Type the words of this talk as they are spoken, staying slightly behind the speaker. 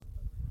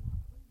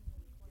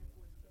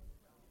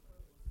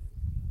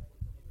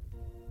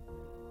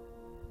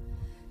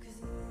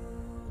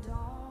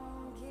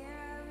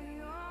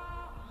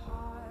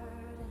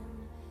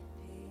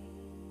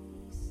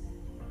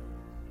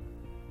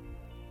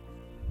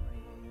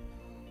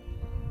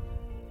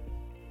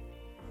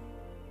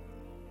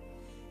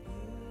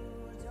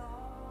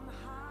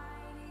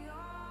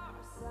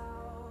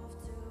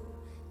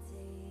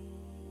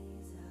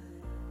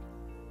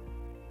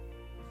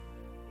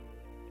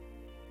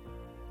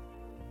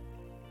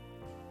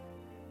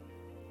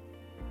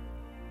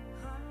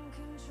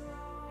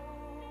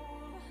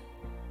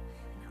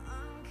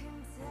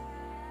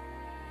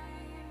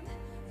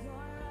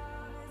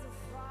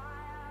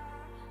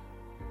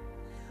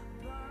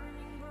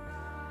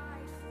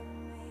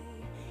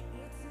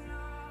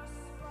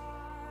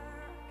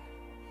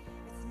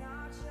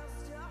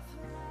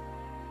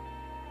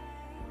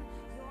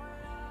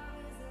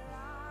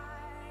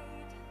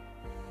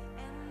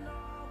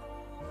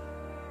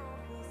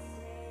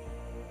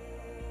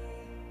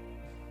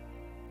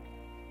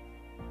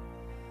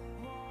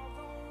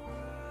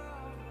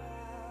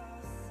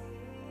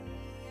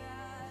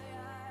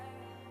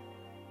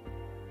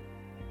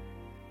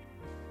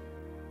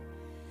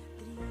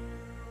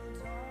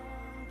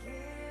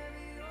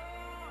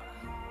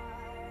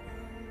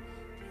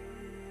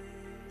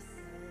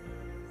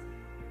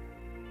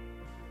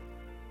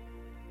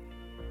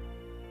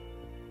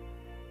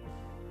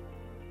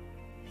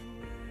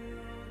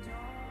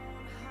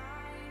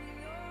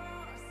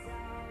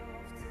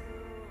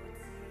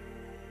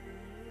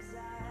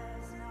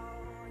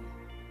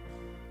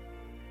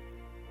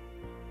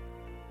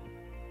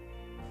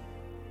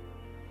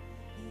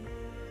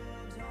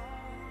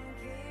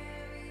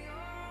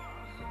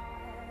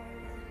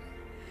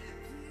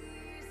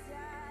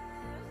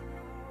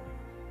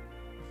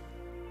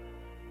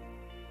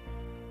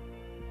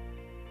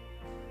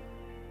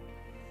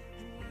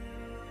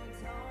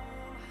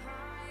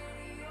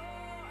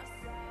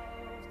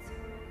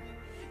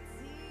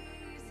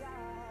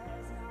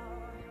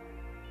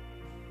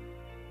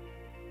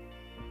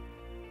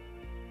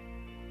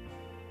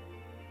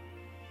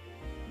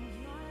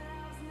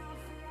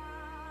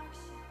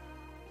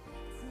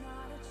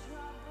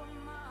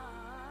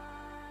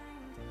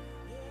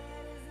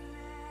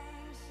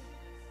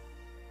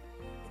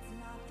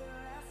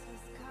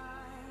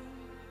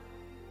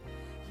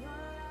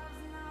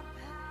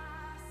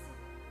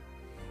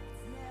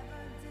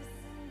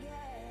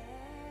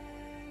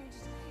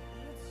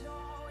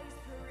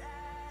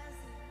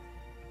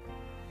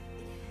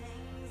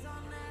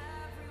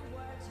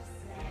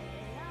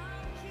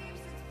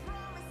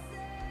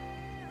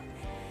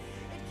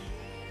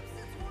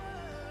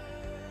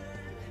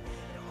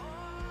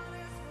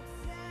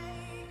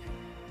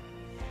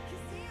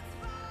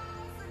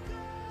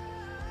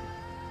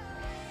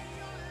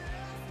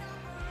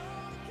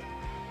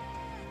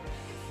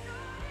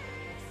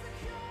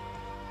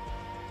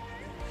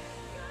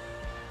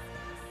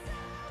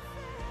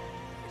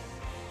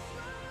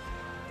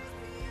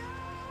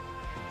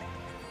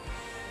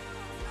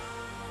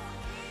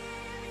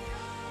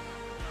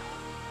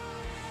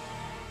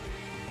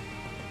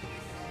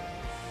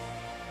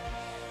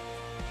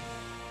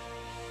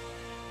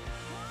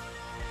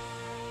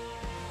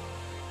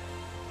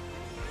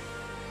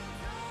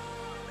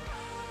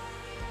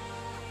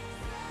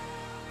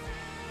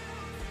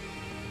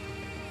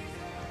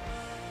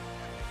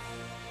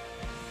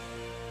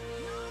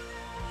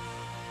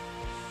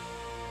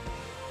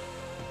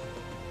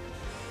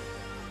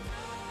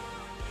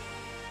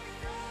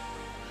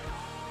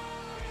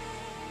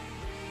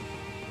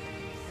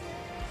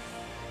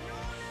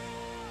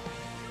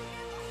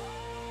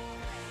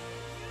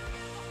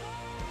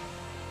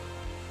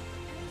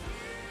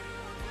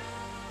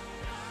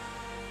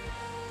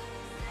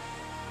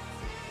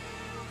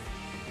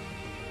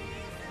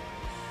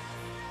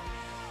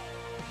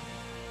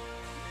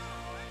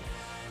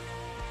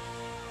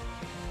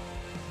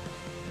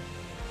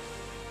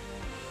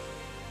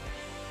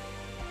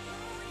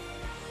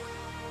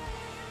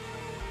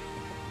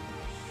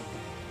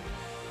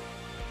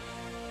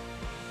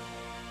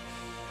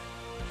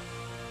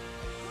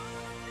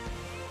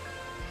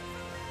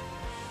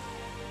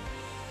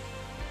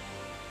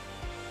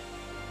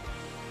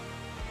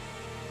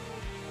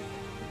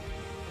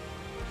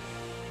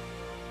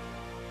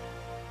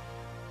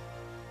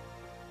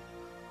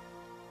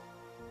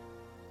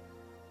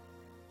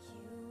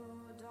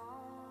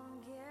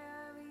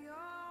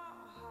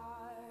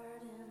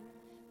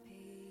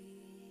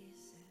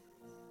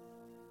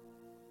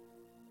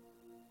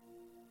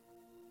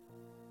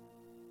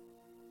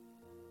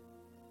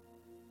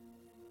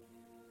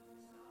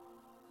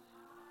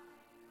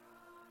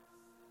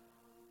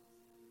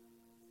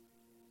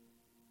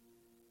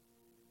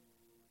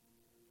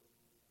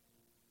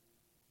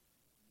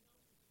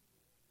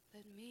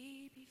Let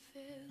me be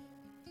filled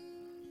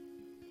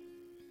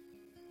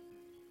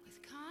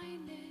with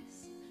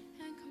kindness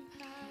and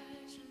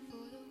compassion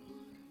for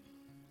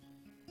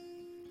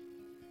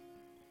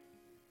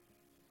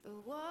the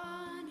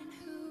one in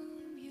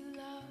whom you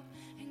love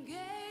and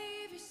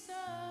gave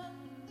yourself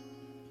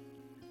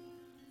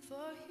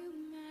for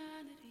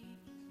humanity.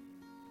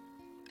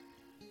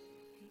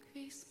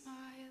 Increase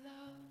my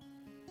love.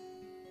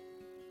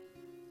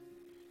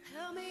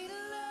 Help me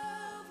to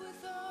love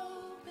with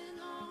open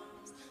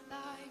arms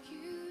like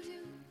you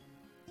do.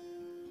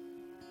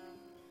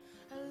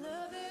 A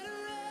love that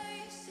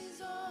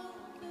erases all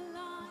the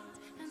lines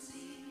and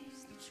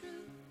sees the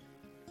truth.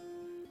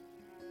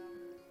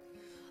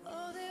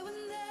 Oh, that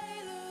when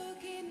they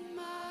look in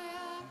my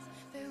eyes,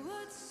 they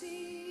would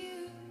see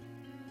you.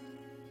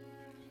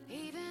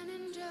 Even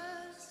in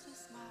just a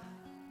smile,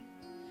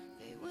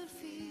 they would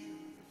feel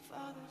the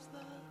Father's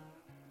love.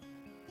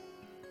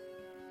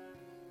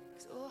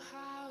 'Cause oh,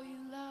 how you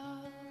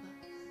love us.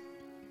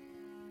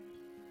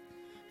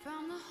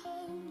 From the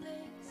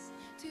homeless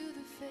to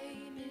the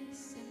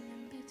famous and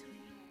in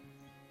between.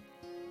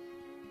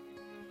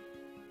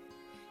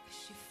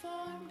 'Cause you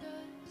formed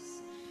us,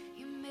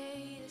 you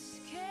made us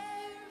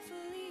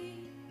carefully.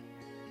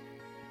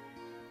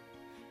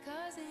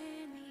 'Cause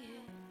in the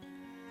end,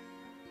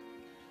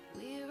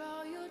 we're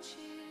all your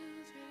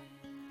children.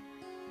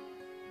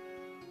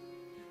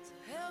 So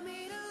help me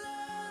to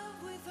love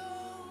with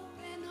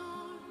open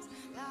arms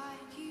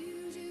like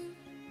you do.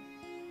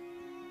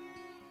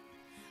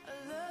 A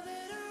love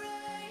that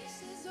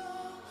erases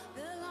all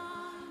the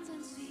lines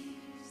and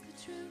sees the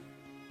truth.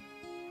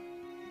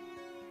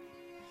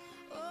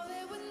 Oh,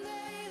 that when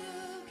they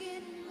look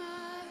in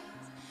my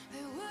eyes,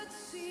 they would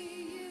see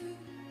you.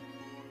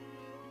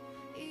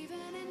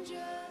 Even in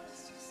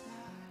just a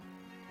smile,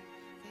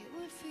 they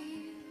would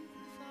feel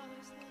the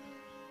Father's love.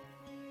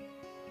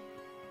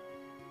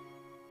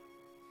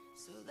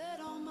 So let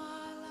all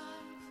my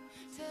life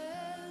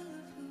tell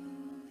of who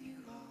you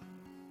are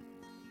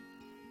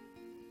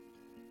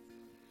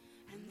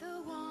and the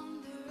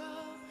wonder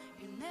of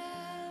your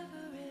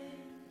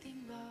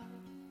never-ending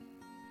love.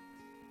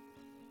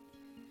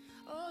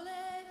 Oh,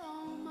 let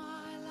all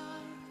my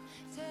life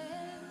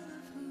tell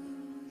of who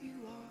you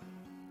are.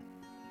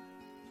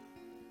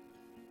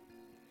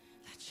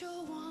 That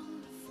you're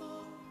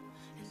wonderful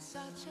and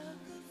such a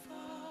good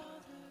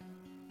Father.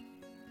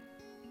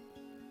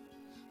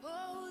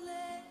 Oh,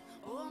 let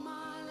all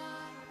my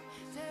life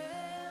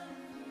tell of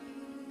who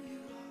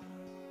you are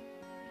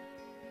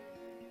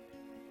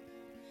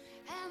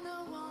and the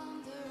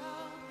wonder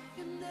of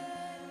your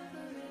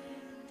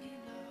never-ending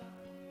love.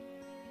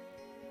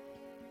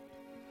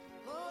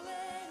 Oh,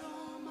 let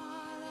all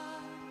my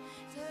life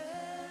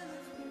tell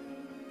of who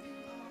you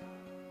are.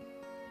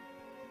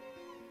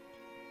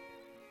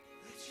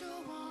 That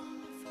you're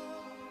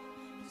wonderful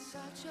and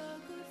such a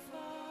good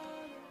Father.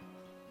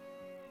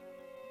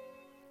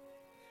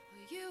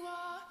 You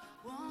are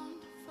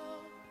wonderful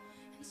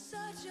and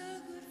such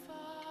a good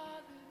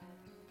Father.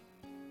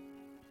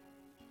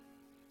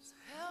 So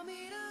help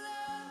me to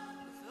love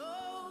with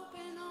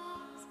open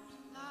arms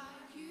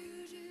like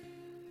you do.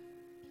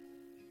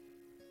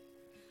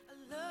 A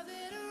love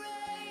that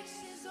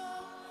erases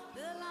all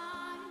the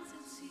lines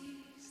and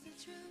sees the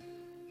truth.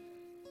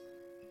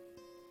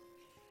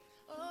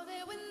 Oh,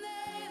 that when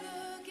they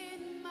look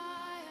in my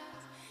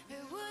eyes,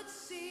 they would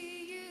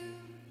see you.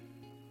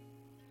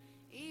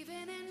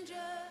 Even in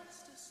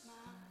just a smile,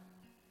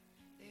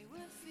 they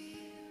will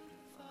feel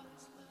the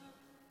Father's love.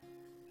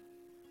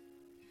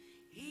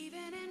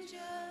 Even in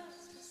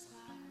just a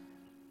smile,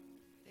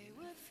 they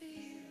will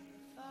feel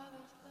the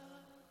Father's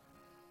love.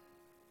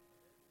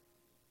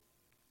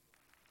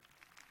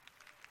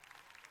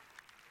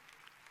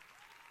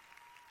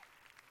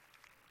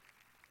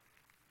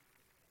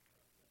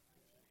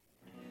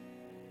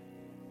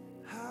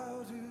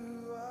 How do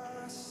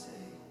I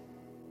say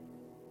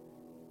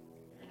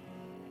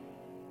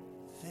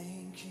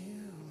thank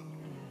you,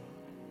 Lord,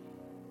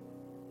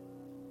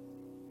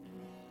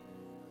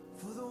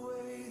 for the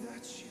way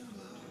that you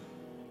love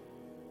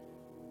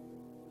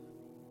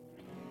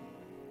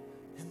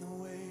and the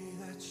way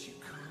that you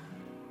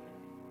come,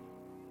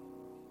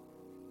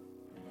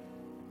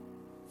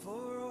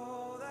 for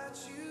all that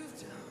you've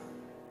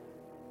done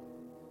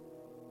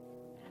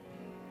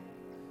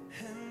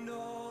and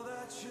all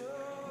that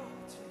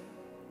you'll do.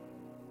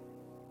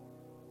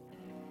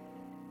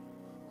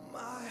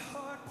 My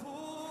heart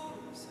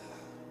pours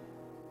out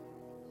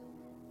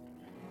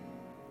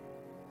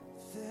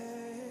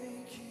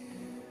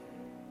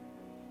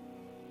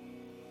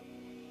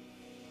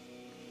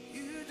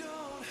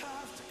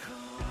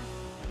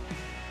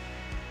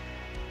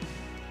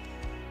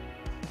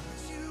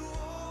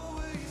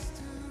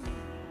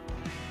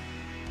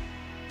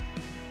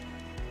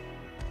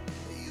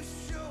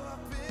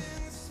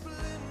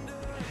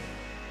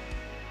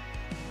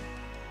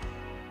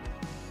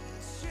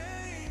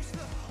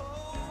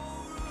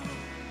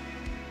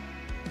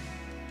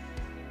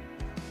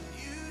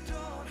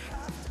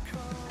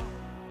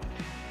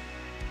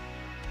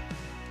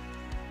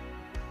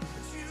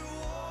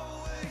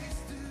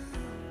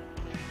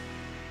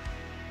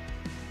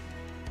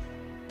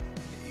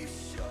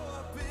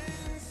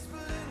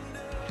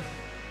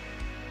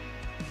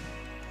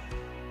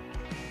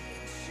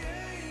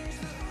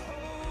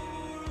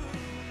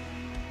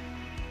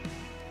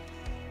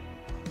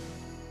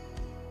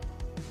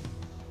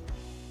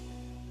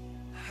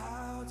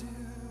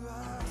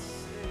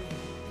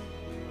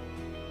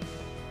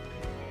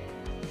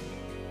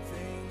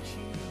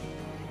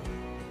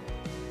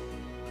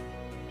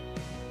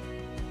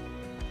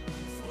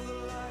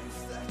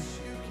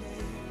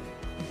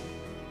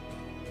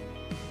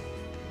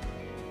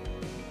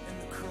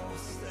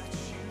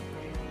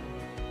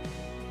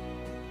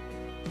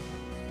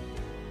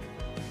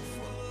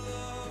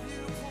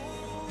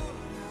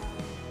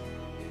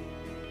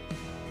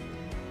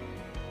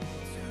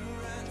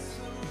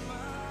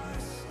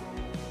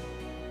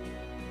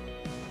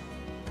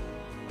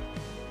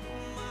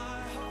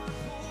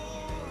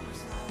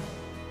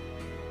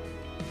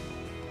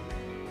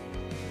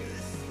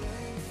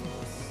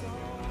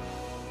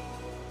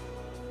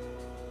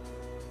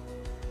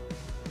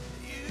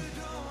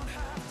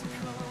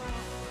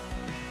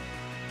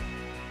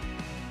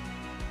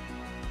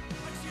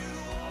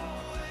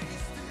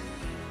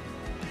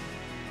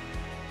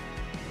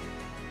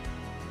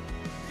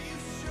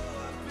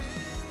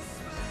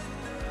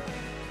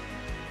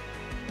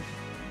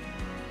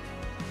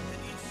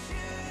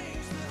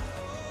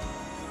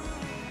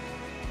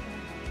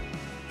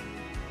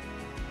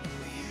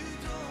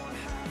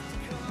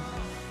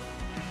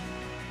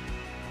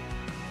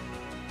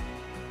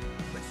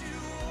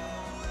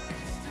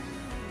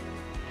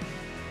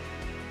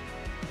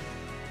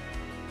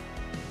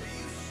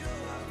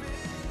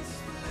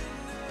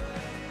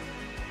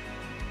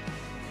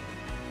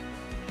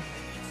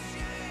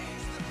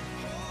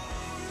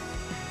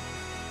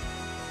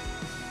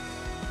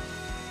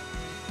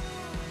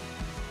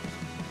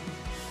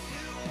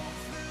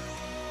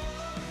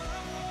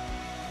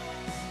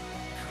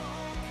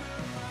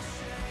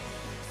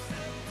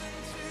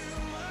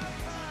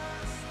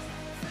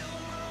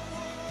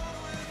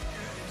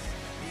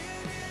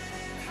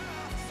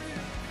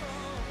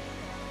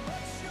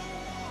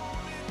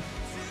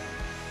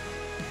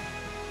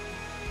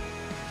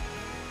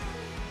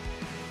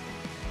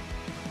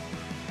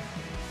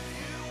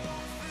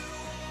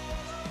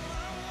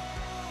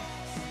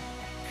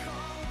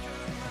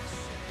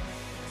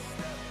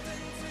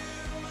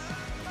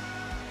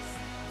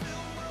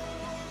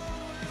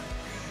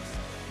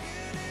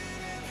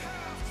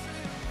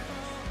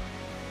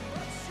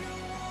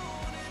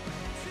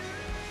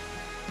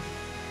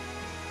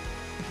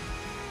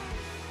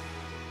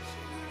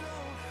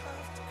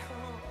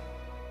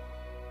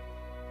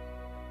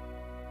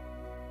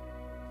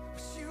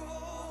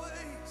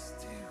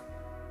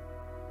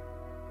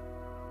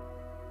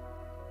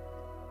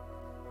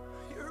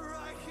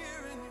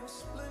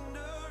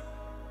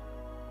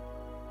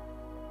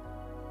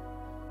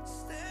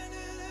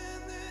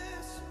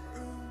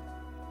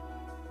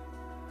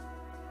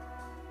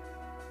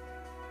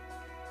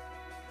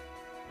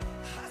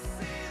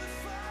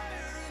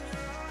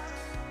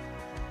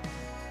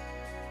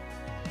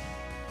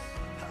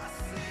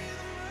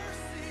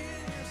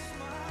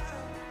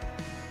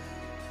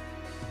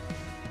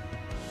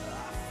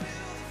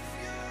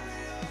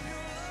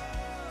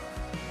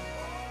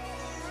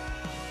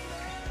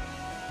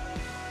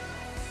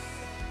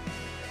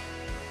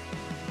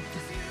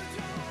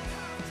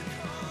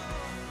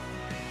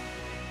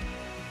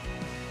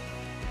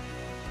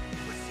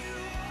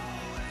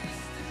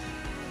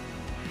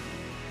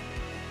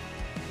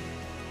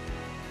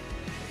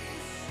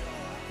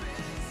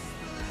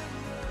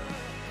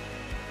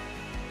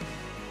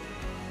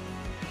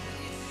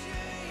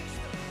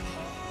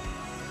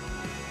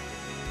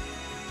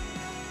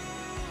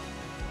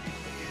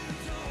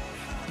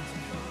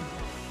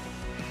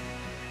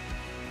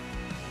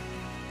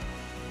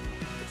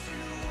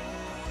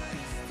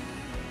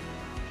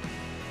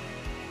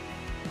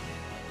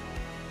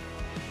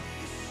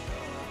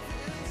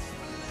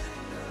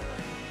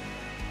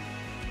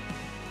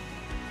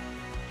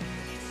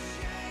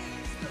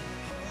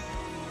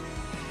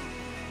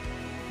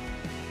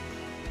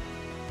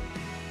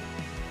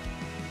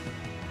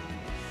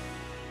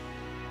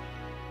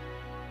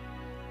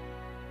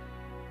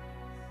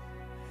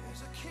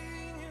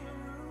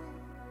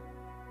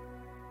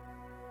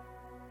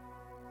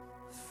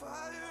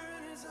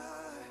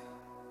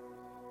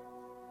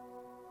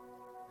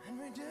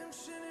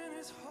redemption in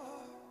his heart.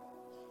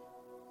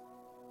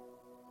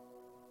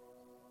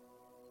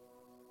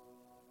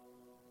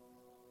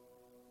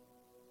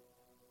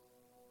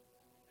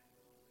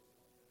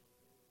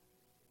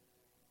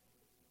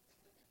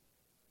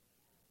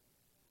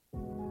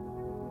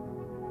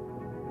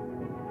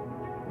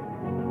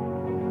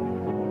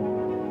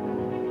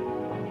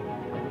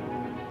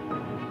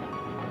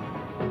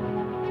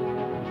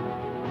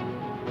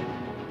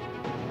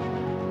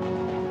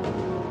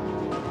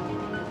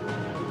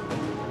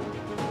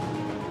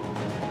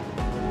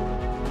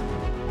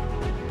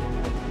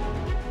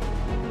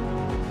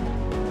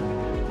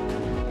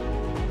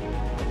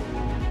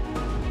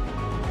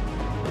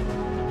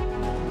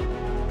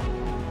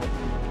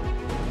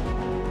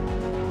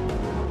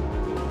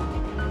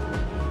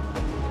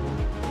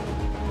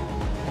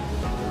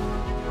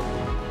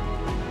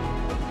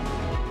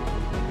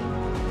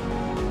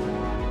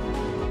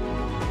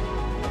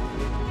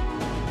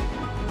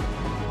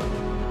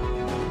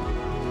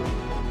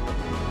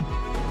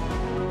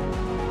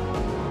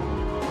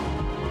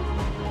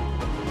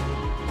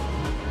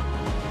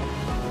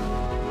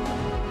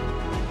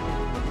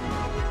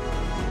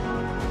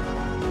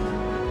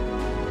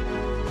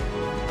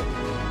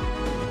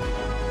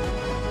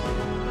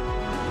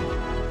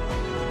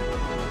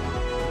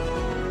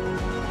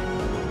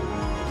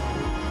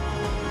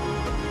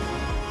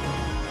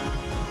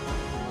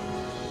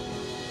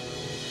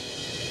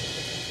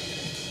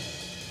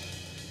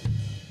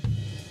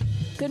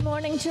 Good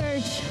morning,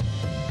 church.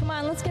 Come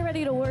on, let's get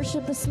ready to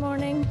worship this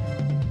morning.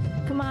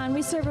 Come on,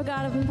 we serve a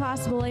God of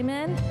impossible,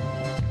 amen?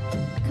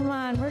 Come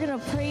on, we're going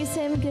to praise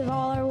him, give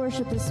all our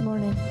worship this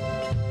morning.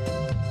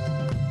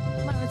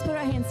 Come on, let's put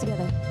our hands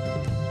together.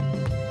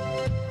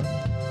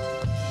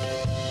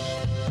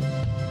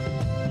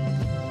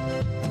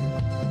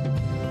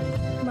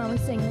 Come on,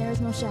 let's sing, There Is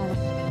No Shadow.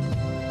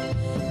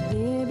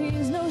 There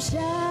is no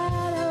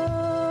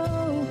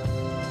shadow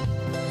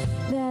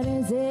that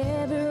has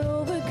ever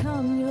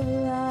overcome your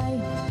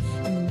life,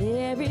 and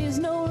there is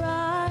no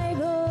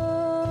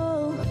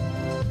rival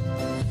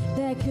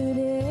that could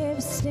ever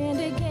stand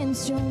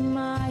against your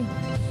might.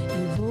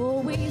 You've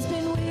always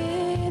been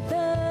with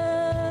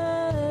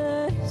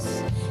us.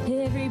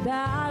 Every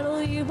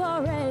battle you've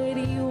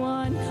already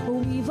won.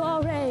 Oh, we've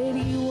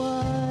already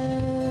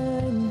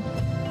won.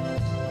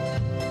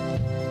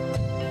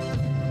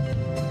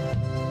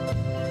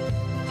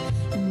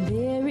 And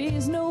there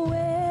is no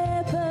weapon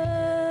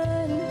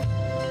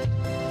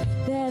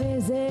that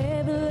has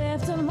ever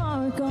left a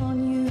mark on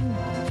you,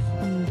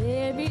 and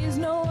there is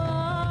no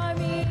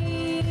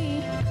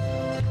army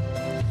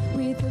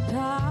with the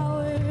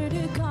power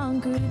to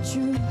conquer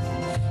truth.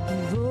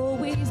 You've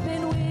always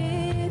been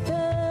with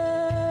us.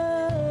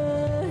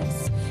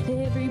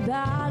 Every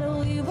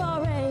battle you've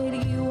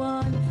already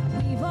won.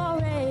 We've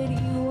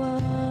already won.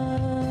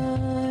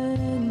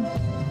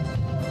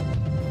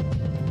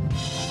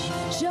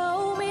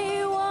 Show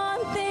me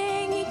one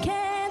thing you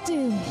can't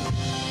do.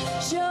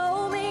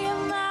 Show me a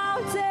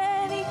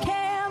mountain he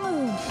can't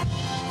move.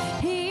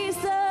 He's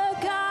the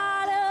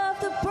God of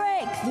the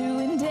breakthrough,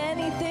 and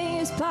anything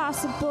is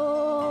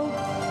possible.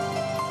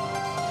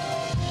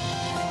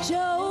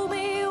 Show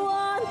me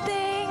one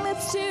thing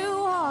that's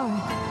too hard.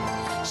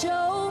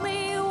 Show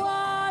me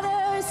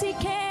waters he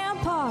can't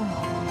part.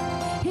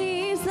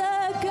 He's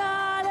the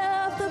God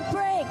of the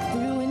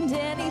breakthrough, and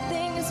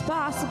anything is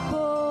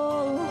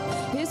possible.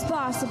 Is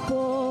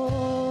possible.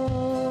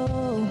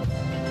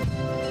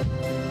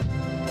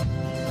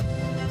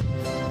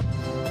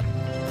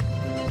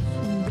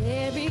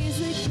 There is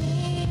a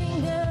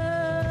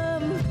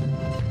kingdom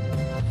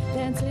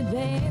that's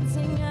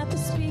advancing at the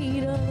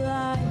speed of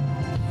light,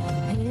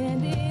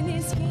 and in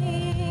his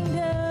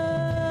kingdom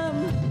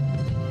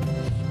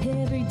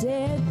every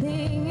dead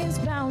thing is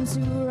bound to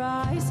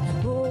rise.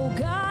 Oh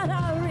God,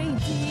 our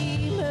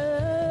Redeemer,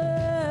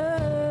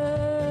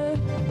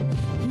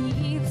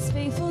 he is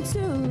faithful to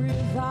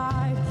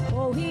revive.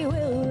 Oh, he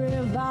will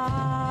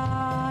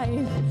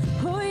revive.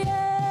 Oh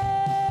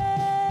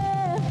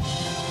yeah.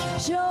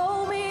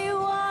 Show me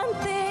one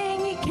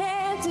thing he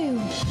can't do.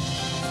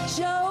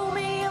 Show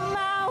me a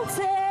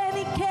mountain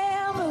he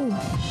can't move.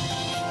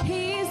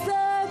 He's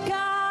the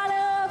God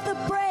of the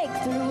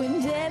breakthrough,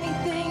 and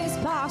anything is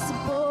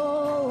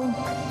possible.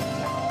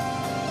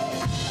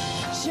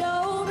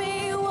 Show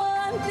me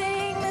one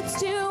thing that's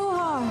too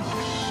hard.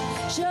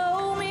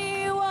 Show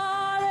me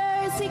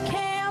waters he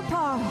can't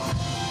part.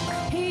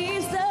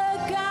 He's the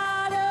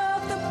God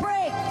of the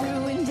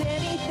breakthrough, and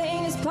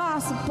anything is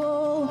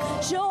possible.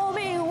 Show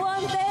me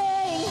one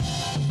thing.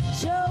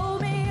 Show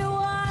me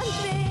one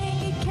thing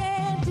he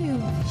can't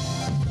do.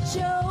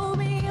 Show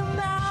me a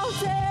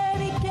mountain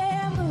he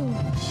can't move.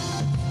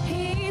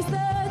 He's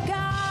the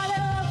God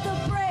of the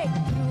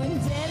breakthrough,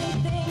 and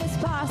anything is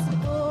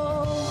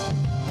possible.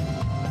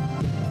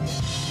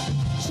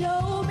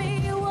 Show me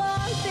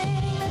one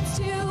thing that's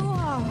too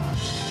hard.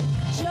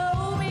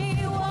 Show me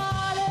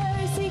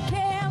waters he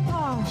can't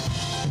part.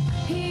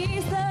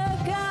 He's the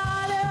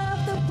God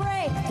of the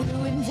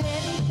breakthrough, and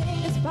anything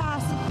is possible.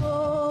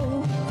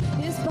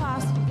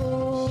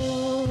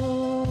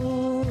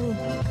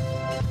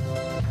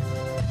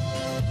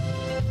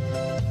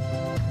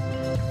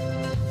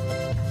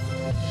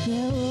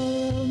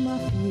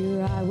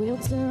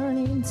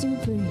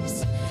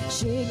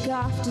 Shake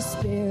off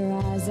despair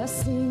as I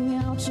sing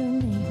out your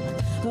name.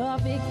 A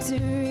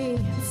victory,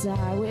 yes,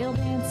 I will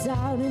dance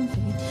out in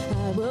faith.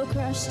 I will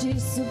crush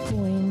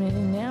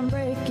disappointment and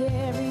break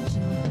every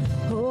chain.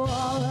 Oh,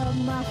 all of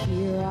my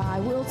fear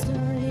I will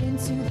turn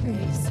into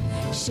praise.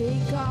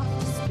 Shake off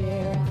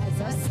despair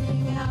as I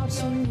sing out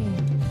your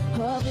name.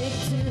 A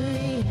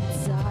victory,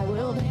 yes, I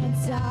will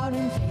dance out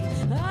in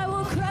faith. I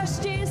will crush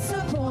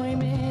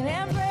disappointment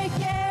and break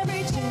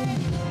every chain.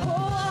 Oh,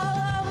 all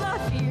of my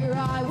fear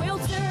I will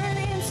turn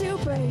into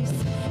praise.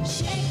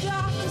 Shake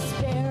off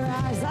despair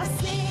as I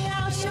sing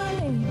out your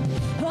name.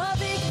 A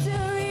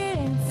victory,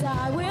 yes,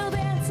 I will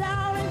dance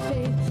out in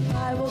faith.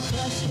 I will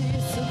crush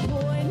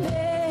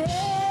disappointment.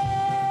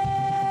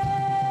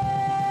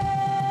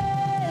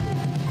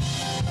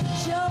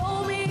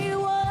 Show me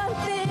one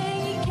thing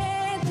he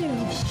can't do.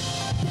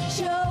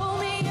 Show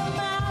me a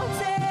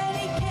mountain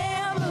he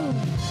can't move.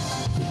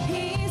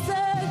 He's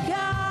the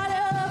God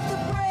of the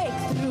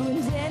breakthrough,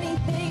 and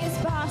anything is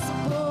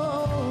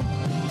possible.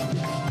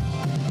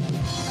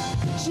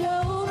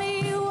 Show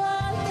me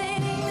one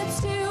thing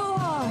that's too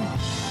hard.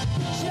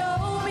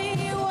 Show me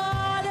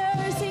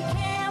waters he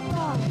can't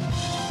part.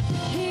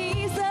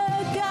 He's the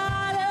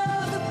God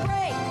of the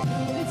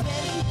breakthrough, and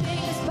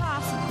anything is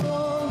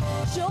possible.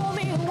 Show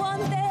me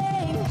one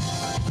thing.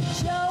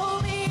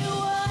 Show me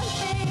one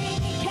thing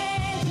he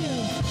can't do.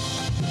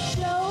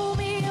 Show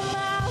me a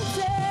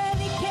mountain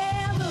he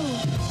can't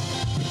move.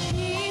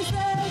 He's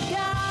the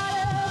God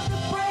of the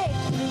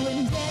breakthrough,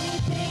 and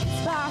anything is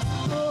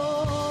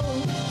possible.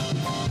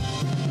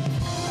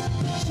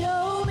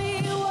 Show me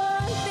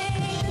one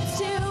thing that's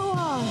too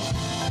hard.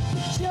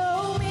 Show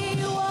me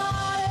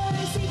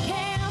waters he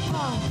can't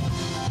part.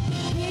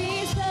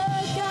 He's the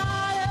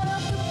God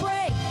of the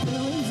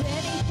breakthrough, and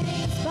anything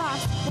is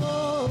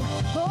possible.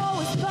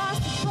 Oh, it's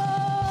possible.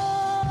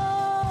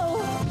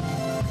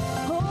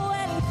 Oh,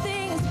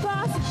 anything is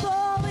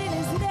possible in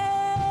his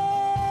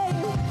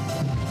name.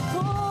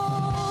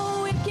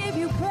 Oh, we give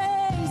you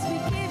praise. We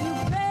give you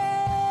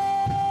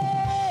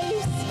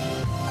praise.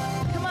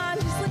 Come on,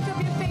 just lift up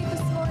your faith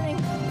this morning.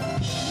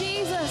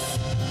 Jesus,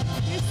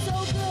 you're so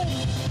good.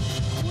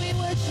 We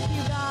worship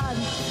you, God.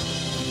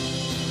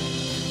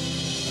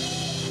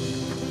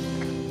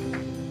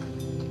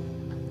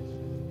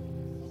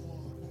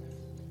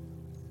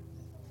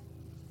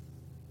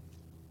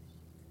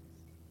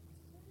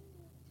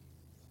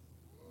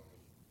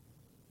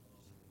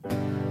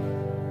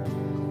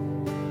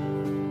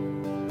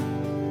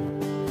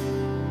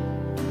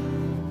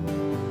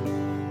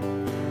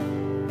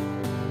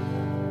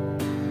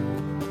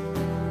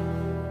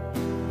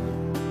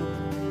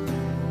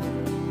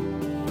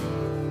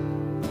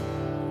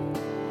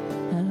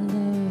 I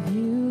love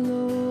you,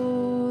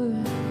 Lord.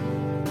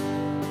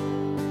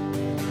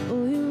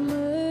 Oh, your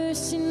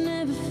mercy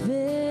never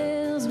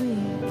fails me.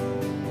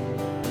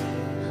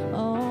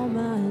 All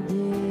my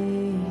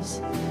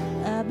days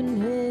I've been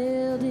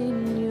held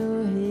in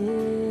your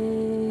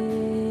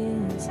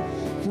hands.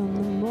 From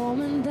the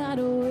moment that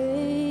I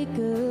wake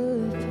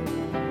up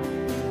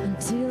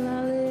until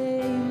I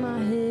lay my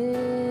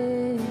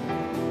head,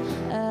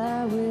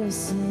 I will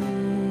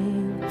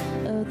sing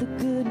of the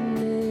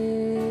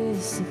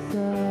goodness of God.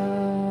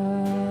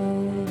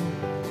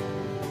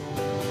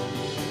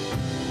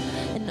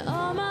 And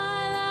all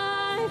my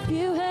life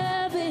you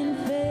have been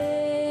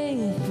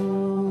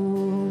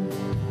faithful.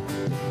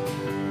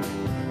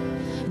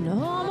 And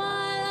all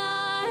my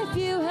life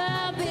you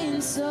have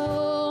been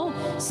so,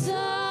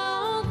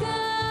 so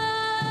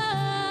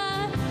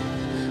good.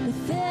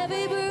 With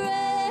every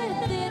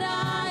breath that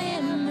I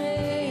am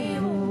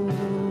able,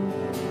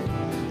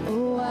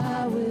 oh,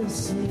 I will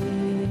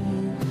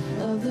sing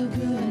of the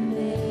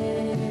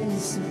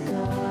goodness of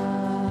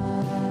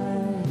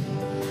God.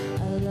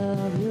 I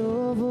love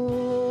your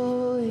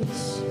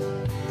voice.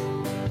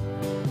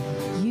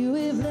 You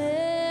have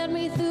led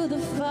me through the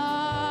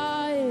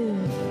fire.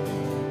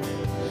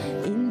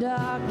 In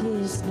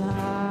darkest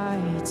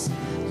nights,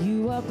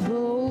 you are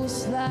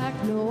close like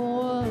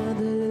no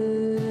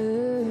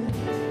other.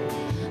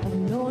 I've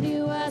known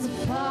you as a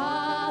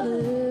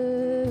father.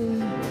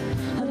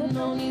 I've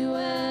known you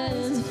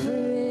as a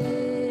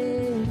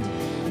friend.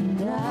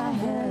 And I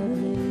have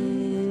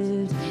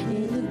lived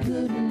in the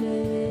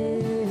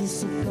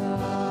goodness of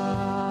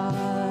God.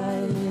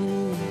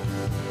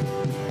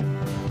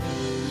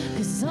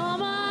 'Cause all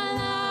my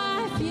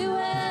life you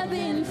have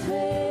been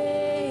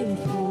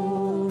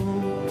faithful.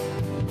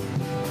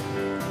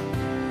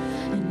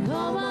 And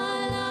all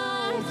my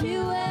life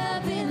you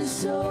have been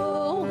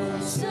so,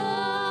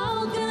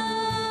 so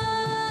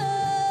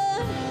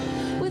good.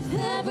 With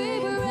every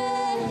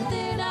breath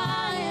that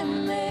I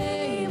am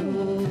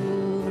able,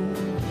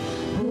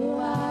 oh,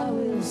 I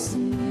will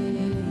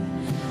sing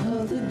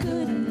of the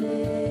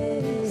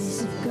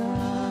goodness of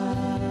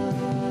God.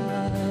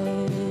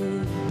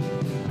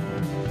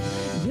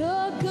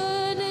 Your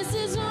goodness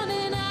is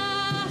running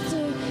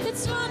after,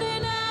 it's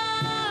running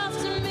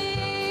after me.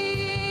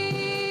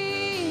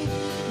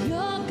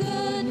 Your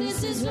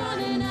goodness is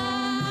running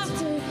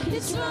after,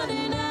 it's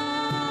running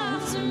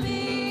after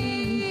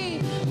me.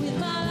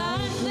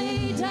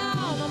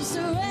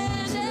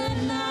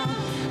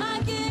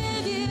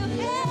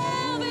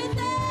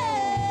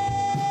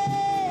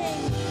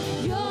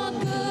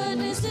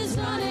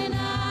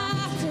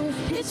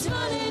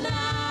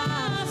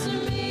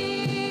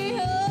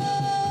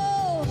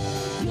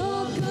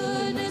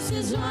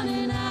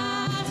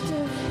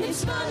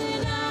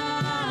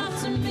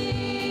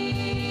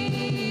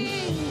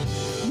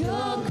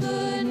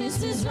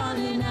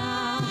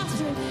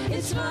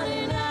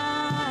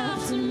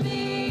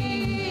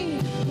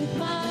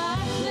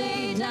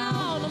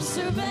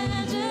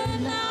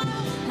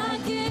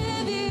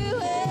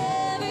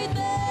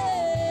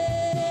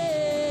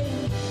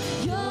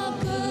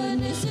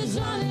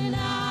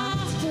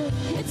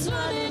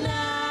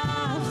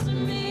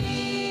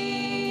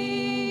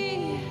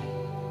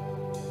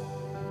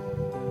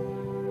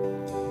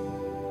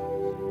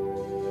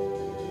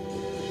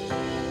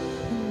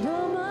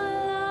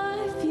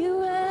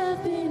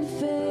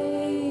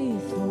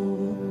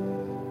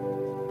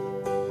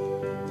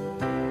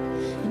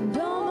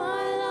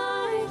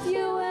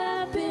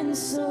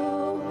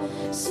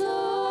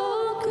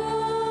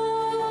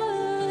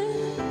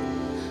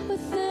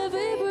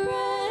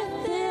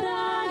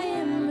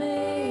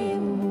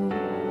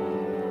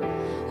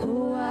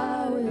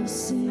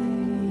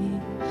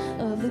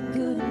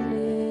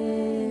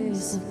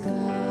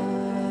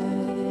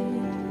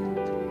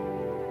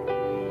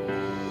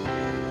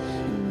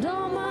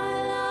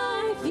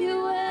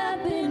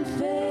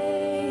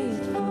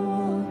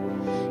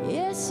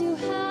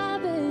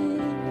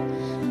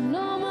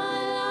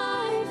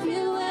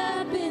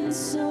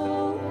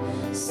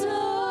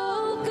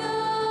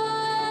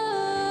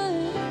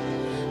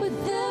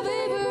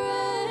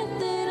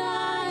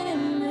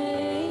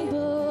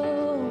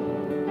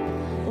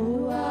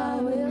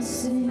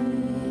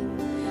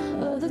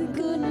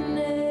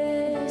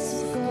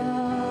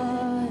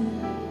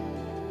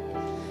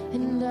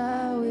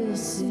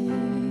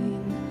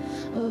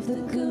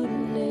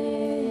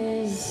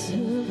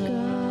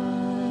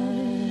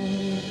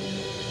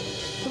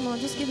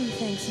 just give him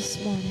thanks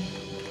this morning.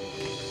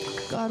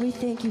 God, we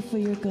thank you for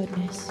your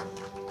goodness.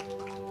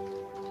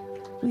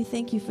 We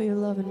thank you for your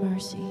love and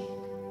mercy.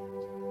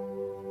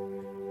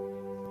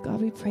 God,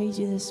 we praise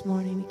you this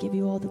morning. We give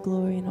you all the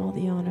glory and all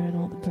the honor and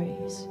all the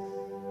praise.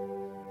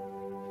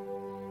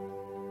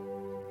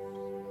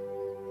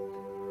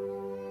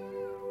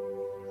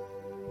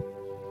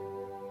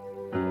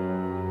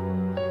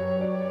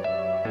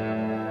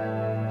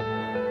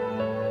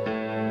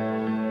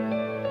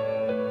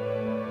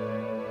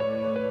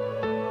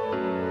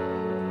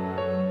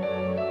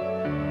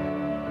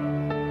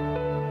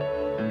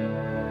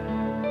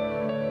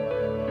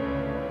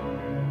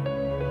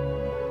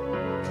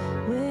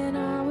 When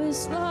I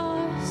was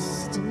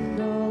lost and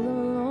all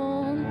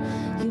alone,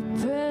 your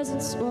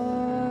presence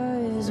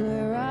was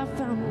where I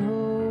found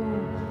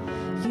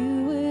home.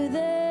 You were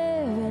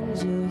there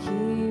and you're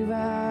here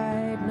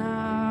right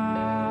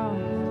now.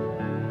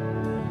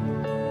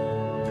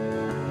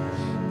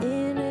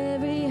 In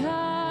every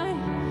high,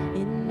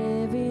 in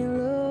every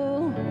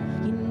low,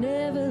 you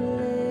never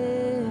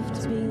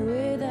left me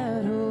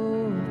without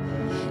hope.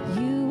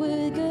 You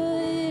were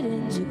good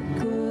and you're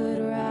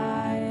good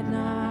right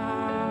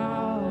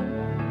now.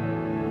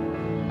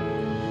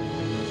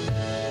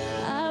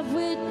 I've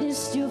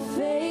witnessed your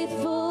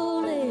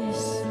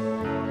faithfulness.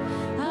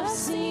 I've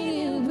seen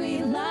you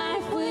breathe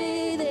life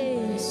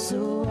within.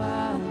 So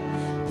I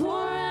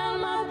pour out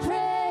my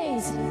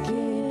praise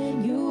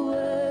again. You're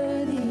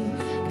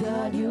worthy,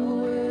 God, you're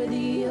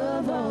worthy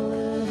of all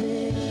of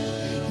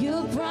it.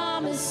 Your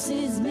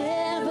promises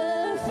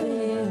never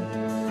fail.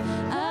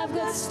 I've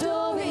got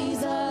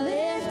stories I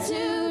live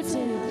to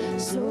tell.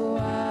 So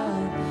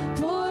I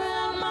pour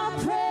out my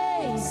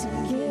praise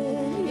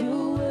again.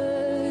 You're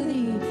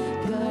worthy,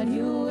 God,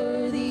 you're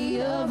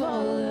worthy of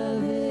all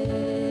of it.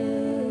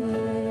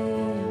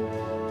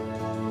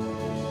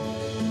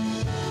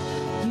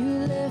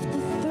 You left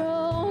the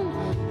throne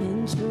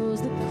and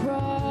chose the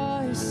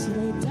cross. You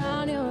laid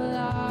down your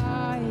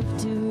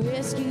life to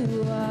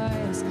rescue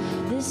us.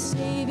 The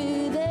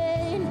Savior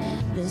then,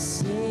 the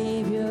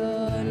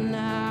Savior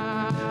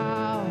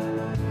now.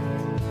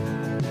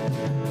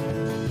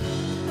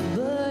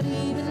 But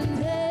even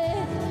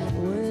death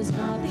was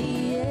not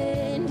the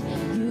end.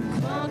 You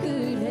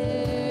conquered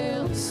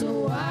hell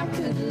so I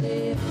could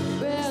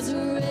live.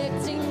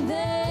 Resurrecting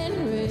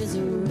then,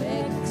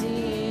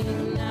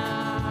 resurrecting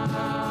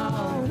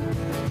now.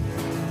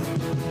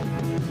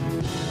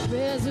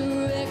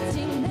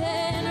 Resurrecting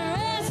then,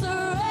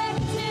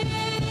 resurrecting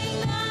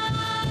now.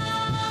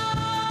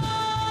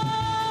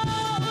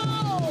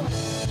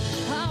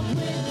 I've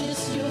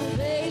witnessed your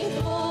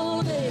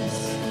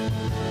faithfulness.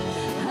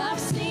 I've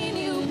seen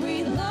you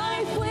breathe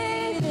life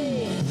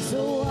within.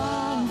 So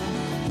I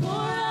pour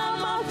out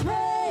my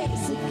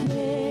praise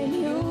again.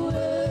 You're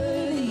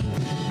worthy,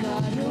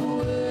 God, you're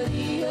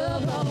worthy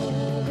of all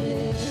of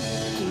it.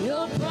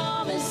 Your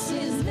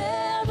promises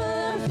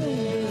never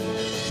fail.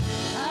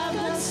 I've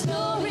got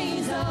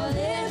stories I'll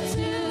live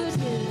to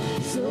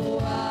tell. So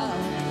I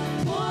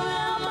pour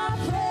out my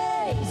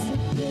praise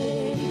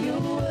again. You're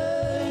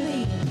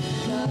worthy,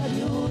 God,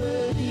 you're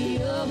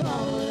worthy of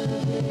all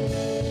of it.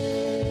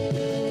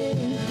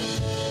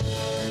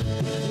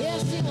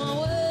 Yes, you are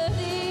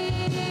worthy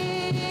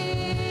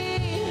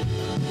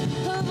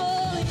of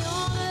all the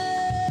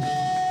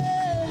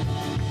honor,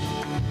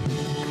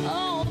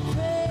 all the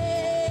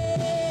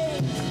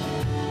praise.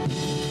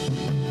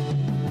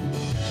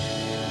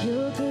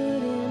 You're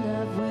good and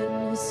I've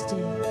witnessed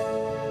it.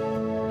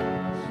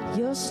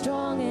 You're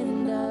strong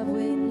and I've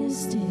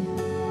witnessed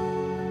it.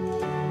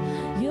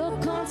 You're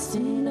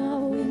constant,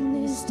 I've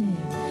witnessed it.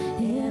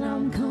 And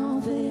I'm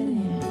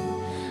confident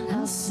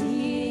I'll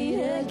see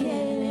it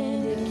again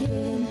and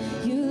again.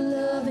 You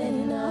love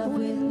and I've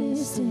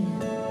witnessed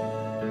it.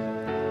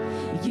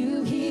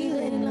 You heal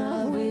and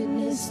I've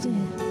witnessed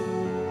it.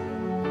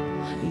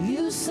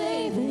 You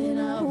save and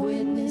I've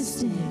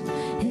witnessed it.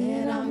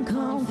 And I'm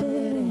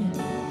confident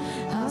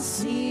I'll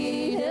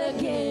see it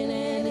again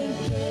and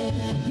again.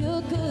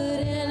 You're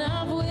good and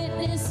I've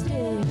witnessed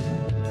it.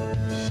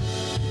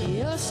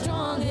 You're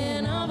strong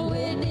and I've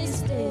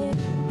witnessed it.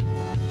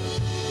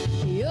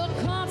 You're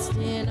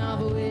constant,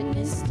 I've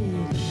witnessed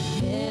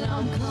it. And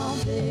I'm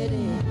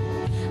confident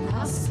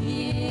I'll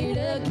see it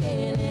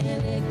again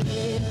and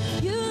again.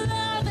 You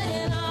love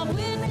and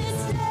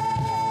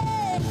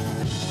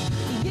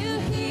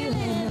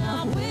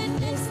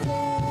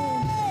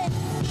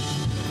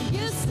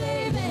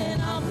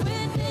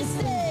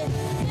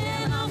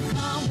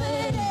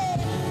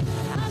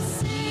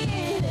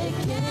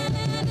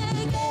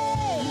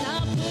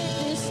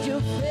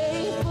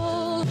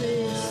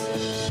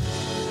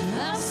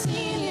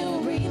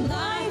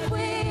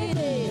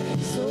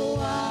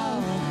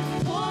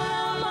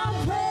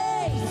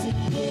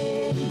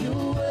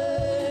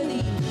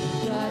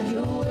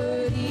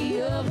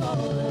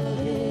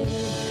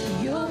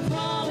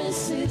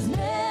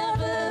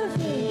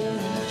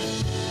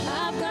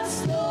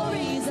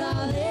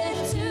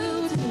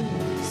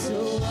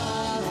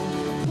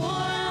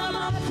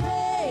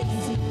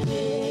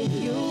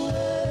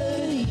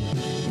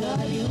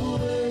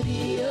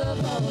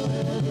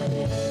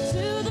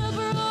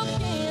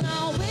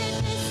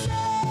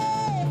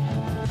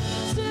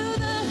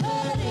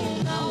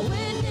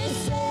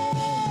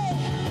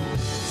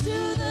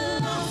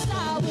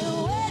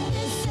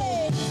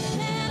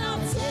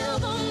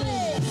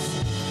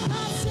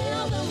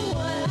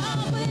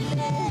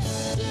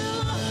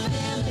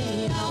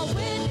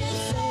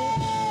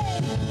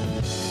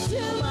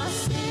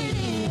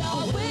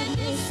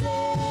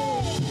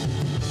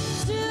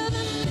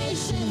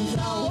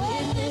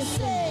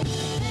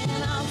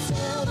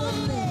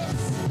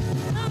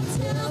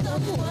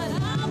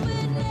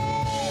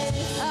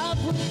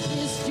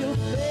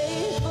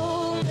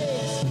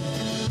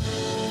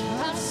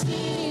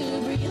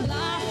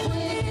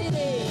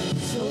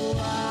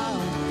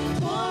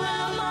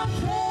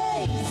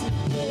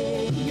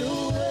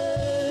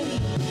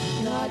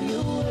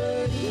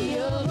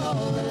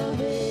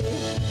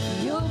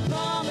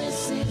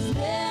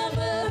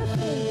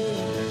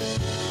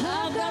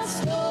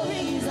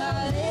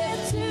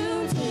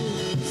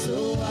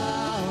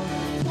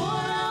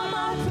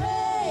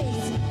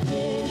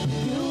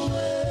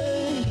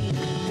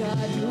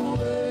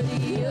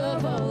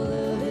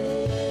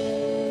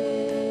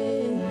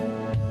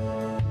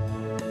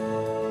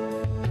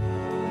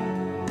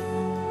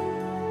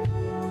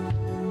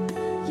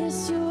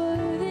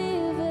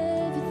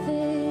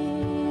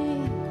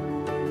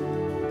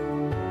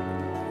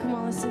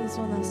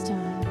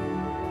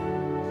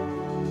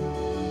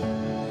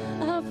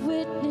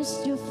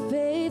promised your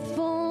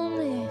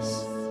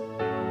faithfulness.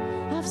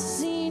 I've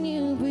seen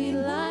you breathe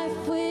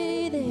life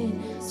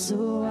within.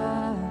 So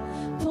I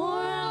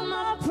pour out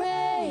my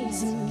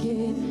praise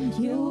again.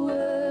 You're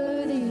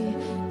worthy,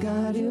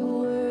 God, you're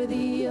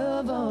worthy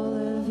of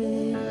all of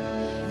it.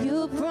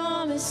 Your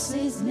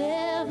promises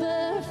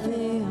never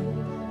fail.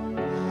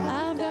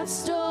 I've got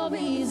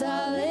stories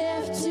I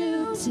live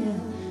to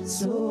tell.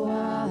 So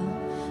I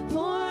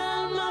pour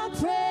out my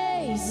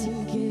praise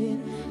again.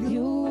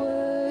 You're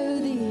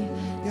worthy,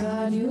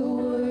 God, you're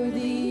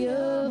worthy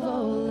of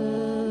all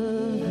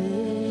of it.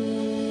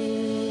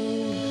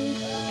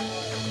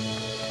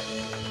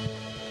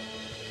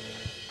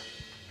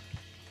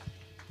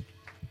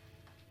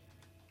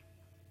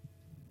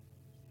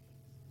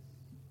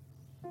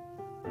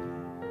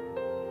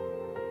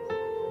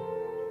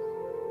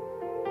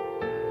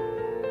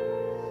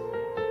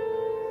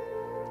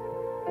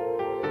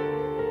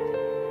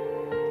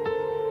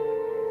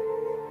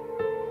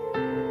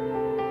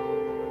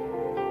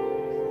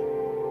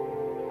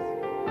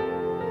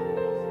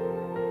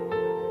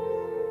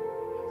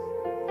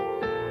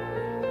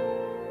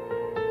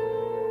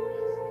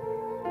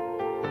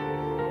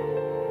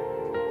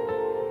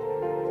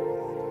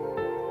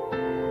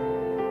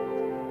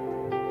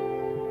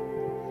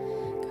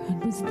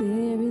 God was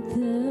there at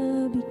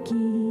the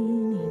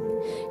beginning,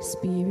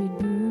 Spirit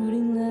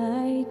brooding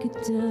like a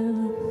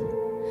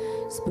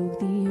dove, spoke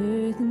the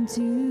earth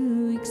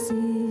into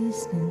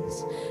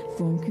existence,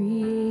 formed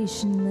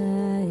creation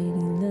that he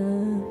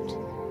loved.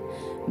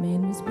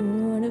 Man was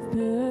born of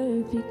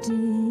perfect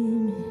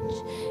image,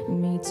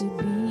 made to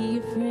be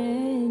a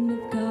friend of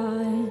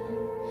God,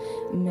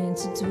 meant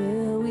to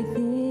dwell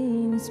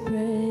within his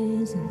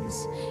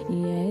presence.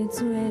 Yeah,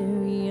 it's where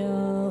we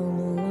all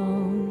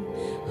belong.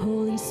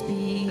 Holy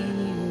Spirit,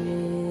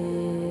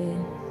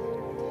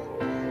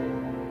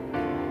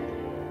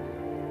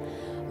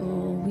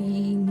 all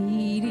we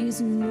need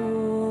is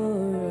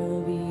more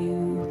of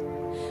you.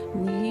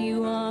 We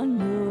want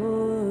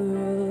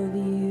more of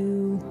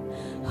you,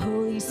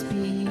 Holy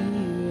Spirit.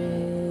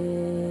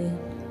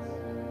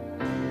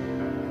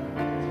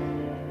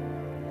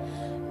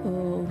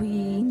 All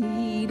we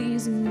need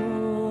is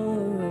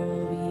more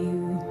of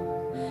you.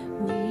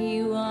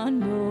 We want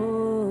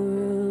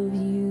more of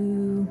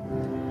you.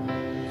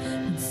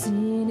 When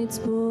sin had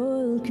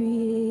spoiled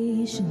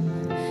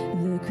creation,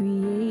 the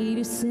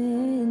Creator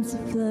sends a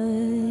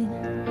flood.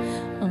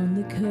 On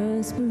the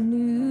cusp of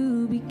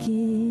new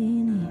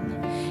beginning,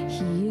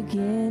 He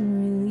again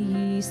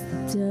released the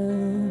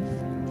dove.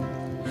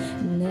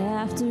 And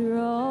after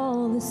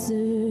all the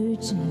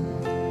searching,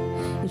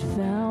 it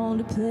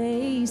found a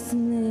place to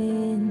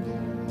land.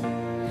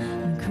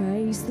 And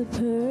Christ, the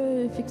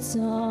perfect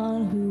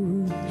Son,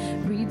 who would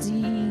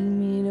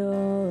redeem it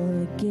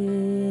all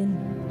again.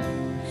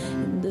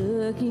 And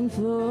looking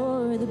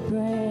for the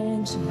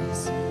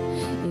branches,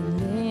 it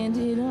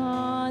landed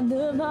on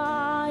the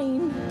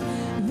vine,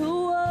 the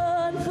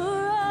one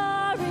for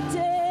our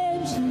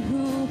redemption,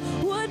 who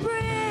would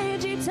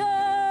bridge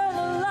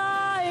eternal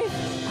life.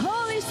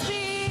 Holy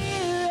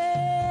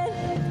Spirit,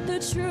 the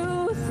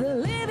truth, the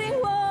living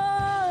water.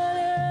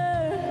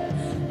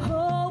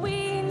 All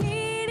we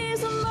need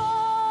is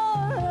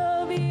more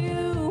of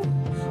you.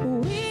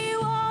 We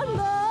want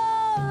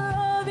more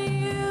of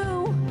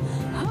you.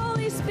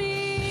 Holy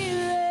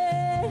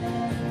Spirit,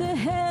 the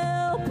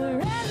helper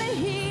and the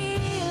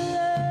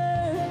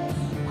healer.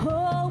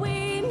 All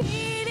we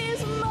need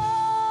is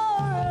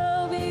more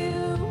of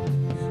you.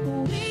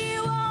 We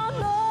want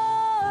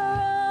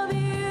more of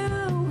you.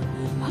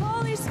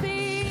 Holy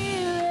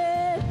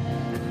Spirit,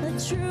 the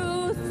truth.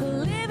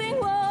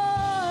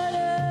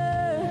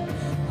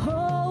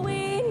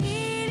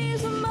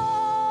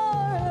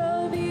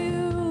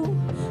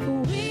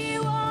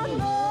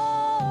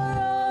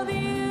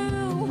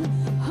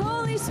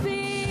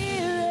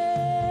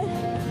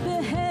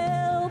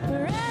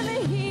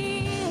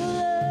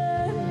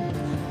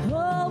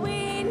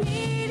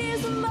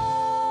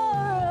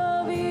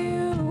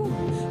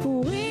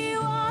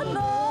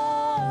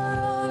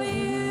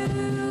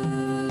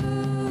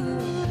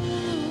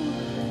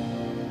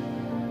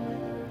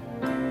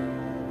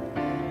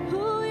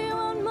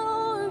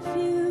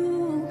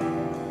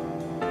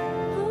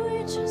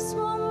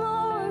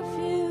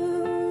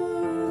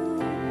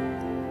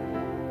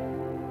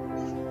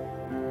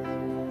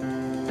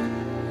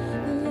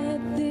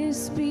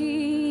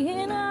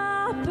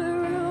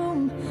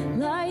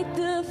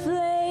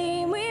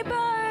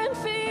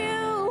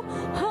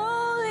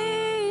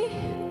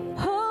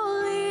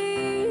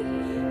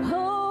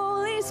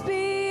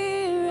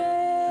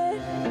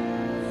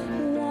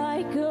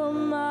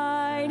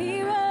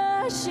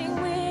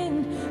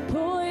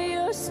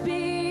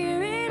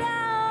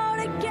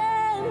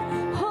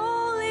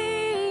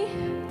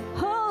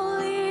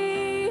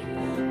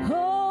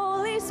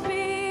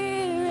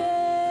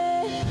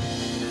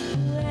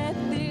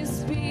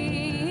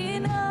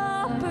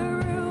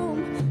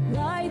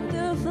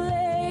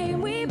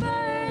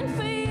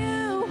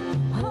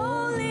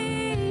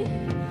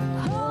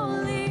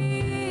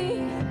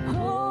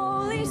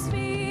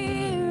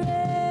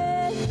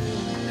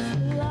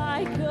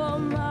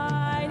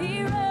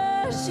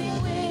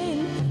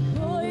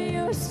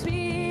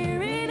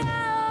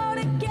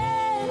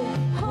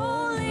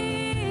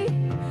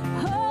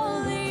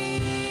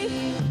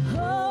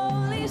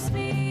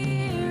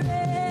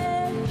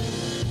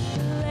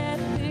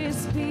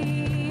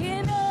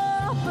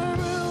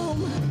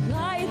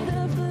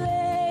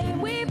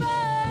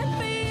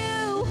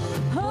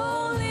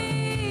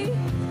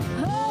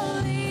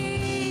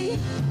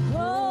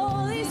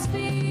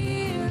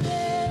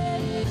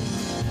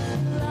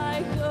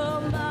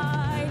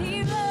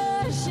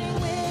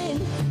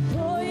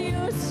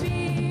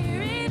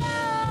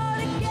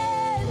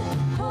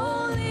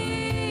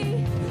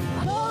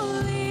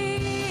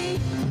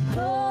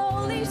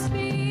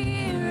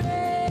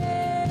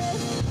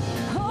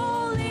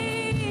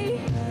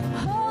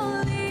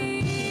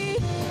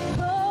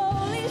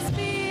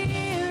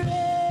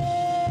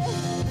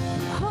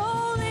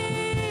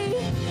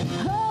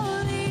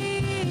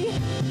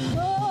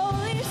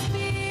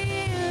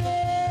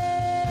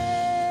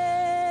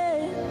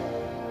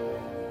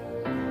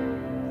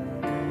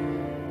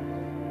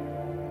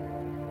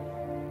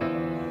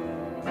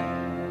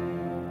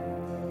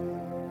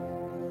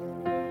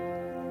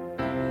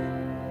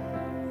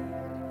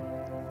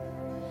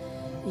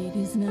 It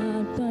is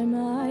not by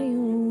my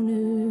own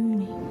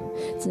earning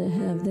to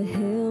have the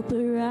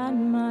helper at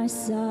my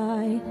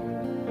side.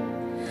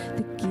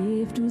 The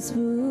gift was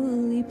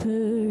fully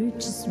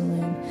purchased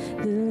when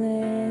the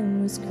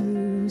Lamb was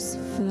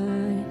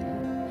crucified.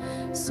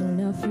 So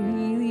now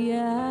freely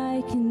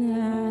I can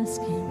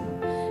ask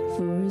Him,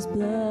 for His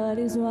blood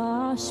has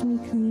washed me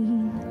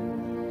clean.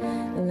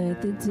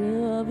 Let the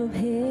dove of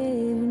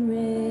heaven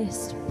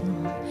rest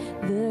upon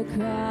the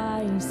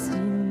Christ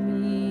in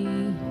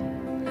me.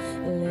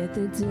 Let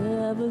the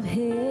dove of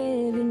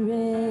heaven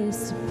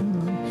rest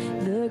upon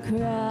the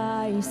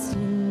Christ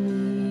in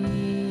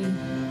me.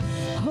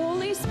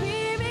 Holy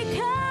Spirit,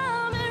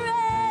 come and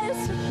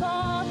rest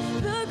upon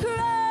the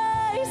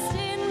Christ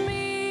in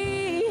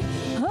me.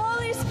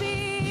 Holy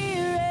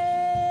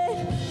Spirit,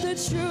 the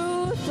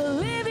truth, the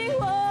living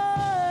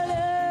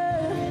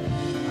water.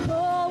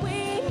 All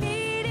we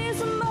need is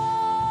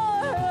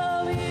more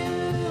of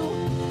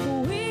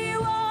you. We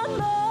want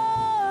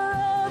more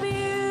of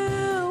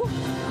you.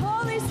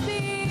 Holy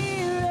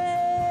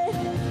Spirit,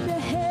 the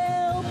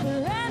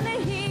helper and the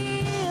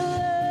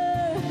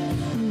healer.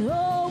 And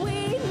all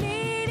we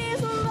need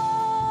is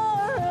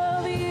more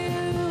of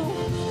you.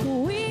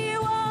 We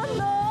want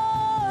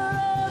more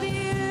of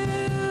you.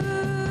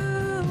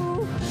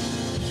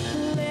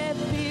 Let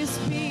this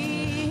be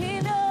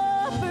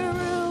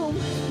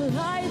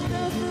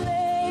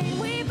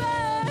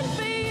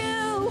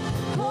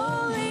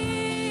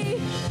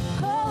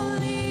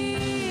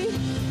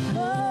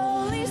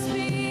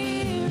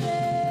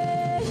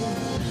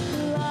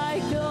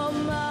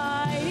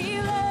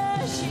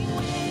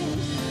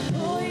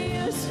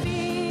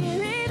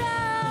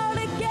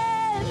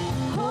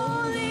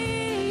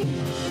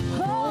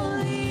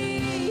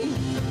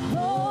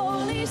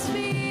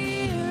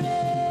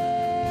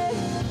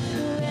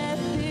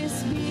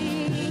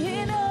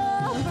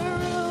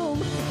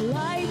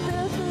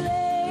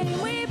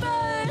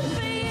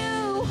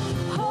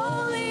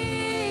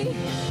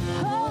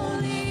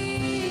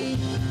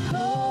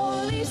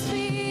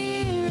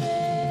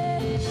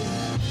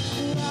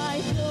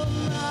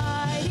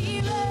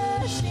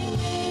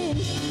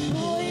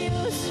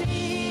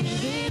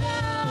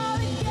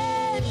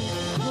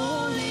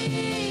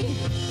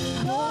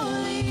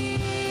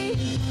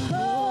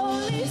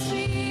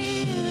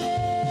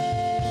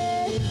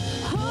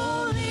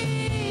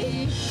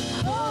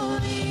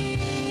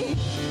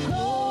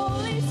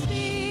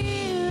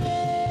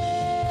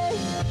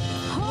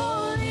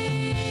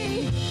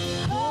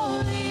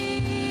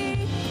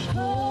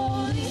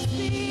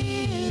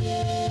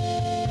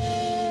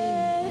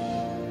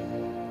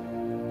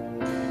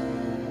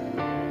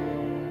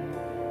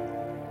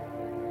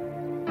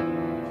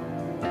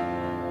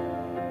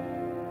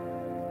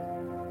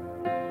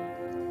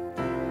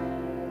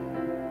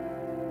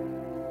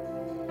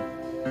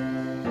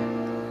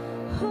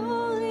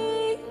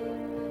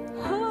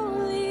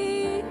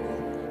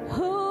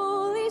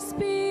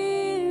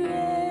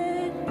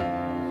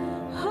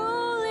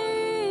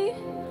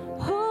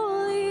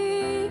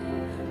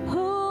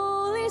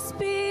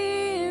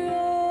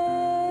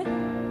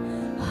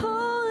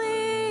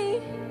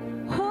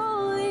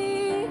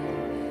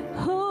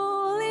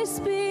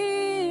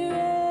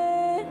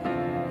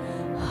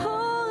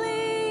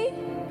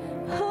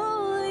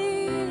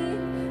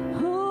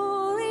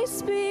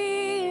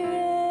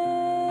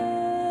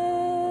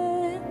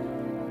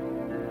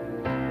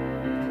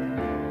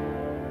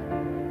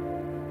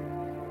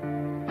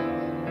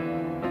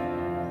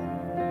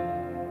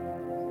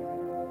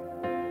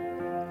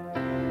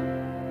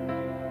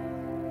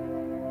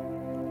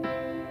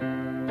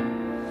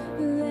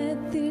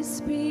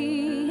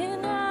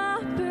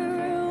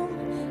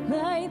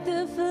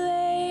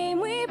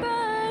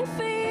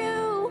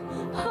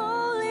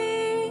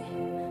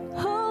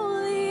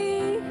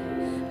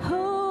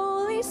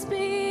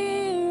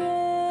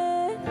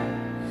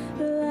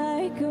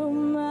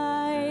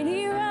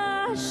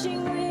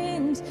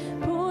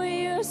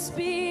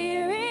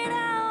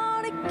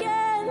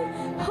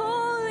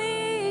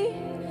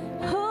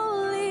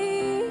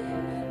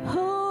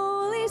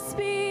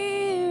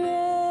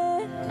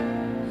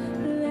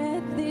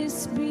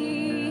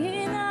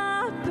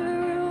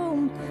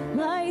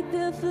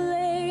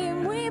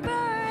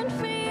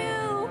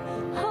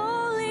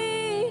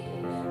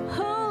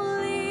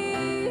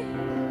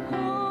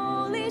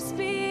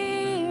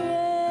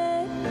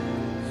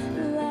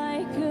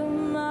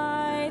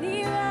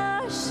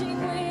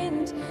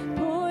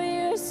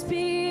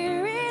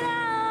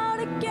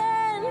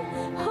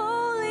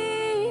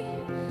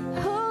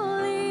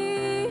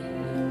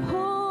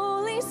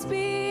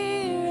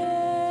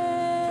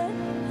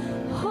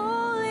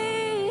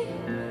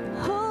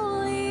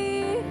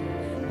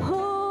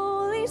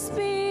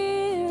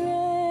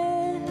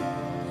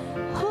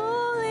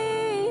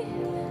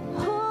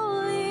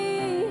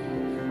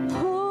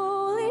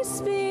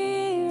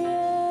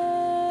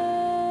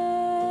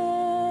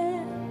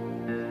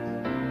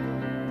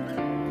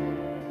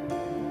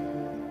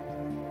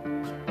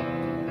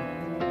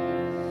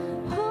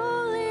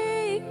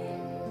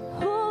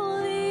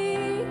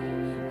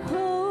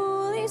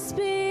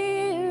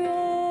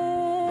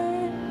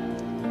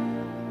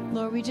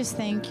Lord, we just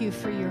thank you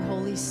for your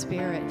Holy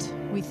Spirit.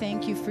 We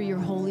thank you for your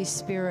Holy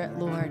Spirit,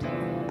 Lord.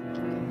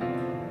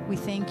 We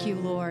thank you,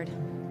 Lord.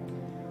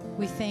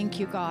 We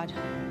thank you, God.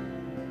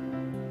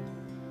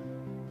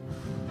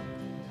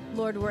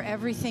 Lord, where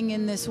everything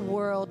in this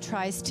world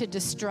tries to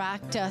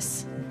distract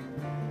us,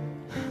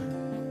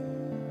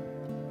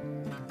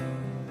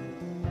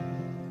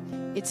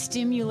 it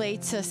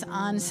stimulates us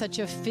on such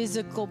a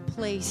physical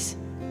place.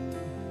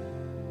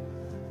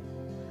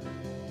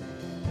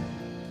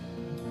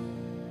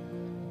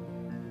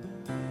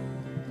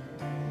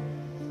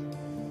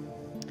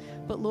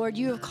 But Lord,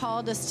 you have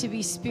called us to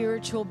be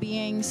spiritual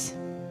beings.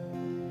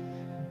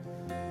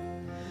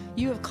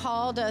 You have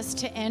called us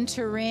to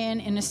enter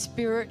in a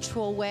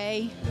spiritual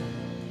way,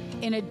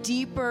 in a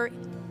deeper,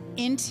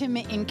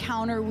 intimate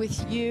encounter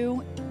with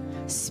you,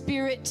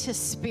 spirit to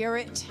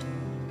spirit.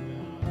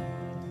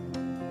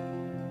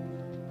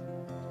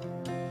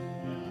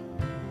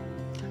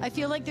 I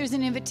feel like there's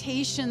an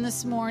invitation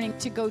this morning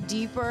to go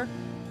deeper,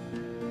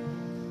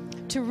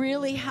 to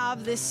really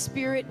have this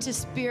spirit to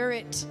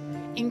spirit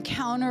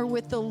encounter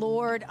with the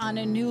Lord on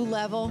a new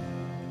level,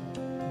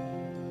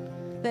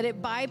 that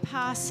it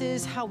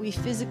bypasses how we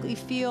physically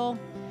feel.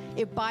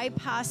 It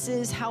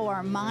bypasses how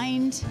our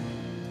mind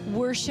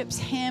worships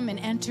him and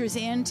enters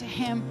into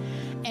him.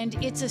 And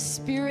it's a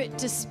spirit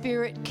to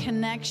spirit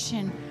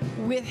connection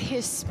with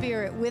his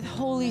spirit, with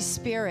Holy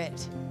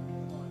Spirit.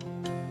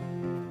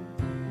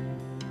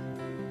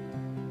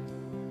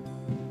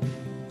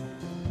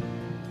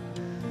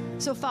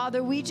 So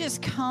Father, we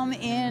just come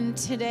in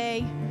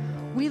today.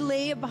 We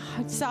lay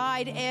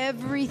aside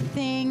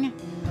everything,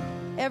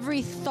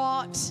 every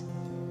thought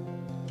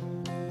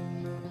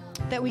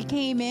that we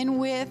came in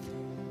with,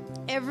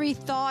 every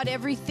thought,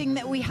 everything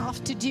that we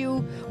have to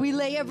do. We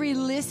lay every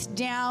list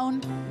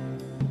down.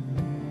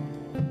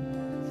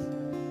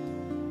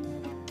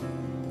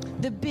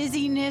 The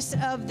busyness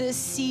of this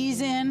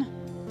season.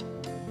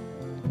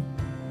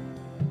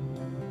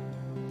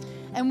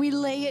 And we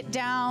lay it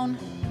down.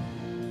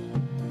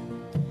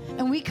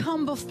 And we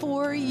come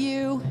before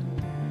you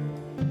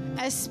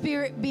as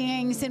spirit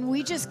beings, and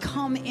we just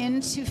come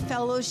into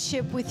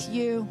fellowship with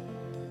you.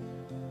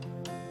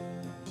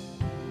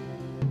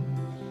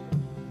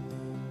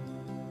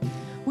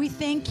 We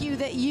thank you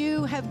that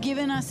you have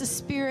given us a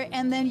spirit,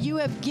 and then you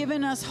have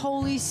given us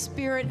Holy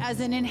Spirit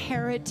as an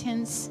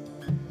inheritance,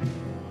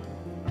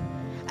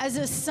 as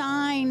a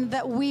sign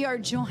that we are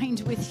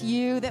joined with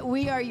you, that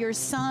we are your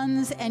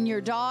sons and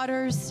your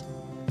daughters,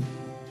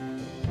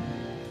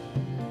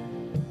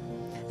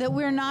 that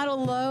we're not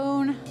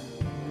alone,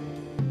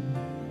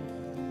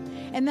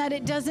 and that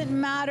it doesn't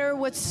matter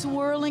what's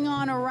swirling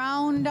on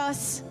around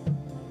us,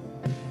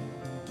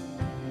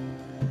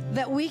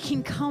 that we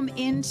can come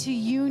into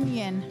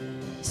union,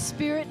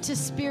 spirit to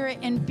spirit,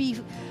 and be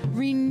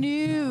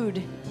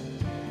renewed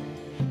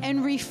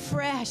and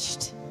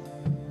refreshed.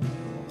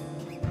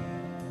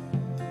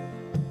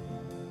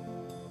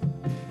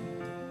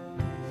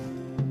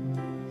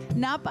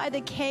 Not by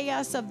the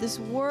chaos of this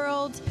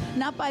world,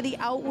 not by the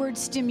outward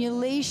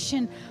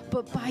stimulation,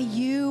 but by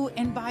you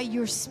and by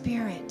your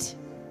spirit.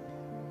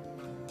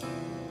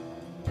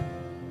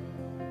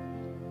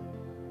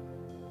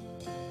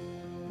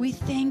 We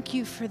thank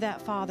you for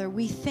that, Father.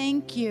 We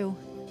thank you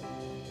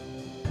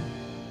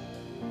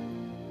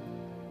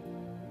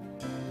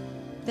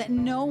that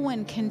no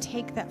one can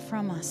take that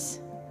from us.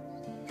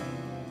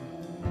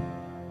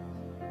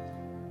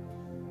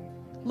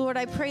 Lord,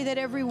 I pray that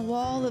every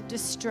wall of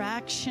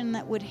distraction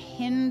that would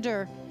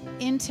hinder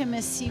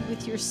intimacy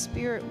with your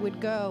spirit would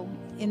go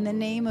in the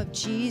name of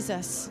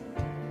Jesus.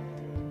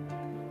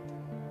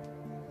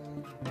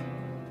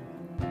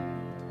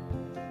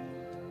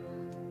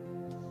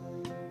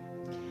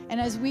 And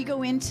as we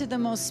go into the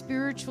most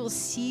spiritual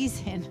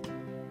season,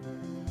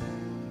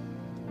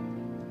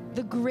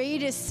 the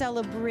greatest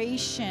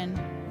celebration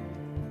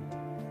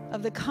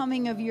of the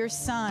coming of your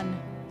Son,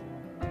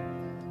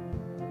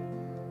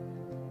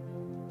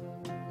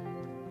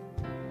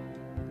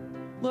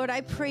 Lord,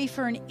 I pray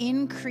for an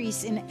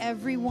increase in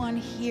everyone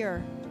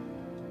here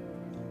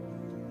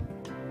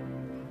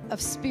of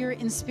spirit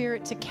and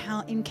spirit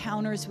to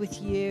encounters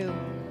with you.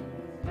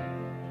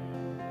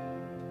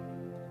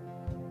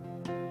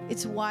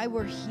 It's why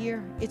we're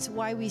here. It's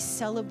why we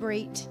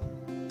celebrate.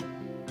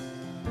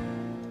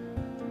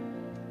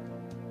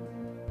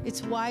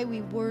 It's why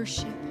we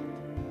worship.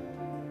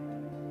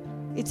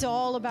 It's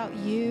all about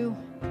you.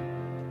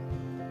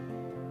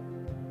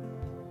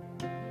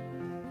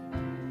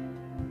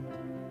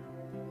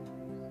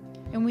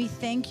 And we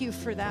thank you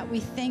for that. We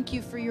thank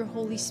you for your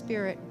Holy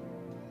Spirit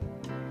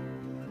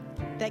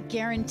that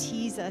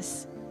guarantees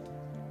us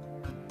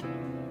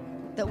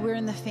that we're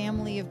in the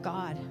family of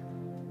God,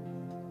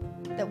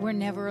 that we're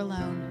never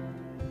alone.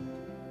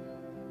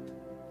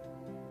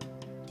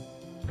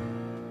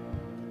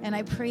 And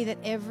I pray that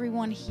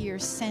everyone here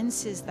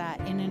senses that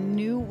in a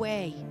new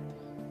way,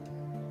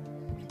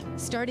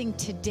 starting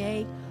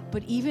today,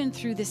 but even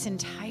through this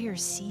entire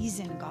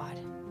season, God.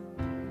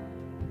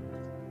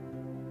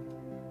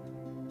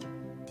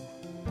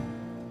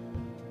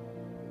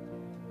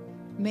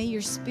 May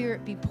your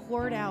Spirit be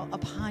poured out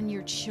upon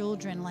your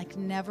children like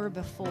never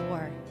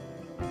before.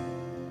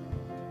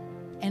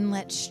 And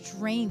let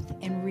strength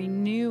and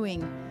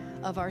renewing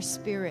of our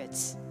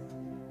spirits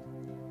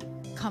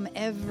come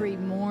every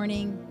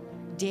morning,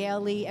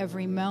 daily,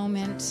 every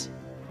moment.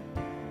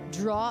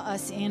 Draw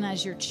us in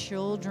as your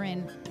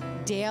children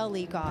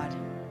daily, God,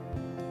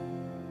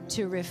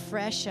 to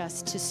refresh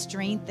us, to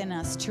strengthen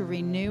us, to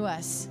renew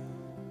us,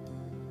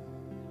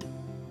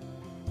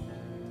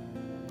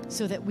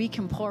 so that we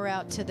can pour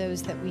out to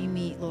those that we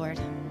meet, Lord.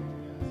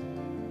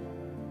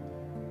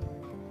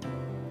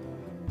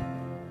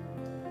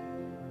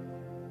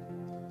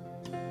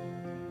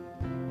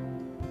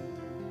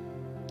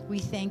 We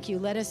thank you.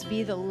 Let us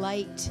be the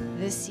light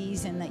this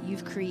season that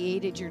you've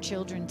created your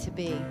children to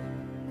be.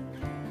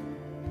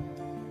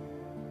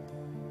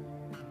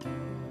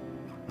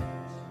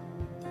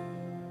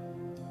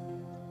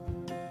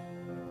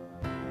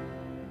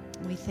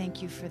 We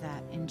thank you for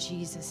that in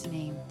Jesus'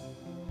 name.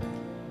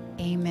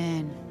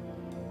 Amen.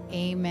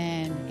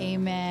 Amen.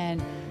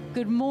 Amen.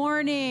 Good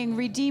morning,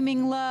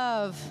 Redeeming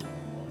Love.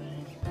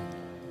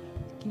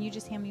 Can you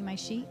just hand me my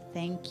sheet?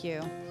 Thank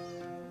you.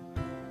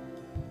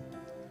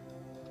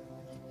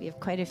 We have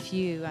quite a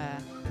few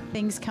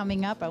things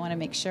coming up. I want to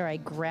make sure I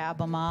grab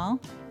them all.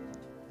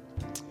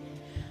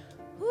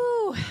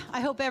 Woo,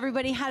 I hope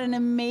everybody had an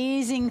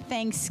amazing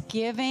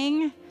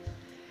Thanksgiving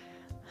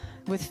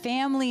with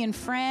family and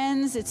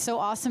friends. It's so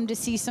awesome to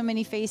see so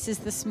many faces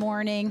this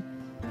morning.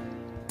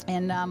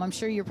 And I'm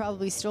sure you're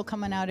probably still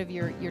coming out of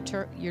your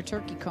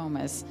turkey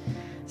comas.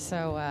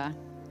 So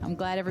I'm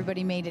glad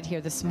everybody made it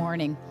here this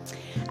morning.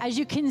 As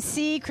you can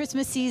see,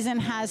 Christmas season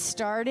has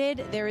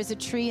started. There is a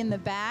tree in the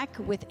back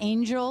with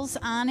angels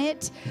on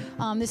it.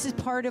 This is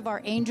part of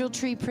our Angel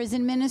Tree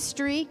Prison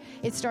Ministry.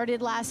 It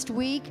started last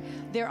week.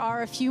 There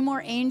are a few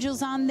more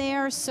angels on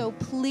there, so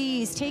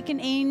please take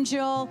an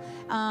angel,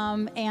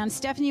 and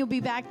Stephanie will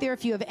be back there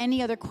if you have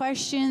any other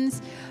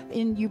questions.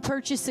 And you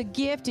purchase a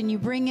gift and you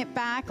bring it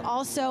back.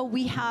 Also,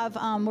 we have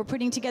we're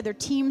putting together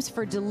teams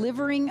for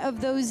delivering of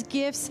those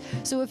gifts.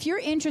 So if you're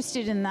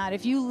interested in that,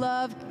 if you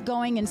love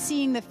going and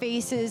seeing the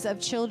faces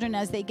of children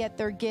as they get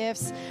their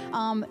gifts,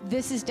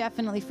 this is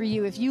definitely for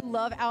you. If you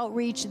love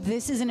outreach,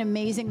 this is an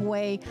amazing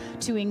way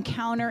to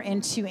encounter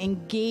and to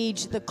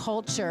engage the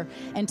culture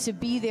and to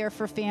be there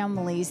for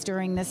families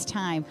during this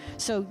time.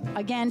 So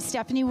again,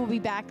 Stephanie will be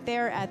back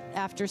there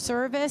after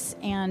service,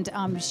 and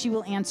she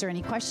will answer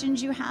any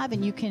questions you have,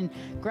 and you can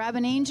grab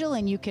an angel,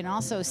 and you can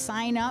also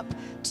sign up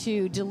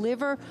to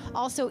deliver.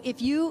 Also,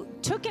 if you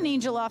took an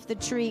angel off the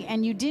tree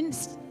and you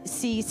didn't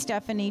see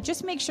Stephanie,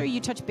 just make sure you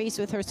touch base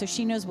with her so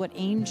she knows what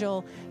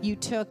angel you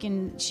took,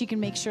 and she can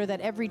make sure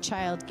that every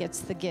child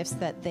gets the gifts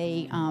that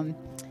they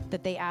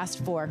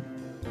asked for.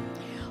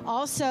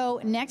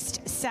 Also,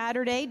 next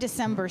Saturday,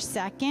 December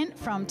 2nd,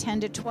 from 10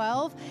 to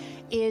 12,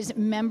 is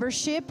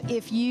membership.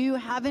 If you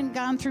haven't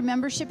gone through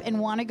membership and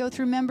want to go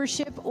through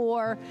membership,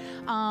 or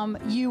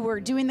you were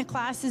doing the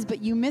classes but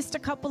you missed a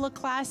couple of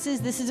classes,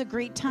 this is a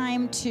great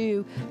time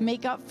to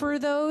make up for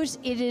those.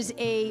 It is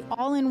a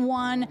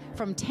all-in-one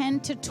from 10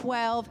 to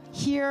 12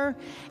 here,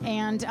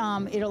 and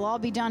it'll all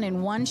be done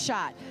in one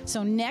shot.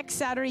 So next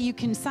Saturday, you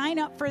can sign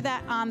up for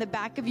that on the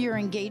back of your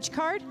Engage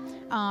card,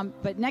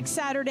 but next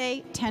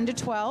Saturday, 10 to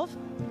 12.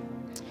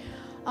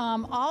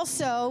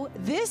 Also,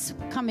 this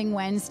coming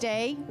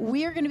Wednesday,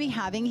 we are going to be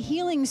having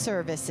healing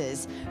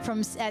services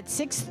at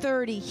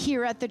 6:30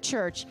 here at the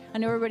church. I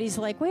know everybody's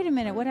like, wait a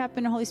minute, what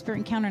happened to Holy Spirit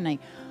Encounter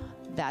Night?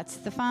 That's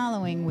the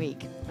following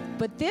week.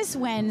 But this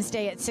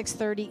Wednesday at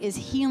 6:30 is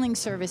healing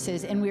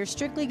services, and we're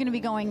strictly going to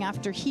be going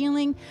after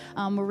healing.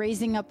 We're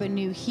raising up a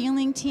new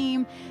healing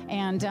team,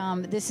 and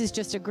this is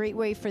just a great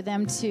way for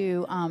them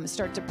to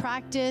start to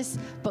practice.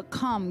 But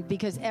come,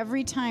 because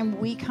every time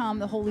we come,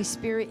 the Holy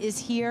Spirit is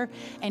here,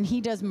 and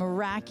He does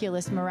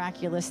miraculous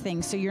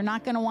things. So you're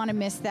not going to want to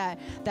miss that.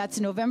 That's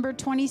November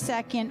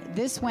 22nd,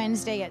 this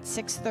Wednesday at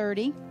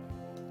 6:30.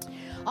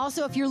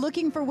 Also, if you're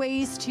looking for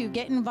ways to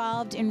get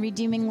involved in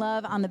Redeeming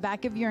Love, on the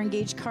back of your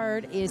Engage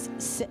card is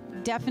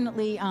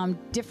definitely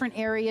different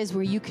areas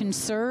where you can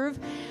serve.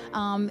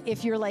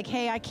 If you're like,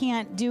 hey, I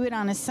can't do it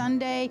on a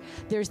Sunday,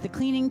 there's the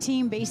cleaning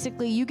team.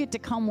 Basically, you get to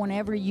come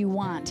whenever you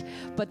want.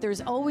 But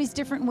there's always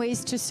different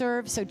ways to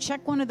serve, so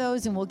check one of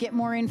those and we'll get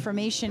more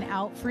information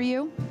out for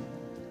you.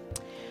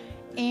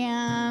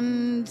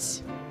 And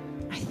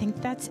I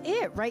think that's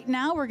it. Right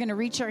now, we're going to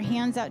reach our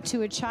hands out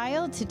to a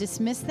child to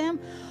dismiss them.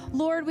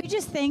 Lord, we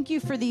just thank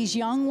you for these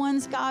young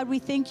ones, God. We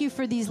thank you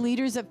for these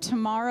leaders of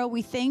tomorrow.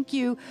 We thank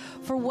you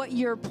for what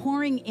you're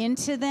pouring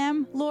into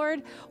them,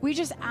 Lord. We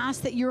just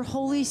ask that your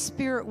Holy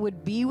Spirit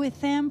would be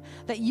with them,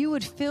 that you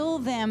would fill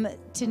them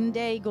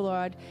today,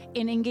 Lord,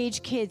 in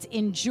Engage Kids,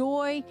 in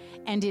joy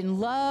and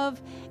in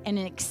love and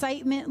in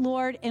excitement,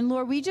 Lord. And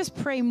Lord, we just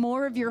pray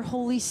more of your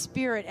Holy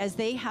Spirit as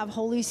they have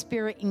Holy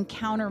Spirit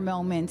encounter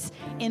moments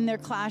in their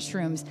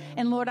classrooms.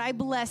 And Lord, I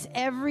bless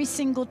every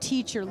single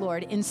teacher,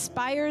 Lord.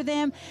 Inspire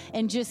them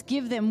and just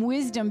give them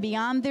wisdom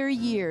beyond their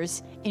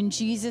years. In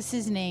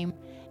Jesus' name,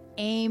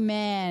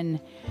 amen.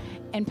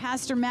 And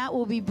Pastor Matt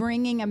will be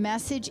bringing a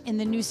message in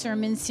the new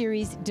sermon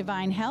series,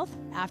 Divine Health,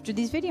 after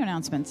these video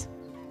announcements.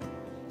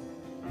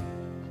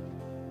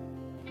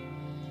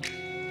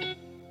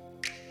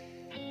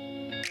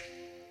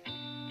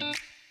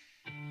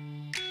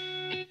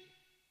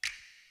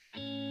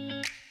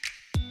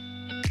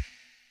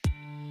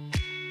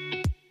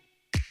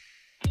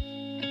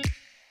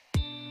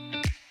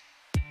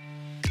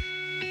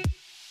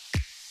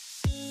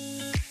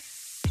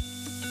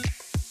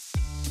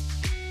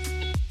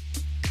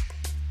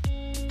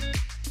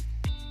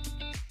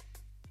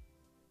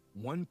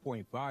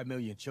 $1.5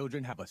 million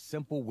children have a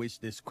simple wish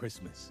this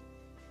Christmas: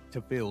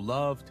 to feel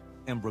loved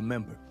and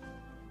remembered.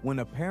 When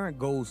a parent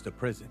goes to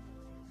prison,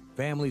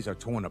 families are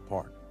torn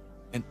apart,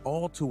 and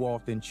all too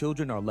often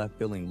children are left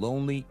feeling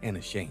lonely and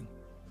ashamed.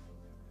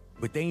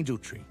 With Angel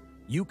Tree,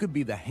 you could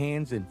be the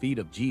hands and feet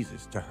of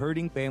Jesus to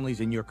hurting families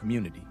in your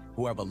community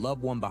who have a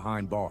loved one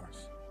behind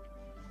bars.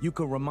 You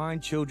can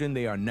remind children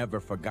they are never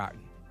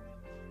forgotten,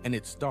 and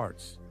it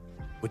starts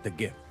with a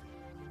gift.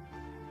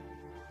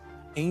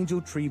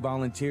 Angel Tree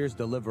volunteers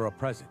deliver a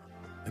present,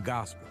 the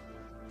gospel,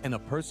 and a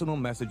personal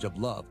message of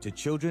love to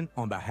children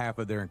on behalf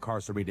of their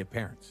incarcerated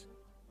parents.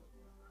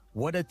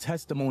 What a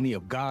testimony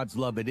of God's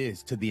love it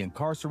is to the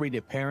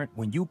incarcerated parent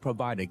when you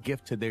provide a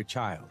gift to their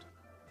child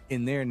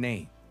in their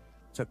name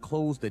to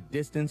close the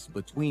distance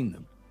between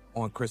them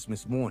on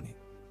Christmas morning.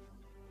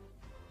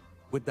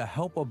 With the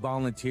help of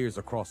volunteers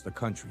across the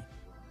country,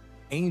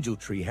 Angel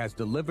Tree has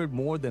delivered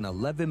more than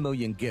 11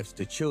 million gifts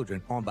to children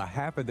on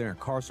behalf of their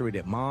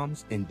incarcerated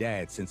moms and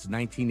dads since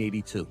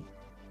 1982.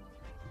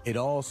 It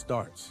all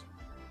starts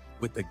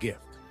with a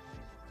gift.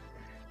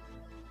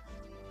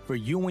 For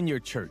you and your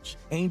church,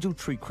 Angel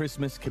Tree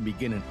Christmas can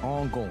begin an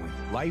ongoing,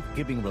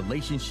 life-giving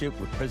relationship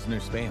with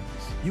prisoners' families.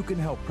 You can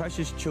help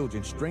precious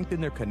children strengthen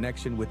their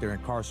connection with their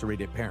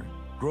incarcerated parent,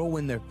 grow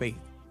in their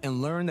faith,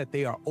 and learn that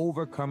they are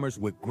overcomers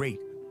with great,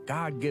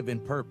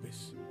 God-given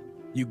purpose.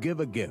 You give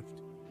a gift.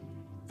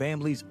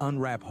 Families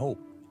unwrap hope.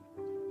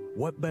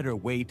 What better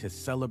way to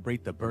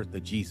celebrate the birth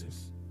of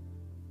Jesus,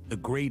 the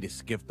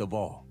greatest gift of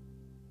all?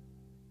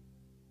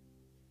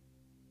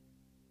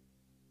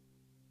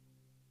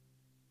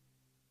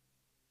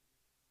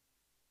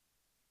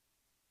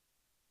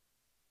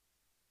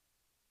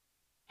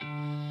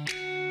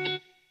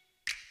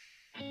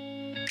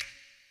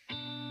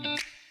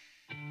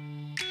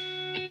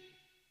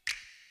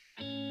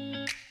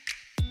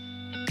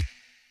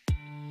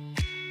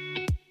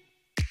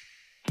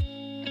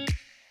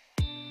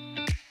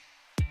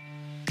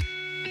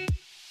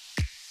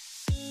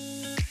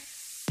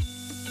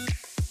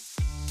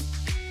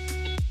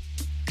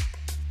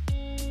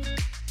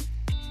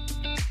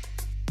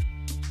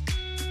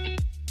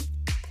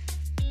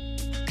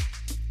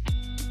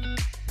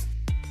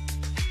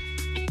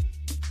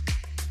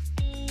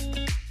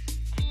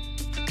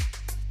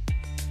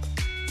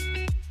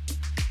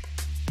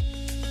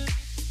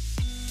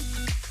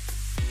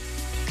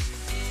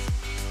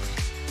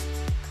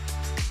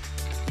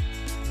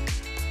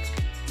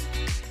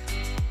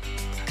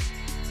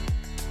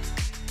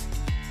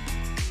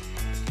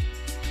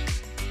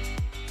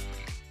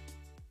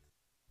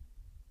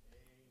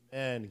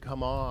 And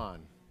come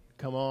on.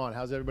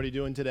 How's everybody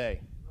doing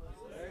today?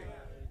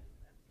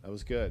 That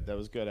was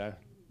good.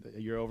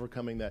 You're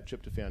overcoming that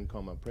tryptophan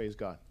coma. Praise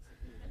God.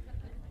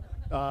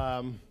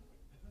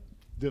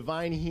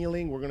 Divine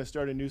healing. We're going to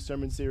start a new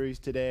sermon series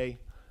today.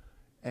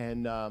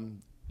 And,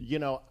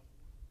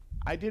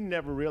 I didn't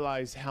ever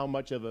realize how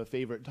much of a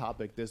favorite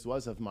topic this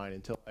was of mine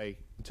until I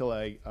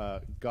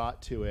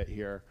got to it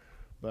here.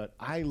 But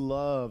I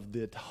love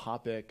the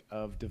topic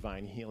of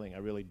divine healing. I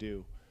really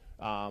do.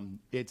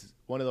 It's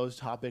one of those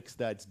topics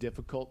that's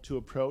difficult to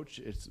approach.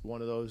 It's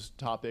one of those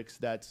topics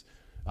that's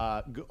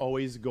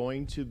always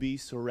going to be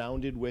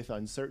surrounded with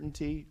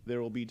uncertainty.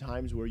 There will be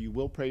times where you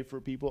will pray for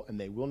people and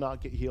they will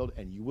not get healed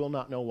and you will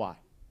not know why.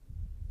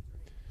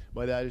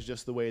 But that is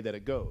just the way that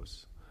it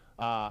goes.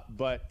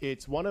 But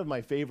it's one of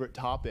my favorite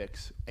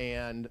topics.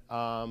 And,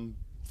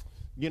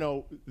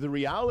 the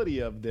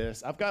reality of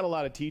this, I've got a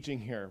lot of teaching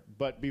here.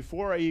 But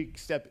before I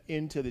step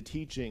into the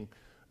teaching,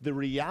 the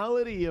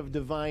reality of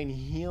divine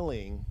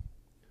healing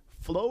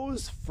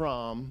flows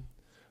from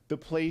the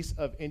place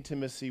of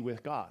intimacy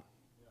with God.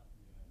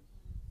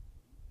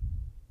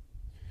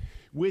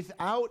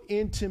 Without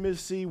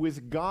intimacy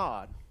with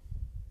God,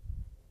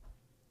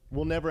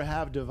 we'll never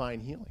have divine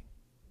healing.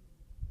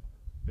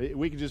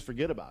 We can just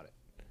forget about it.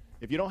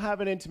 If you don't have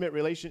an intimate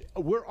relation,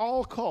 we're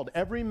all called,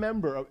 every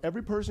member of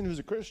every person who's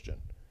a Christian,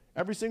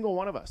 every single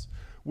one of us,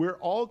 we're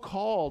all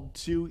called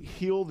to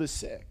heal the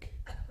sick.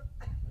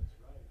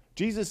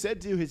 Jesus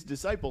said to his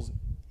disciples,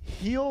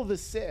 heal the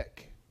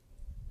sick.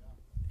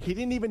 He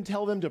didn't even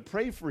tell them to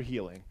pray for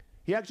healing.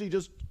 He actually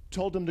just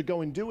told them to go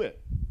and do it.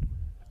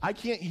 I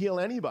can't heal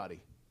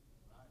anybody.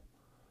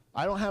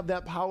 I don't have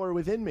that power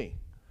within me.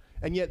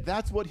 And yet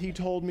that's what he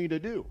told me to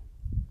do.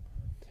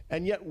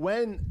 And yet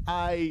when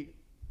I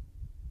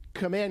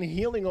command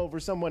healing over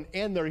someone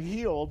and they're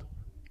healed,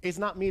 it's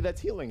not me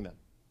that's healing them.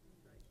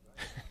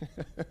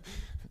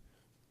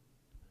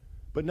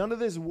 But none of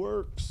this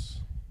works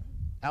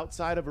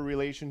outside of a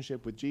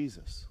relationship with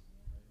Jesus.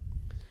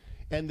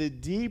 And the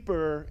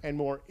deeper and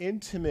more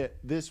intimate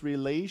this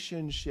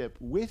relationship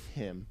with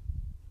him,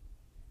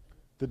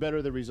 the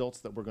better the results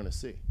that we're going to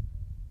see.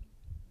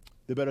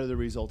 The better the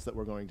results that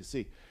we're going to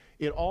see.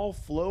 It all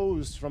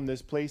flows from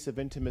this place of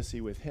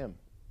intimacy with him.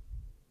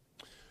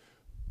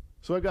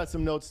 So I've got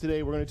some notes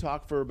today. We're going to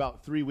talk for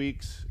about 3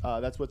 weeks.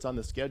 That's what's on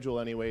the schedule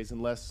anyways,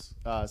 unless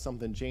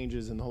something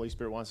changes and the Holy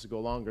Spirit wants to go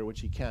longer,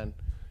 which he can.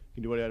 He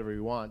can do whatever he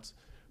wants.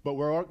 But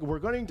we're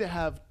going to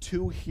have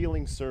 2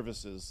 healing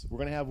services. We're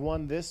going to have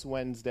one this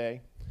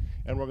Wednesday,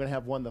 and we're going to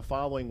have one the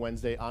following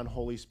Wednesday on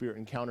Holy Spirit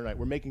Encounter Night.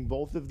 We're making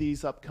both of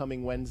these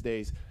upcoming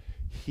Wednesdays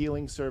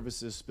healing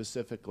services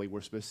specifically.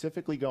 We're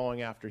specifically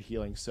going after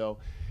healing. So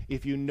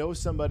if you know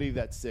somebody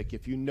that's sick,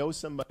 if you know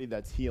somebody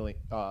that's healing,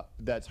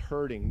 that's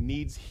hurting,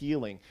 needs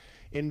healing,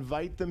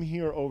 invite them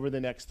here over the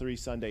next 3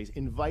 Sundays.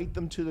 Invite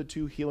them to the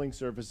 2 healing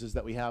services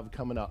that we have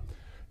coming up.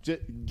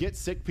 Get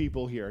sick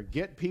people here.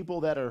 Get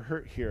people that are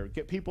hurt here.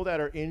 Get people that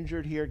are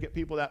injured here. Get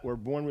people that were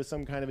born with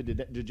some kind of a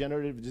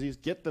degenerative disease.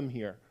 Get them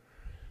here,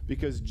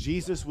 because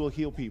Jesus will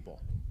heal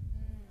people.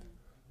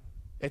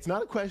 It's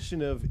not a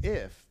question of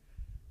if.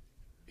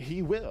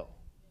 He will.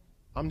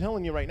 I'm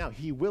telling you right now,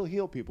 he will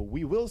heal people.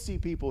 We will see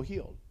people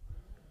healed.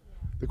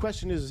 The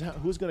question is,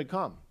 who's going to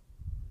come?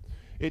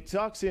 It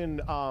talks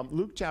in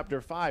Luke chapter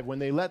 5, when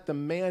they let the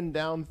man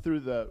down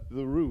through the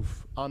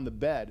roof on the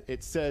bed,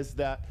 it says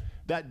that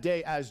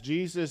day as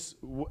the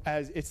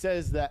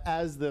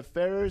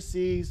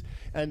Pharisees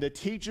and the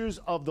teachers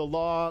of the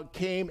law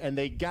came and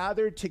they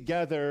gathered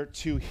together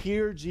to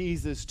hear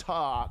Jesus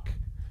talk,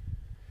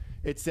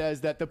 it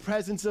says that the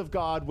presence of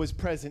God was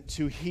present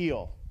to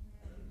heal.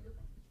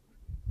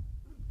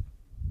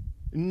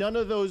 None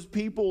of those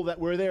people that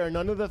were there,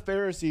 none of the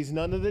Pharisees,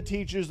 none of the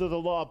teachers of the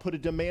law put a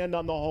demand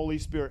on the Holy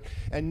Spirit.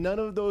 And none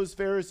of those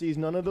Pharisees,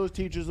 none of those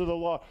teachers of the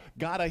law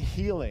got a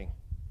healing.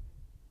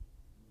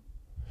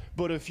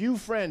 But a few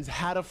friends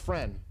had a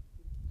friend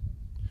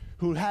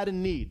who had a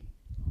need.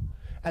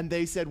 And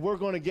they said, we're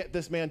going to get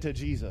this man to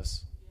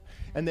Jesus.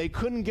 And they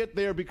couldn't get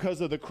there because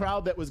of the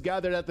crowd that was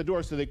gathered at the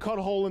door. So they cut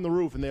a hole in the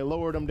roof and they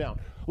lowered him down.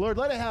 Lord,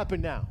 let it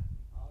happen now.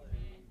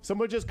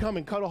 Someone just come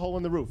and cut a hole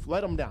in the roof.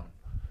 Let them down.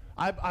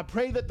 I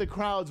pray that the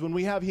crowds, when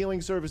we have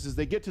healing services,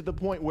 they get to the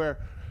point where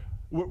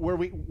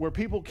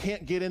people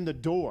can't get in the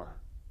door.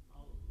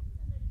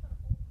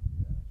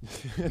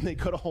 And they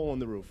cut a hole in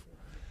the roof.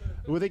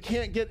 Where they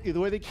can't get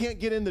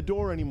in the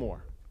door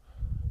anymore.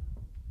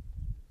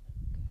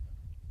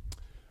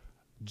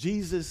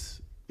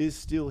 Jesus is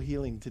still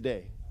healing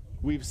today.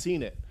 We've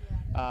seen it.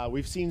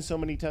 We've seen so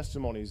many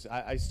testimonies.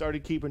 I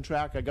started keeping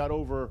track. I got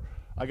over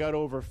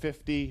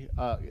 50.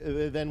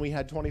 Then we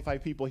had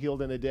 25 people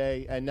healed in a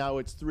day, and now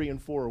it's 3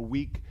 and 4 a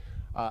week.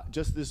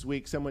 Just this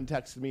week, someone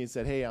texted me and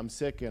said, hey, I'm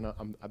sick, and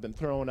I've been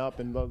throwing up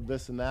and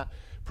this and that.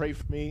 Pray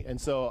for me.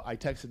 And so I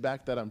texted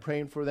back that I'm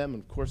praying for them,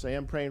 and of course I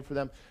am praying for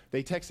them.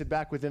 They texted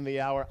back within the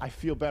hour, I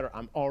feel better.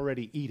 I'm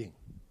already eating.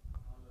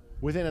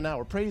 Within an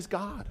hour. Praise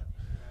God.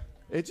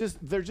 It's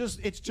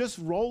just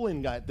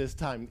rolling at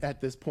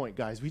this point,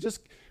 guys. We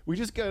just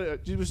gotta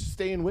just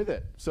staying with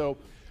it. So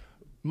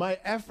my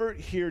effort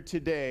here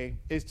today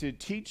is to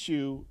teach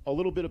you a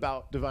little bit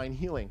about divine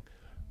healing.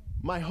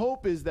 My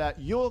hope is that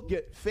you'll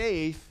get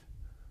faith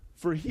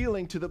for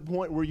healing to the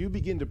point where you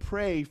begin to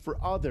pray for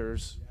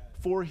others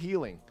for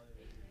healing.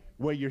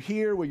 Where you're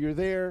here, where you're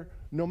there,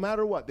 no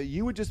matter what, that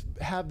you would just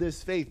have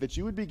this faith, that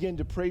you would begin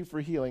to pray for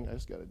healing. I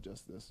just got to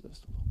adjust this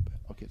just a little bit.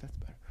 Okay, that's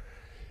better.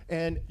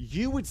 And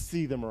you would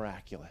see the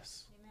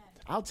miraculous. Amen.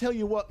 I'll tell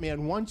you what,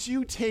 man, once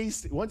you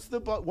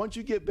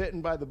get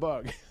bitten by the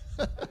bug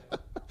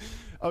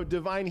of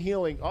divine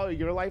healing,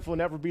 your life will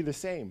never be the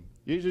same.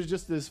 There's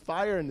just this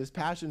fire and this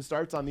passion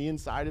starts on the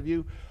inside of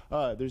you.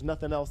 There's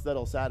nothing else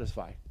that'll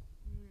satisfy.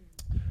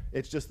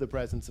 It's just the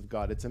presence of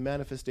God. It's a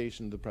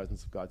manifestation of the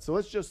presence of God. So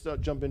let's just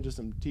jump into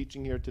some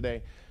teaching here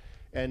today,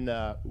 and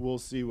we'll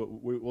see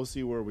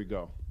where we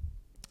go.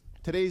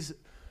 Today's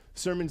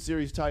sermon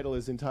series title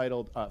is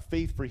entitled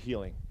Faith for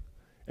Healing.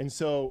 And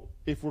so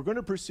if we're going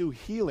to pursue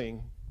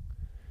healing,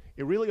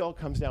 it really all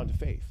comes down to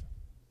faith.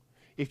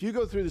 If you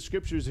go through the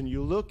scriptures and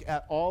you look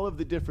at all of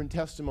the different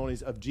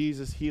testimonies of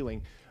Jesus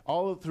healing,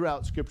 all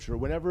throughout Scripture,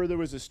 whenever there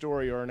was a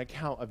story or an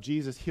account of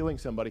Jesus healing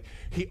somebody,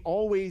 he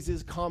always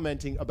is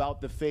commenting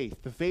about the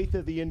faith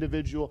of the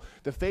individual,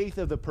 the faith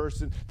of the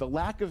person, the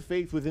lack of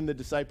faith within the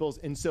disciples.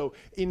 And so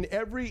in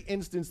every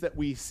instance that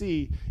we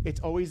see, it's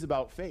always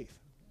about faith.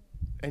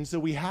 And so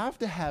we have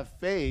to have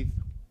faith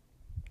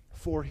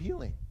for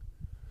healing.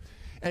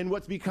 And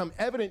what's become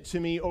evident to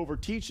me over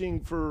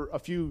teaching for a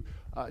few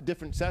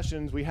different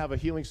sessions, we have a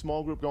healing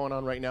small group going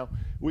on right now.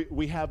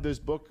 We have this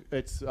book,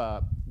 it's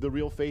The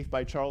Real Faith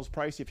by Charles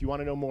Price. If you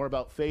want to know more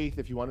about faith,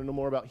 if you want to know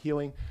more about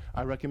healing,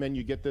 I recommend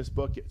you get this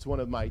book. It's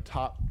one of my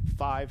top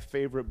 5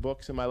 favorite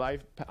books in my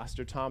life.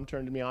 Pastor Tom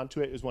turned me on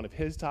to it. It was one of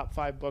his top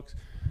 5 books.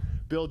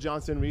 Bill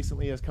Johnson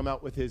recently has come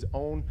out with his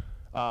own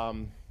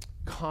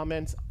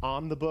comments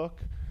on the book.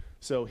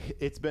 So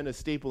it's been a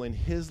staple in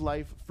his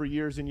life for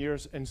years and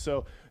years. And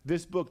so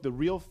this book, The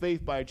Real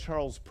Faith by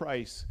Charles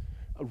Price,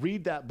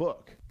 read that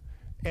book.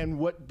 And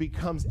what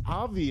became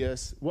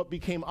obvious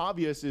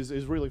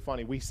is really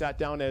funny. We sat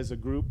down as a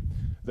group,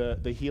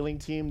 the healing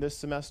team this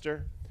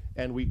semester,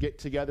 and we get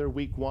together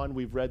week 1.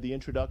 We've read the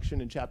introduction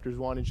in chapters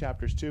 1 and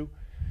chapters 2.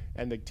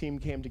 And the team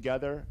came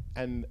together,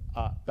 and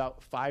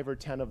about 5 or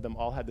 10 of them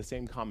all had the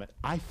same comment.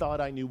 I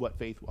thought I knew what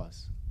faith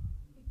was.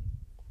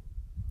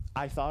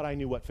 I thought I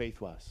knew what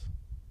faith was.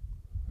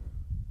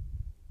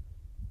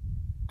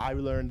 I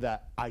learned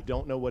that I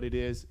don't know what it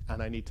is,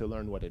 and I need to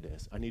learn what it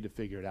is. I need to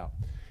figure it out.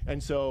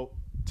 And so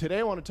today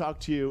I want to talk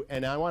to you,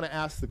 and I want to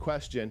ask the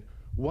question,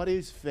 what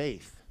is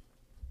faith?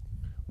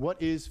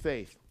 What is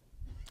faith?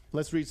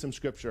 Let's read some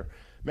scripture.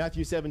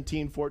 Matthew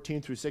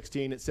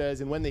 17:14-16, it says,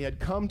 "And when they had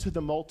come to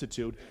the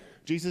multitude,"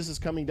 Jesus is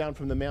coming down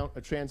from the Mount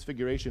of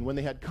Transfiguration. "When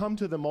they had come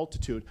to the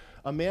multitude,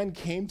 a man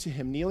came to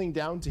him, kneeling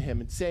down to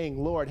him and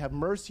saying, 'Lord, have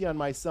mercy on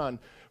my son,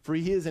 for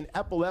he is an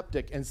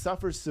epileptic and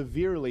suffers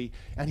severely,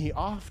 and he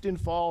often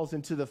falls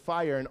into the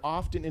fire and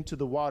often into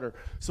the water.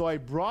 So I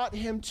brought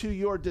him to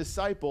your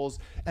disciples,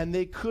 and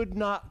they could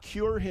not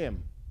cure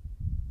him.'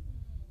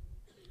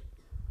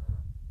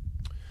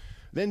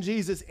 Then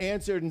Jesus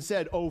answered and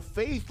said, 'O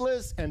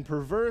faithless and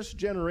perverse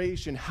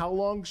generation, how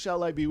long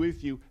shall I be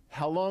with you?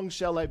 How long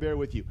shall I bear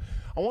with you?'"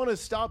 I want to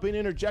stop and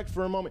interject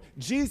for a moment.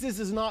 Jesus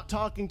is not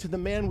talking to the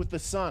man with the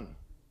son.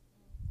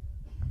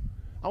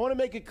 I want to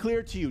make it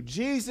clear to you.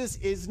 Jesus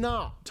is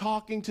not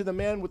talking to the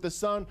man with the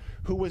son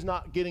who was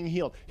not getting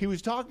healed. He was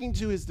talking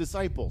to his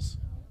disciples.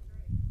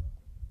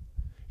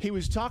 He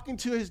was talking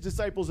to his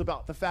disciples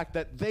about the fact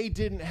that they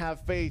didn't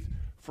have faith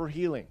for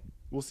healing.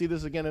 We'll see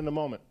this again in a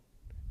moment.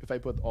 If I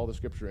put all the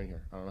scripture in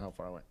here. I don't know how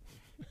far I went.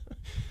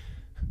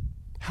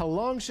 "How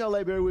long shall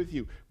I bear with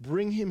you?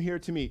 Bring him here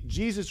to me."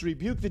 Jesus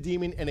rebuked the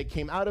demon, and it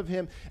came out of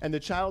him, and the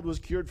child was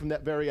cured from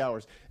that very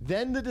hour.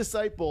 Then the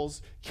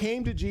disciples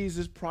came to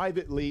Jesus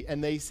privately,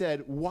 and they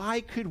said,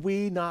 "Why could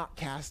we not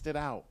cast it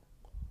out?"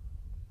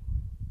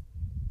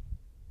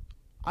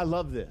 I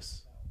love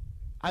this.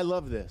 I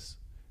love this.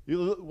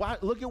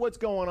 Look at what's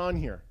going on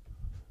here.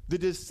 The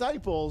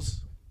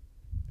disciples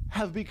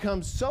have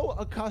become so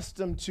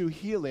accustomed to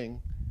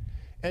healing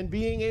and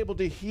being able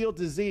to heal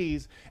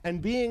disease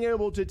and being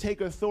able to take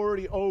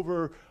authority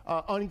over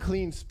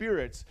unclean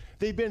spirits.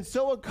 They've been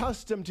so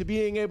accustomed to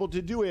being able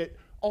to do it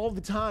all the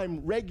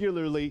time,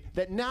 regularly,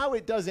 that now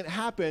it doesn't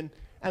happen,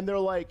 and they're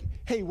like,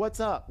 "Hey, what's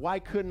up? Why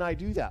couldn't I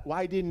do that?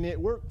 Why didn't it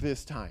work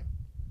this time?"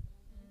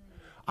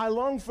 I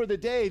long for the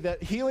day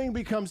that healing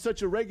becomes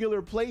such a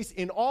regular place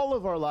in all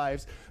of our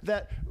lives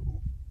that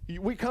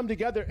we come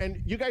together,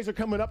 and you guys are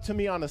coming up to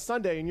me on a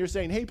Sunday and you're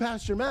saying, "Hey,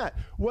 Pastor Matt,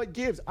 what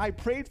gives? I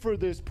prayed for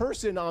this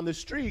person on the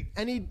street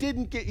and he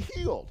didn't get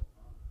healed."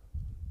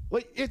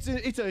 Like, it's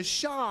a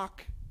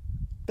shock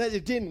that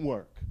it didn't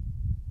work.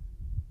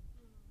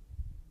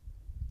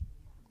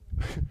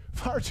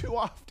 Far too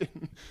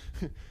often,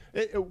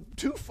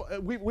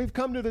 we've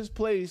come to this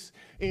place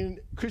in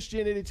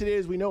Christianity today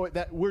as we know it,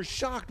 that we're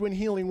shocked when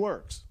healing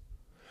works.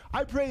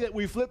 I pray that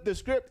we flip the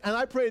script, and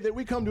I pray that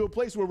we come to a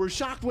place where we're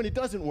shocked when it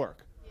doesn't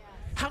work.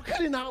 How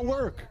could it not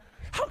work?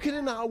 How could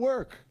it not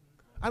work?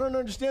 I don't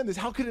understand this.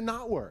 How could it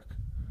not work?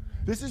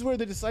 This is where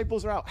the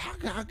disciples are out.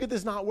 How could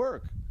this not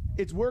work?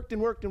 It's worked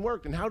and worked and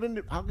worked, and how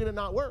could it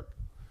not work?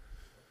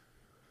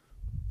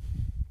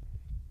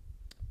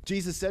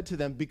 Jesus said to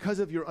them, "Because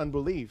of your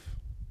unbelief,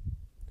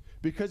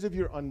 because of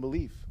your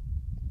unbelief,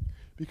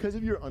 because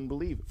of your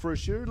unbelief. For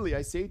assuredly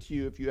I say to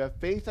you, if you have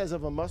faith as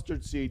of a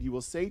mustard seed, you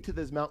will say to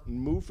this mountain,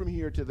 'Move from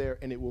here to there,'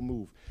 and it will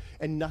move,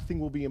 and nothing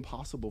will be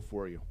impossible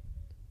for you."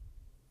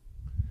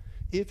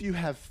 If you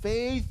have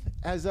faith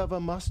as of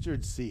a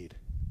mustard seed.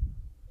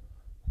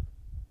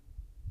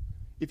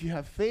 If you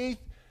have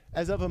faith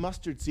as of a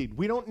mustard seed.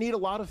 We don't need a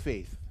lot of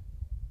faith.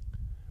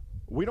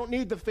 We don't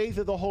need the faith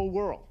of the whole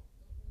world.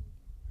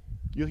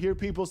 You'll hear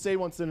people say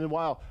once in a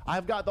while,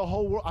 I've got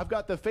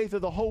the faith of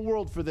the whole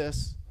world for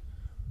this.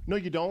 No,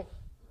 you don't.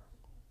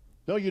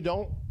 No, you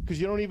don't, because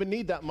you don't even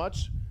need that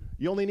much.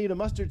 You only need a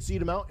mustard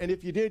seed amount, and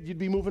if you did, you'd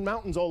be moving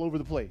mountains all over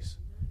the place.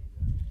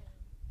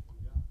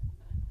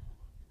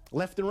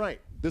 Left and right.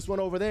 This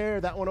one over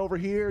there, that one over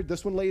here,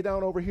 this one lay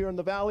down over here in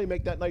the valley,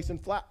 make that nice and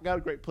flat. Got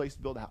a great place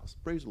to build a house.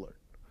 Praise the Lord.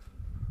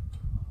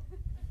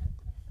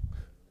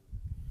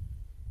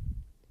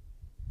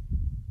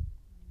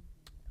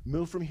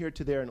 Move from here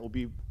to there,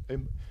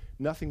 and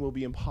nothing will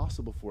be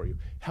impossible for you.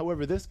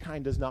 However, this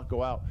kind does not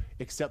go out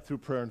except through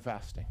prayer and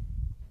fasting.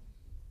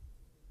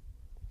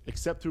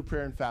 Except through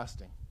prayer and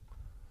fasting.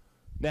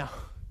 Now,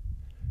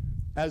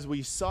 as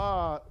we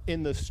saw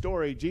in the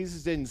story,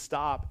 Jesus didn't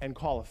stop and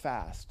call a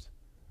fast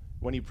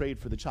when he prayed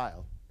for the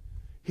child.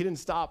 He didn't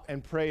stop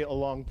and pray a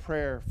long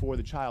prayer for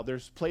the child. There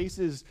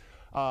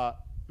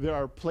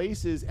are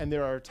places and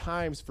there are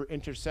times for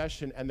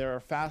intercession and there are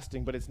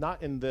fasting, but it's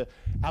not in the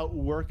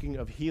outworking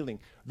of healing.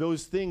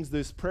 Those things,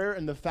 this prayer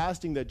and the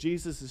fasting that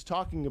Jesus is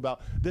talking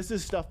about, this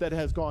is stuff that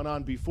has gone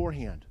on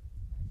beforehand.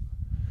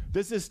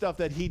 This is stuff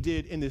that he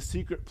did in the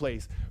secret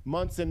place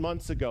months and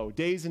months ago,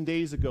 days and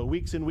days ago,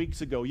 weeks and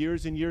weeks ago,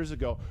 years and years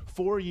ago,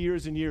 4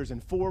 years and years,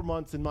 and 4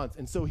 months and months.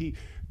 And so he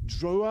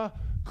drew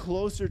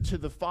closer to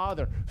the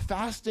Father.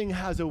 Fasting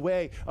has a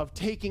way of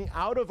taking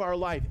out of our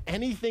life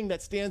anything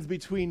that stands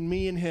between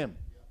me and him.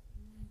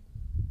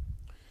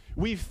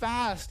 We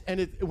fast,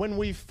 and when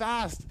we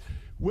fast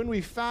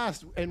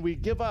and we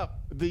give up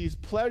these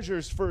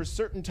pleasures for a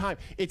certain time,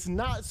 it's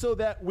not so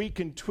that we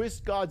can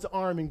twist God's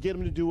arm and get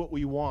him to do what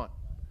we want.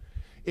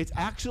 It's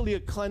actually a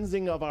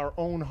cleansing of our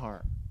own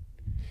heart.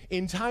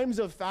 In times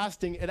of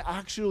fasting, it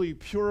actually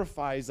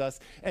purifies us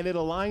and it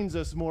aligns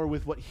us more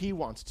with what he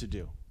wants to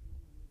do.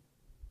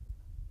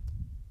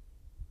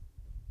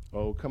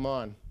 Oh, come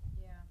on.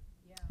 Yeah.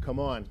 Come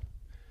on.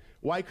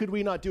 Why could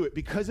we not do it?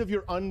 Because of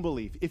your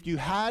unbelief. If you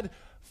had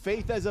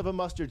faith as of a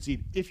mustard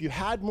seed, if you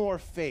had more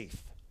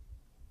faith,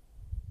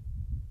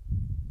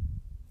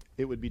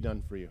 it would be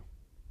done for you.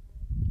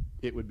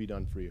 It would be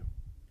done for you.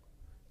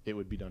 It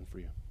would be done for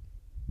you.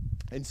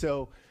 And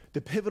so the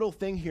pivotal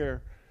thing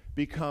here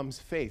becomes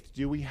faith.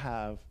 Do we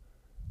have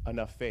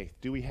enough faith?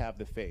 Do we have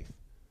the faith?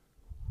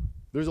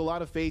 There's a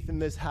lot of faith in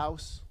this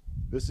house.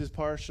 This is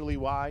partially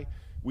why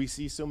we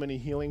see so many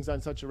healings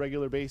on such a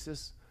regular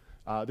basis.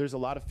 There's a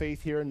lot of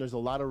faith here, and there's a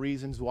lot of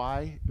reasons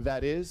why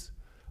that is.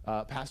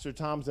 Pastor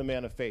Tom's a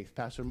man of faith.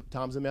 Pastor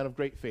Tom's a man of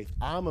great faith.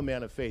 I'm a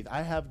man of faith.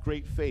 I have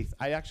great faith.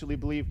 I actually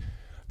believe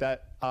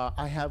that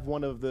I have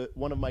one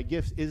of my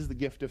gifts is the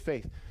gift of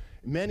faith.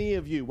 Many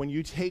of you, when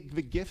you take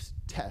the gifts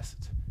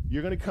test,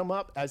 you're going to come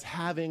up as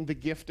having the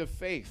gift of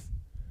faith.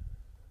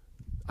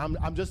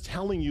 I'm just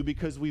telling you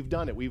because we've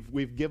done it.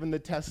 We've given the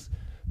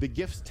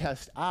gifts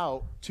test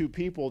out to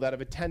people that have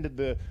attended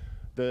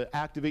the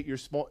Activate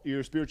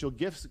Your Spiritual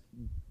Gifts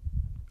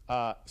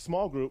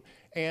small group,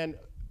 and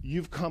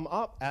you've come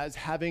up as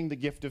having the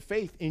gift of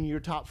faith in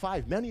your top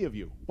 5. Many of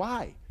you.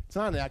 Why? It's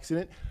not an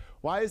accident.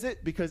 Why is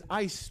it? Because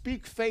I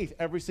speak faith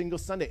every single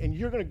Sunday, and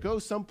you're going to go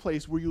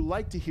someplace where you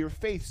like to hear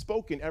faith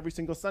spoken every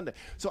single Sunday.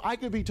 So I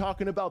could be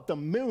talking about the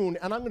moon,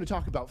 and I'm going to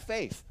talk about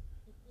faith.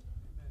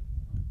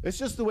 It's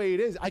just the way it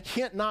is. I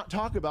can't not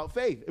talk about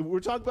faith. We're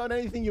talking about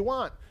anything you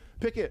want.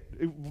 Pick it,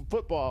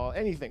 football,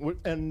 anything,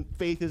 and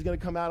faith is going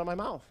to come out of my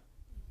mouth.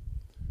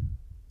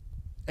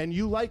 And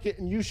you like it,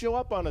 and you show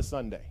up on a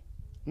Sunday.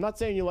 I'm not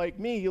saying you like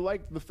me. You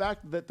like the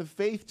fact that the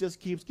faith just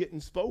keeps getting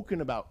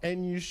spoken about,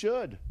 and you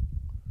should.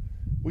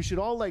 We should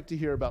all like to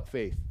hear about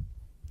faith.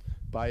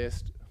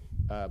 Biased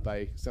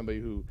by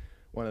somebody who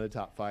one of the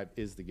top 5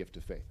 is the gift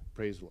of faith.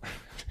 Praise the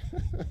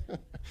Lord.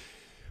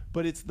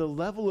 But it's the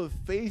level of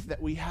faith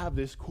that we have,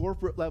 this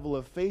corporate level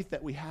of faith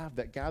that we have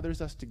that gathers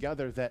us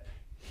together, that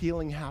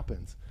healing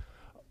happens.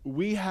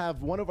 We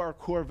have one of our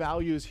core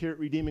values here at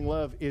Redeeming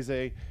Love is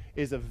a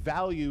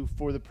value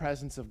for the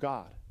presence of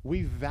God.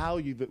 We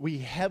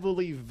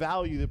heavily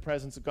value the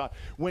presence of God.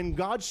 When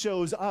God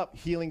shows up,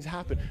 healings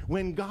happen.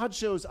 When God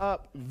shows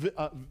up,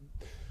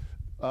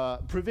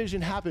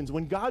 provision happens.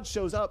 When God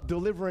shows up,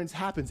 deliverance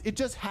happens. It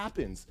just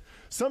happens.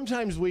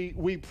 Sometimes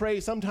we pray,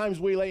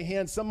 sometimes we lay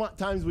hands,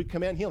 sometimes we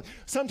command healing.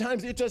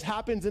 Sometimes it just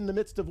happens in the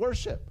midst of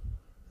worship.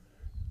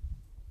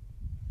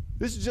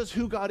 This is just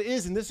who God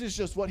is, and this is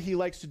just what he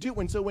likes to do.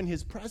 And so when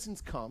his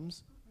presence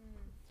comes,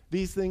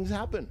 these things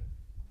happen.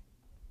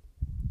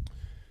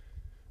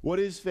 What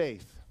is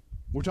faith?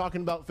 We're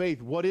talking about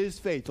faith. What is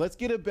faith? Let's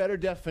get a better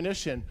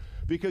definition,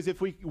 because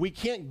if we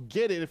can't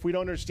get it if we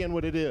don't understand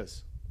what it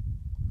is.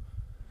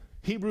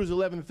 Hebrews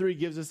 11:3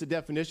 gives us a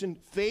definition.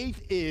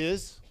 Faith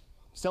is,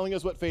 telling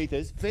us what faith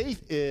is.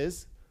 Faith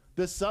is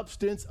the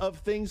substance of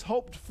things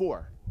hoped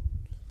for.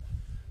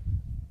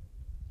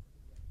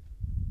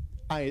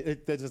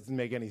 That doesn't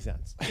make any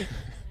sense.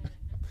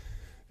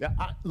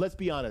 Let's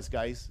be honest,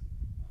 guys.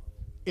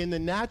 In the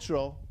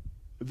natural,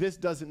 this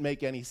doesn't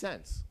make any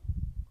sense.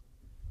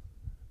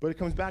 But it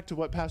comes back to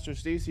what Pastor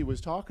Stacy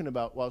was talking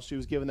about while she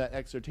was giving that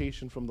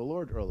exhortation from the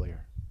Lord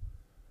earlier.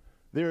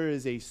 There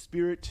is a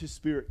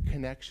spirit-to-spirit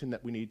connection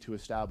that we need to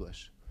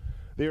establish.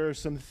 There are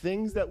some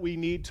things that we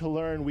need to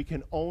learn. We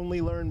can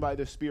only learn by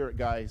the Spirit,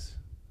 guys.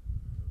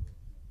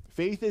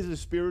 Faith is a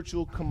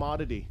spiritual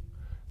commodity.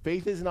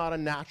 Faith is not a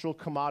natural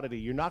commodity.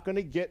 You're not going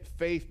to get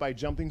faith by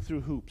jumping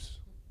through hoops.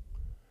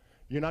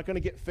 You're not going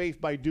to get faith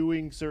by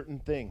doing certain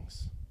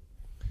things.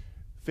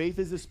 Faith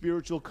is a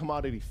spiritual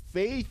commodity.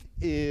 Faith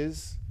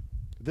is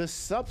the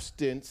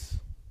substance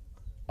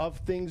of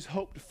things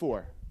hoped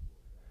for.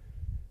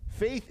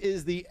 Faith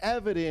is the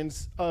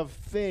evidence of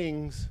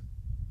things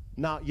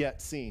not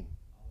yet seen.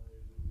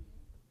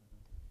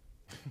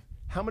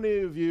 How many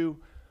of you,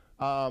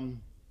 we're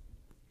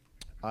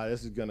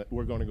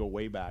going to go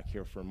way back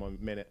here for a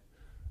minute.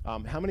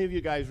 How many of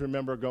you guys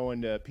remember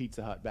going to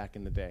Pizza Hut back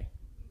in the day,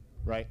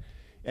 right?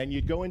 And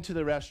you'd go into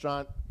the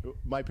restaurant.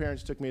 My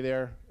parents took me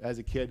there as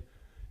a kid.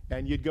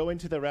 And you'd go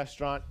into the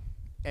restaurant,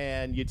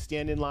 and you'd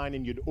stand in line,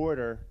 and you'd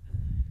order,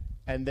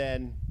 and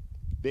then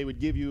they would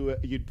give you,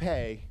 you'd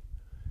pay,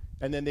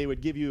 and then they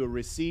would give you a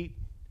receipt,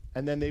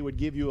 and then they would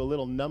give you a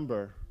little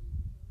number,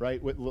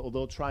 right, with a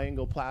little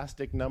triangle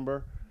plastic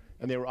number,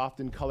 and they were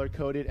often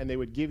color-coded, and they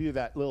would give you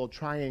that little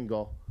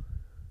triangle,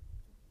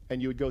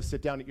 and you would go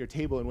sit down at your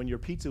table, and when your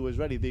pizza was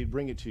ready, they'd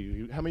bring it to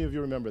you. How many of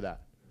you remember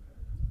that?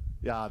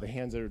 Yeah,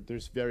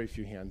 there's very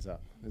few hands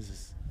up. This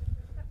is,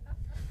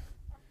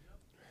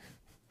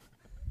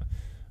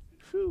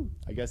 whew,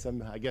 I guess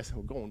I'm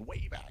going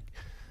way back.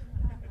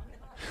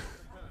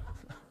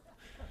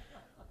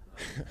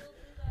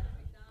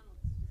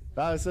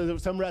 So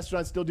some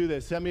restaurants still do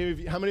this. How many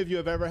of you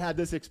have ever had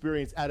this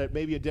experience at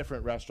maybe a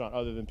different restaurant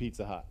other than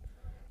Pizza Hut?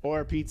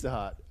 Or Pizza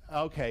Hut?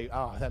 Okay,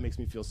 that makes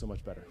me feel so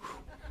much better.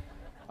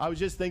 I was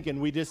just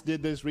thinking, we just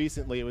did this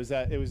recently. It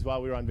was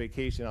while we were on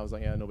vacation. I was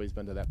like, yeah, nobody's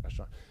been to that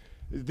restaurant.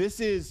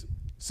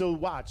 So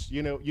watch,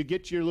 you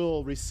get your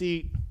little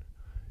receipt,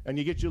 and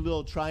you get your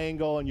little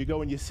triangle, and you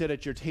go and you sit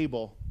at your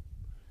table,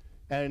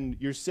 and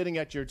you're sitting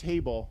at your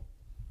table,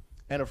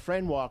 and a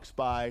friend walks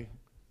by,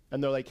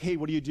 and they're like, hey,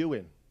 what are you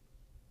doing?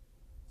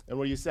 And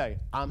what do you say?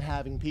 I'm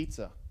having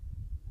pizza.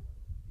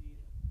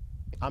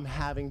 I'm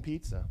having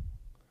pizza.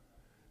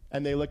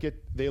 And they look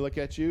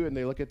at you, and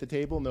they look at the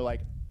table, and they're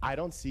like, I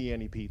don't see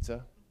any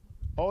pizza.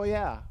 Oh,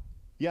 yeah.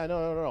 Yeah,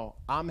 no.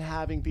 I'm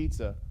having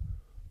pizza.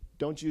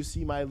 Don't you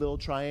see my little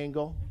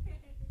triangle?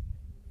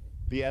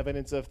 The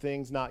evidence of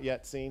things not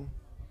yet seen.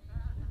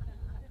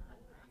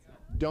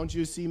 Don't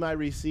you see my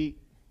receipt?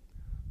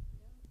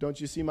 Don't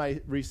you see my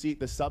receipt,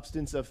 the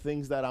substance of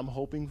things that I'm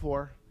hoping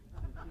for?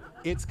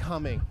 It's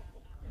coming.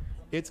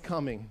 It's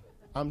coming.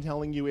 I'm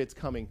telling you, it's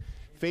coming.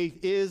 Faith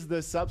is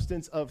the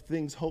substance of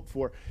things hoped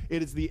for.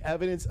 It is the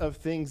evidence of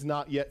things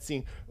not yet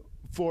seen.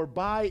 For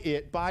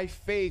by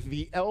faith,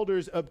 the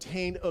elders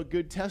obtained a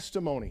good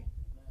testimony.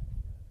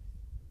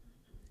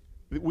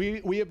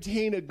 We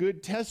obtain a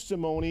good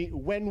testimony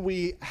when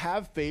we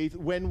have faith,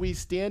 when we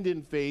stand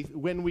in faith,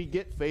 when we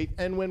get faith,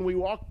 and when we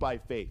walk by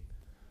faith.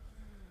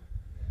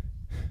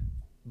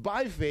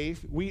 By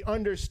faith, we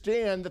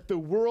understand that the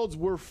worlds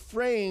were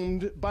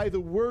framed by the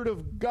word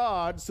of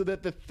God, so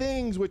that the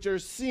things which are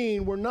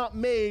seen were not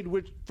made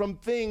from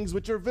things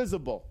which are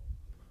visible.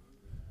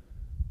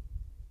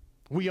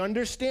 We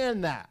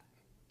understand that.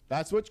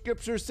 That's what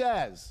Scripture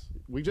says.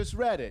 We just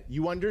read it.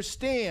 You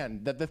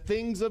understand that the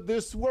things of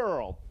this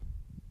world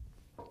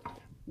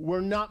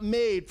were not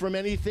made from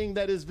anything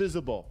that is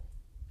visible.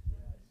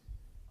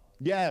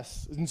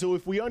 Yes. And so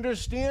if we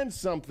understand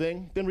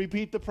something, then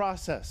repeat the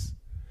process.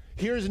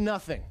 Here's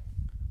nothing.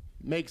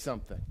 Make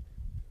something.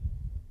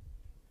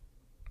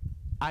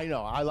 I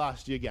know, I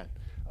lost you again.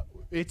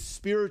 It's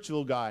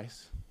spiritual,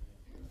 guys.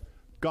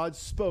 God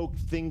spoke,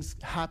 things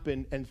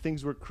happened, and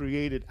things were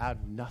created out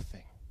of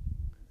nothing.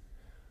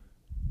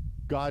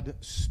 God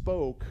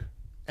spoke,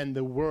 and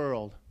the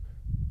world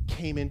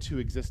came into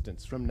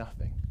existence from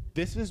nothing.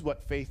 This is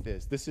what faith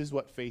is. This is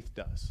what faith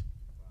does.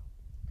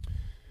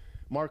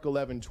 Mark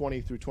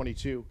 11:20 through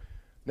 22.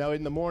 Now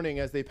in the morning,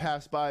 as they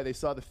passed by, they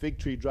saw the fig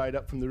tree dried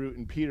up from the root,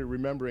 and Peter,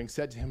 remembering,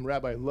 said to him,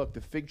 Rabbi, look,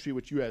 the fig tree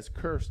which you has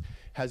cursed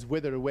has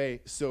withered away.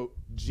 So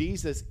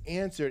Jesus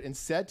answered and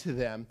said to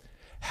them,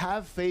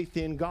 have faith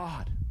in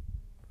God.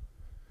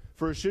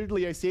 For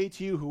assuredly I say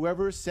to you,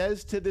 whoever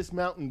says to this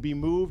mountain, be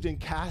moved and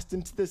cast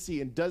into the sea,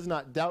 and does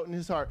not doubt in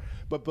his heart,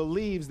 but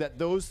believes that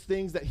those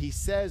things that he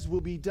says will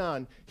be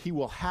done, he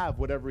will have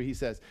whatever he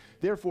says.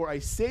 Therefore I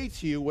say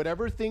to you,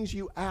 whatever things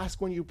you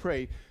ask when you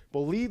pray,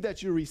 believe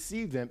that you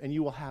receive them, and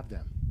you will have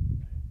them.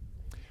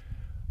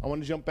 I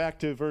want to jump back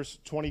to verse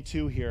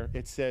 22 here.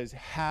 It says,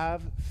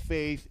 have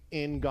faith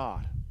in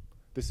God.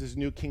 This is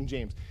New King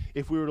James.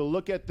 If we were to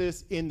look at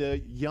this in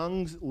the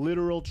Young's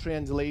literal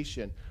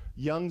translation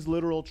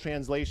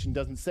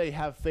doesn't say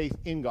have faith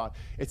in God.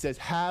 It says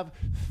have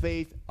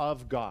faith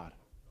of God.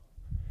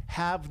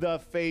 Have the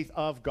faith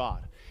of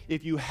God.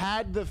 If you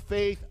had the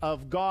faith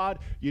of God,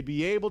 you'd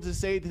be able to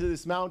say to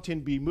this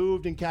mountain, be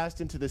moved and cast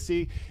into the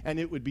sea, and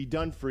it would be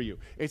done for you.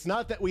 It's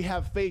not that we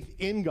have faith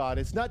in God.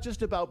 It's not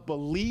just about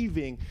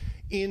believing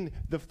in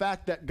the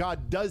fact that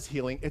God does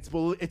healing. It's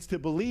to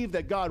believe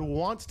that God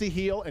wants to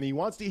heal, and he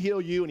wants to heal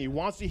you, and he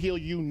wants to heal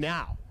you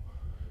now.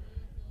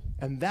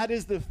 And that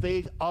is the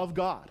faith of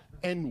God.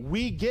 And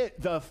we get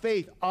the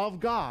faith of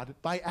God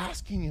by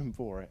asking him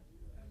for it.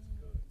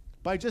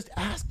 By just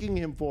asking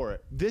him for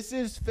it. This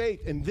is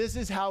faith, and this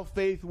is how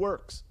faith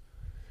works.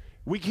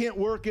 We can't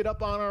work it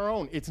up on our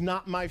own. It's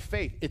not my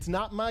faith. It's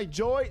not my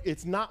joy.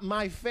 It's not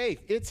my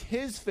faith. It's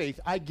his faith.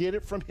 I get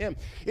it from him.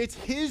 It's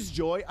his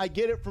joy. I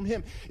get it from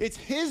him. It's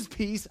his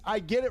peace. I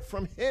get it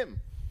from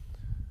him.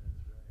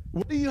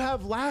 What do you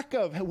have lack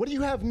of? What do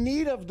you have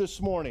need of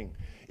this morning?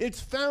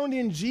 It's found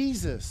in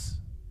Jesus.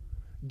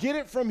 Get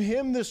it from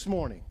him this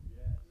morning.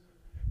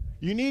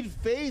 You need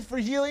faith for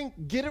healing?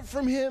 Get it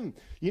from him.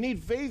 You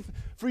need faith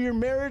for your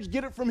marriage?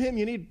 Get it from him.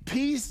 You need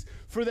peace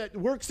for that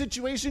work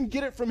situation?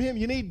 Get it from him.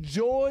 You need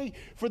joy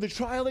for the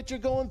trial that you're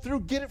going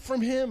through? Get it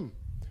from him.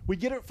 We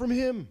get it from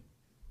him.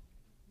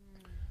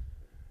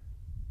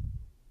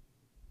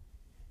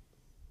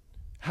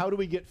 How do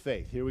we get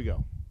faith? Here we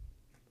go.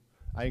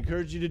 I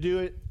encourage you to do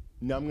it.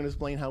 Now I'm going to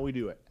explain how we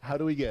do it. How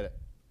do we get it?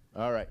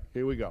 All right,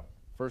 here we go.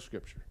 First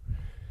scripture.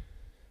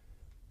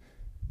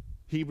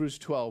 Hebrews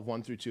 12,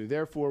 1 through 2.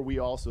 Therefore, we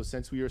also,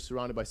 since we are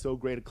surrounded by so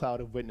great a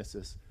cloud of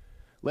witnesses,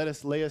 let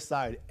us lay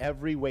aside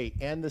every weight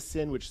and the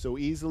sin which so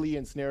easily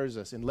ensnares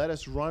us, and let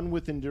us run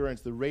with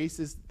endurance the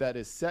races that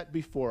is set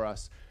before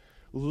us,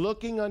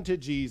 looking unto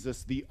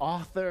Jesus, the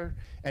author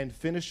and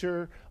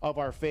finisher of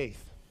our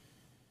faith.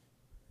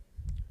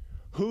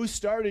 Who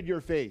started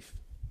your faith?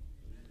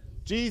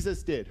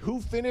 Jesus did. Who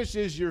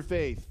finishes your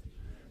faith?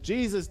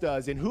 Jesus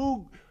does. And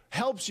who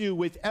helps you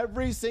with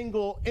every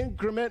single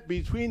increment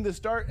between the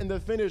start and the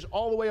finish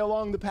all the way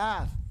along the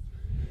path?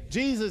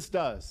 Jesus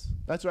does.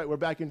 That's right, we're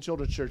back in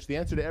children's church. The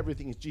answer to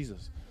everything is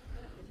Jesus.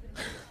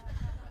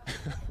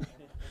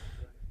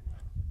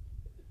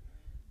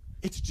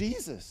 It's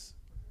Jesus.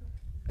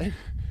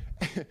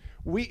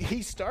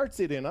 He starts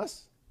it in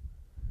us,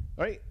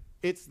 right?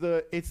 It's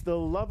the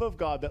love of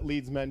God that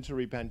leads men to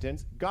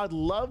repentance. God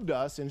loved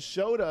us and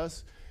showed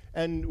us,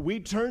 and we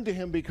turned to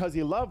him because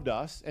he loved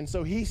us. And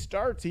so he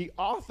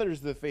authors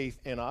the faith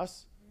in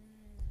us.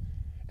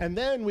 And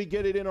then we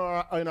get it in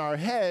our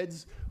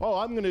heads, oh,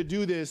 I'm going to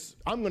do this.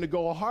 I'm going to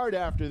go hard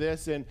after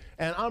this, and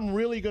I'm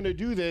really going to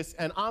do this,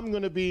 and I'm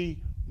going to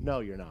be,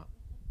 no, you're not.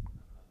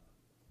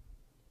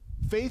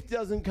 Faith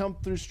doesn't come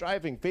through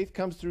striving. Faith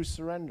comes through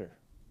surrender.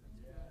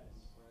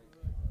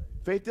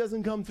 Faith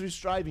doesn't come through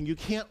striving. You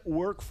can't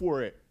work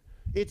for it.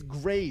 It's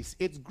grace.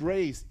 It's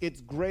grace.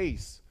 It's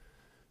grace.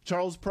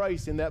 Charles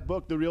Price, in that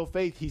book, The Real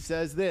Faith, he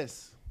says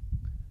this.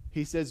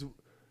 He says,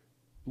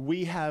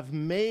 we have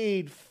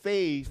made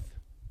faith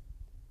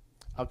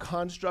a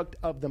construct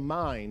of the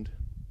mind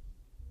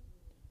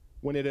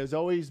when it has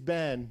always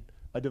been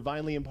a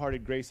divinely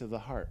imparted grace of the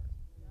heart.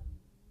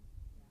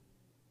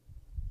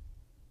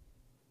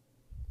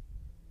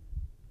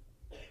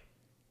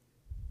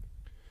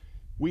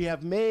 We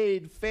have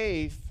made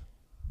faith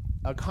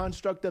a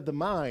construct of the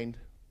mind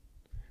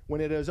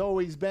when it has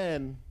always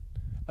been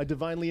a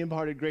divinely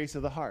imparted grace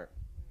of the heart.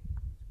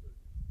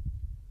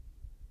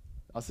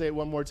 I'll say it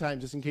one more time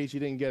just in case you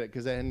didn't get it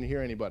because I didn't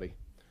hear anybody.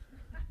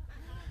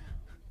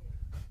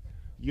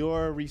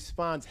 Your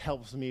response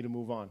helps me to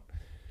move on.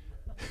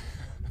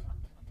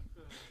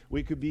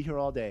 We could be here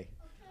all day.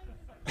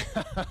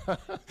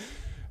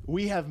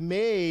 We have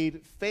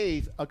made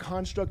faith a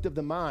construct of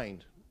the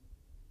mind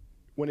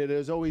when it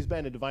has always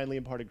been a divinely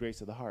imparted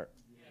grace of the heart.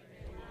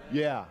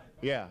 Yeah.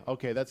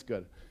 Okay, that's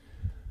good.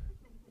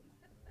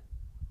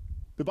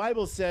 The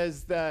Bible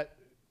says that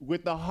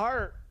with the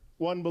heart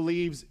one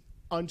believes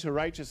unto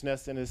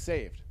righteousness and is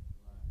saved.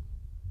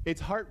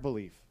 It's heart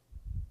belief.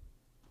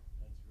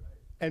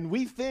 And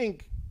we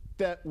think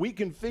that we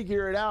can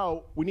figure it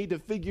out. We need to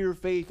figure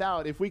faith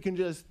out. If we can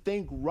just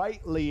think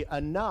rightly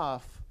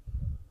enough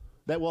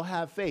that we'll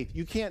have faith.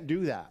 You can't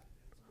do that.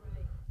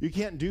 You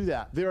can't do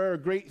that. There are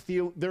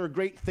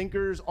great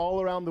thinkers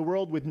all around the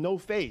world with no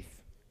faith.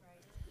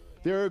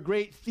 There are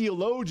great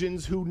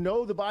theologians who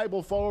know the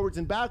Bible forwards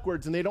and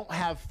backwards, and they don't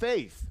have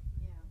faith.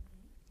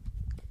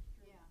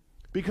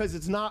 Because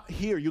it's not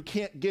here. You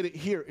can't get it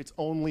here. It's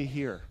only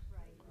here.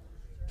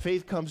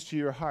 Faith comes to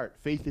your heart.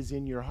 Faith is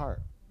in your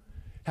heart.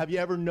 Have you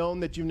ever known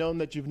that you've known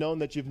that you've known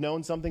that you've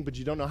known something, but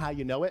you don't know how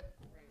you know it?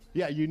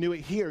 Yeah, you knew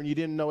it here and you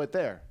didn't know it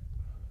there.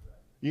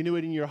 You knew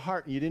it in your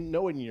heart and you didn't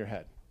know it in your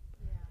head.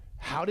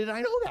 How did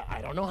I know that?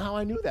 I don't know how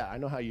I knew that. I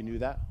know how you knew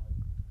that.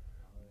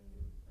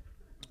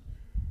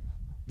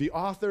 The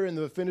author and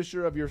the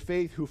finisher of your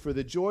faith, who for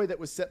the joy that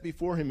was set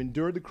before him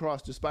endured the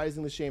cross,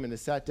 despising the shame, and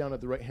has sat down at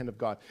the right hand of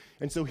God.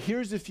 And so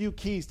here's a few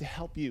keys to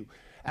help you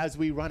as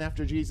we run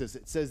after Jesus.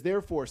 It says,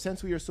 therefore,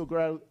 since we are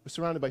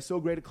surrounded by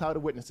so great a cloud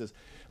of witnesses,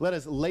 let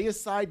us lay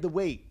aside the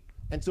weight.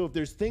 And so if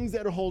there's things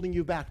that are holding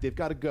you back, they've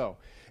got to go.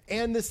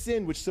 And the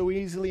sin which so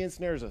easily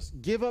ensnares us.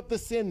 Give up the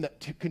sin that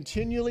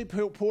continually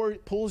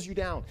pulls you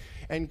down,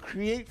 and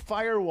create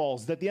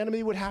firewalls that the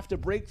enemy would have to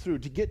break through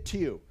to get to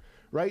you,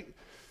 right?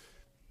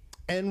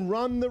 And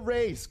run the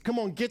race. Come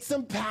on, get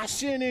some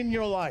passion in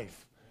your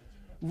life.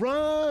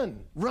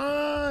 Run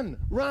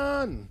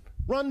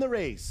the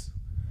race.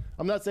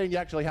 I'm not saying you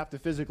actually have to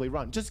physically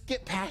run. Just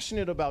get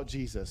passionate about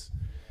Jesus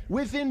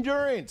with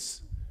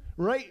endurance,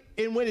 right?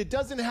 And when it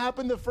doesn't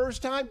happen the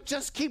first time,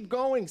 just keep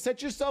going.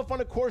 Set yourself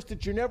on a course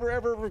that you're never,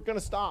 ever going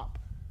to stop.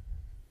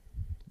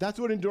 That's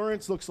what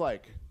endurance looks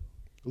like.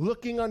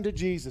 Looking unto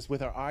Jesus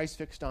with our eyes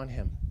fixed on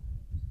him.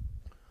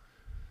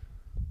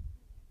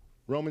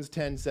 Romans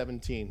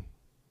 10:17.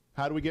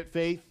 How do we get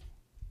faith?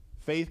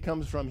 Faith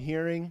comes from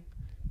hearing,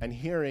 and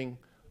hearing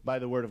by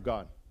the word of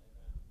God.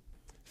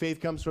 Faith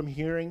comes from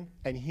hearing,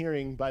 and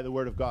hearing by the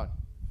word of God.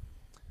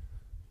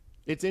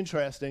 It's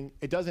interesting.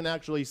 It doesn't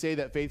actually say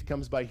that faith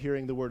comes by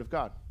hearing the word of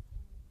God.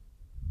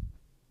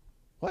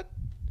 What?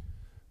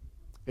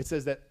 It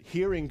says that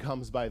hearing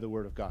comes by the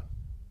word of God.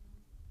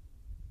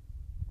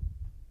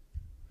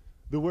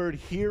 The word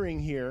hearing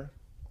here,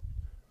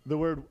 the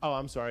word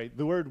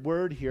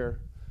word here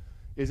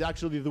is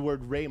actually the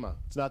word rhema.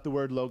 It's not the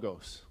word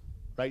logos,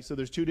 right? So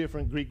there's two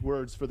different Greek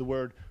words for the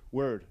word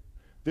word.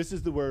 This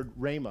is the word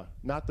rhema,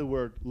 not the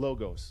word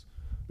logos.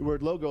 The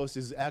word logos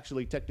is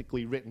actually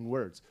technically written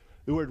words.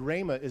 The word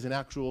rhema is an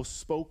actual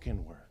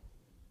spoken word.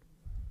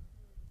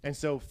 And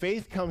so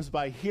faith comes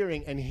by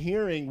hearing, and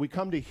hearing, we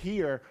come to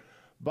hear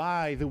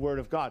by the word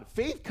of God.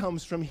 Faith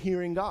comes from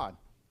hearing God.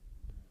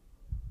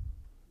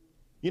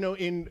 You know,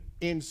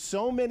 in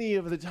so many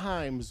of the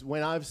times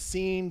when I've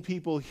seen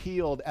people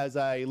healed as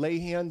I lay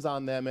hands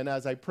on them and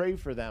as I pray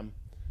for them,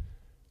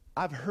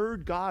 I've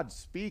heard God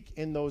speak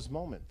in those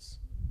moments,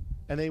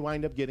 and they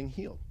wind up getting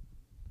healed.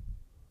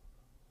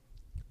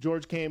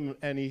 George came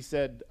and he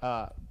said,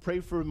 pray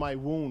for my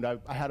wound.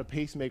 I had a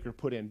pacemaker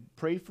put in.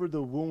 Pray for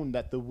the wound,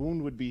 that the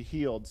wound would be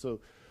healed. So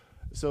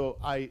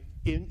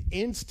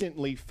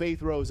instantly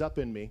faith rose up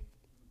in me.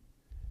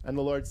 And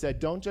the Lord said,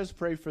 don't just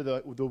pray for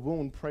the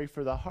wound, pray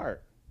for the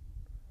heart.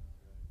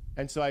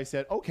 And so I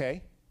said,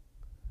 okay,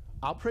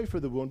 I'll pray for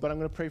the wound, but I'm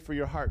going to pray for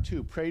your heart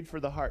too. Prayed for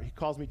the heart. He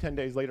calls me 10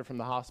 days later from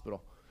the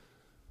hospital.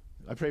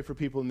 I pray for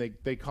people, and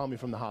they call me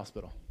from the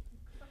hospital.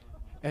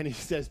 And he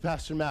says,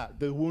 Pastor Matt,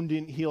 the wound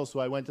didn't heal,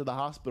 so I went to the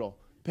hospital.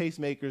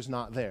 Pacemaker's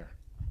not there.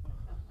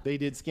 They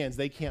did scans.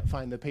 They can't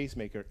find the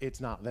pacemaker. It's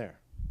not there.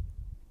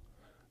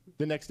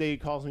 The next day he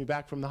calls me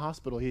back from the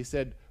hospital. He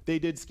said, they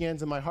did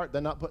scans in my heart.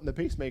 They're not putting the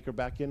pacemaker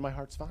back in. My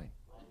heart's fine.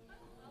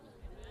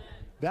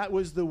 That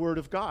was the word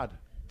of God.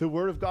 The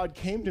word of God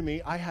came to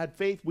me. I had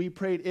faith. We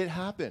prayed. It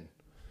happened.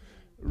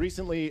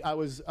 Recently, I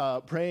was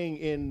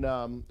praying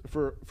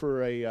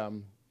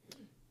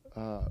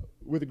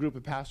with a group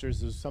of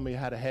pastors. Somebody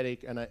had a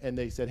headache, and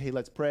they said, hey,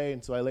 let's pray.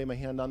 And so I lay my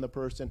hand on the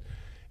person,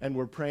 and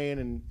we're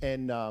praying.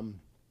 And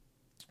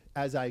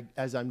as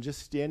I'm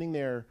just standing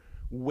there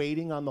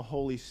waiting on the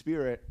Holy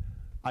Spirit,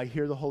 I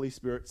hear the Holy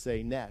Spirit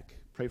say, neck,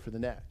 pray for the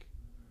neck.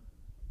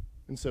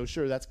 And so,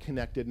 sure, that's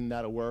connected and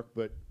that'll work,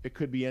 but it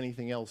could be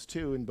anything else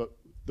too. But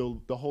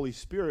the Holy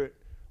Spirit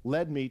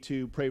led me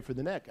to pray for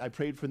the neck. I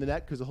prayed for the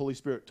neck because the Holy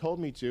Spirit told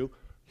me to,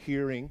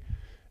 hearing,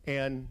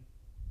 and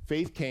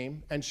faith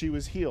came, and she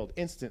was healed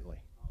instantly.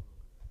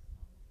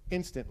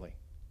 Instantly.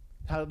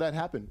 How did that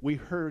happen? We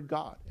heard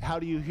God. How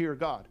do you hear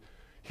God?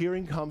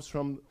 Hearing comes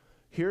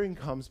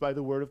by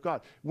the word of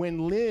God.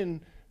 When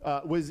Lynn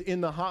was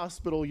in the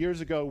hospital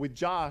years ago with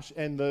Josh,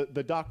 and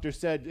the doctor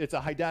said it's a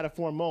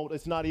hydatiform mold,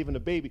 it's not even a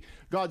baby,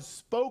 God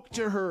spoke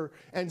to her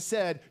and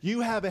said,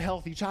 you have a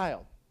healthy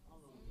child.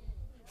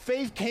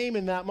 Faith came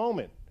in that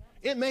moment.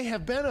 It may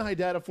have been a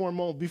hydatiform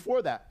mold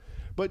before that,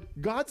 but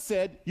God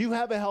said, you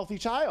have a healthy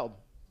child.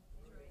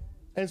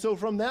 And so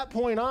from that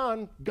point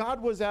on,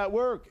 God was at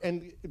work.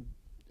 And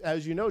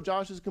as you know,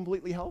 Josh is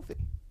completely healthy.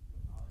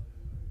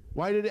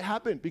 Why did it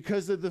happen?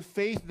 Because of the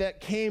faith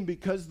that came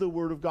because the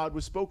word of God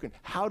was spoken.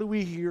 How do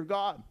we hear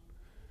God?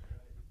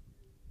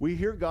 We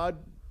hear God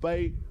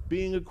by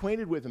being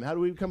acquainted with him. How do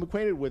we become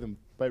acquainted with him?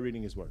 By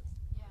reading his word.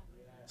 Yeah.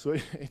 So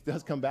it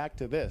does come back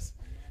to this.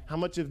 How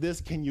much of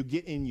this can you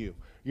get in you?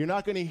 You're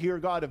not going to hear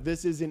God if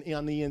this isn't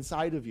on the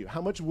inside of you.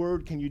 How much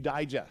word can you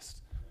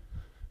digest?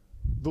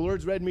 The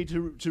Lord's led me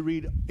to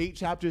read 8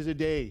 chapters a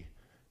day,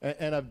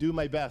 and I do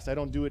my best. I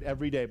don't do it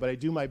every day, but I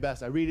do my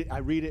best. I read it,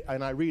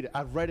 and I read it.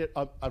 I've read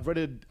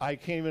it, I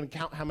can't even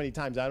count how many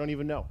times. I don't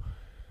even know.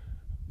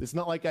 It's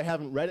not like I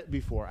haven't read it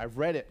before. I've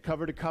read it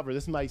cover to cover.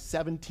 This is my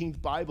 17th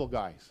Bible,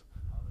 guys.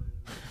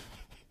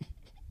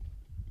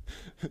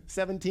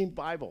 17th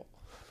Bible.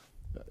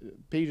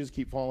 Pages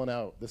keep falling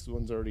out. This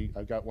one's already,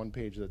 I've got one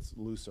page that's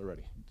loose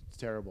already. It's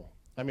terrible.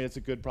 I mean, it's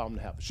a good problem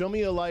to have. Show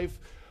me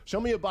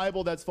a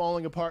Bible that's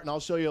falling apart, and I'll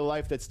show you a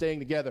life that's staying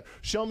together.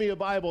 Show me a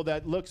Bible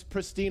that looks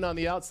pristine on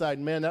the outside,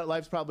 and man, that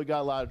life's probably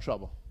got a lot of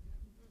trouble.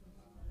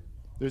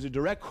 There's a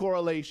direct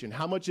correlation.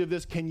 How much of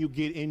this can you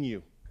get in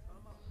you?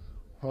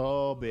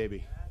 Oh,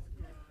 baby.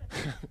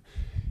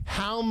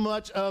 How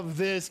much of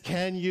this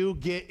can you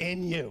get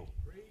in you?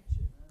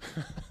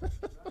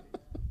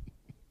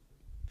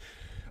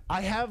 I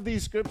have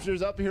these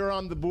scriptures up here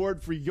on the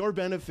board for your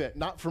benefit,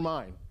 not for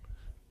mine.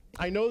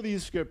 I know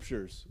these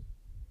scriptures.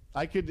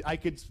 I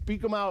could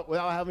speak them out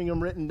without having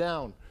them written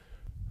down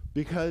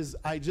because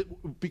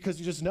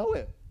you just know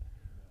it.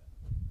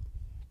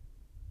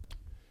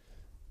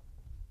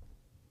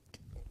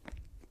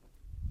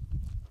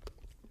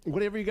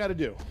 Whatever you got to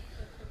do.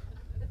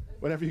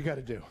 Whatever you got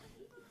to do.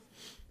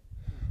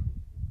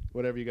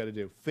 Whatever you got to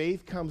do.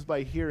 Faith comes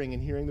by hearing,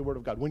 and hearing the word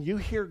of God. When you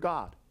hear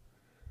God,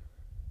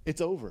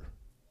 it's over.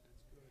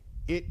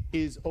 It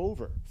is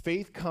over.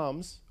 Faith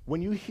comes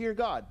when you hear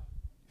God.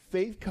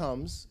 Faith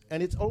comes,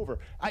 and it's over.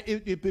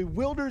 It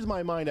bewilders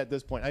my mind at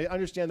this point. I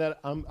understand that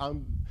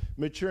I'm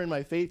mature in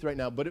my faith right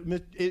now, but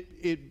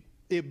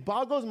it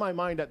boggles my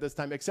mind at this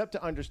time, except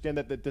to understand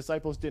that the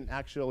disciples didn't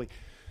actually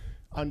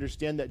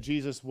understand that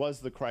Jesus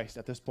was the Christ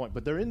at this point.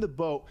 But they're in the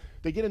boat.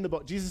 They get in the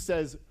boat. Jesus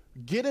says,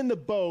 get in the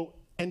boat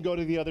and go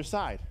to the other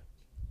side.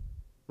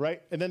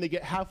 Right? And then they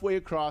get halfway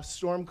across,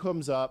 storm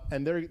comes up,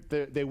 and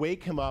they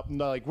wake him up,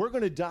 and they're like, we're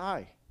going to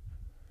die.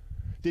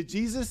 Did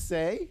Jesus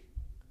say,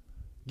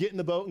 get in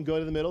the boat and go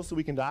to the middle so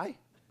we can die?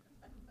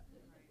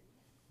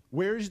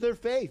 Where is their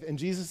faith? And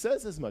Jesus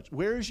says as much.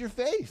 Where is your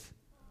faith?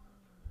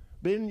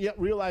 They didn't yet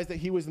realize that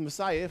he was the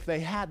Messiah. If they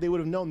had, they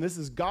would have known this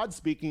is God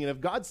speaking. And if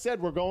God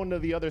said we're going to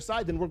the other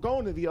side, then we're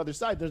going to the other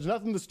side. There's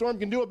nothing the storm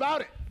can do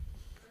about it.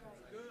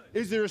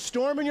 Is there a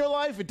storm in your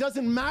life? It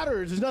doesn't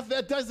matter. There's nothing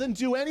that doesn't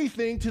do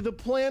anything to the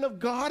plan of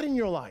God in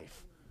your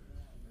life.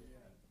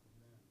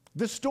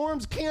 The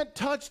storms can't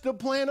touch the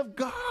plan of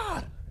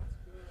God.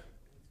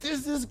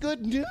 This is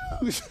good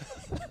news.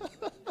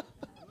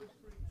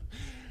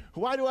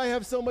 Why do I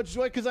have so much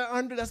joy? Because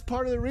that's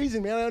part of the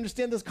reason, man. I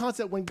understand this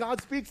concept. When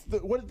God speaks,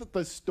 what is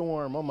the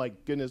storm? Oh my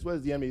goodness, what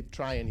is the enemy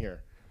trying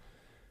here?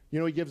 You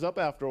know, he gives up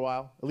after a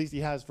while. At least he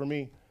has for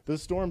me. The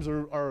storms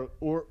are,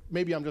 or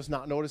maybe I'm just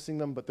not noticing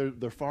them, but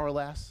they're far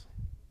less.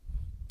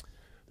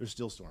 They're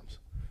still storms.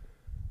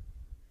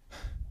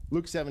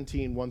 Luke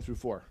 17, 1 through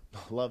 4.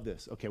 Love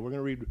this. Okay, we're going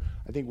to read,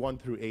 I think, 1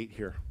 through 8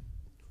 here.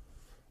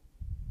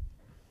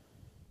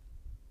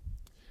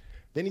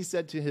 Then he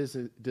said to his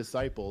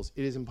disciples,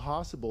 it is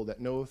impossible that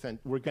no offense,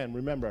 again,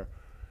 remember,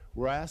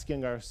 we're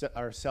asking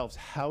ourselves,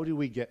 how do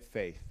we get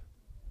faith?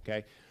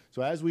 Okay?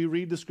 So as we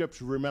read the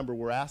scripture, remember,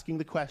 we're asking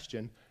the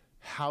question,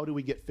 how do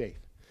we get faith?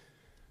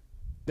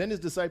 Then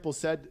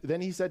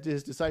he said to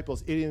his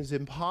disciples, it is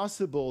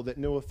impossible that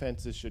no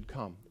offenses should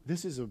come.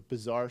 This is a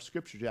bizarre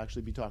scripture to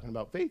actually be talking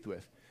about faith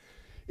with.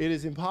 It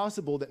is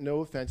impossible that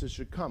no offenses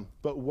should come,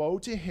 but woe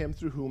to him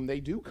through whom they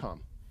do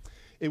come.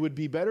 It would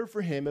be better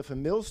for him if a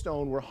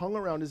millstone were hung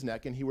around his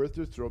neck and he were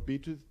to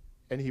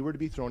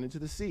be thrown into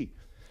the sea,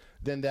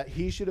 than that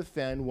he should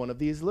offend one of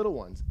these little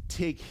ones.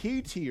 Take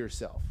heed to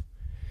yourself.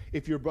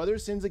 If your brother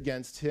sins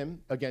against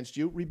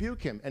you,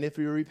 rebuke him. And if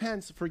he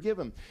repents, forgive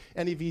him.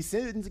 And if he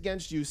sins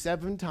against you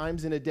 7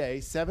 times in a day,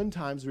 7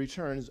 times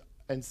returns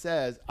and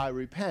says, I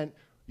repent,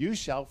 you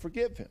shall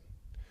forgive him.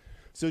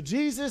 So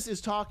Jesus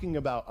is talking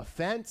about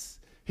offense.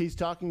 He's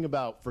talking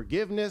about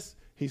forgiveness.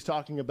 He's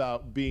talking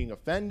about being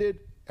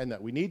offended, and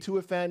that we need to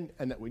offend,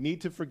 and that we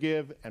need to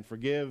forgive, and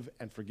forgive,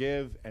 and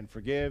forgive, and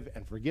forgive,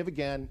 and forgive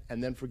again,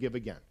 and then forgive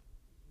again.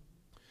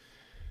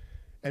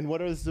 And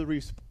what is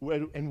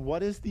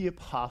the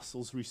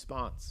apostles'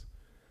 response?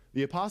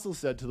 The apostles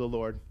said to the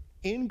Lord,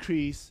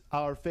 increase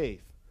our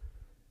faith.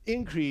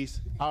 Increase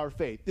our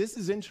faith. This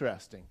is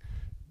interesting.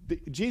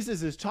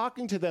 Jesus is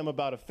talking to them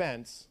about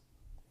offense.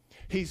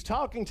 He's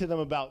talking to them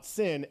about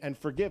sin and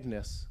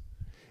forgiveness.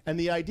 And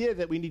the idea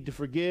that we need to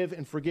forgive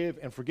and forgive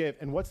and forgive.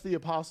 And what's the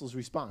apostles'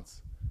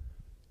 response?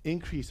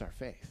 Increase our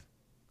faith.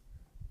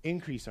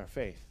 Increase our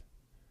faith.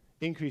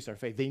 Increase our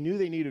faith. They knew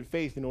they needed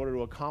faith in order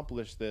to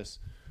accomplish this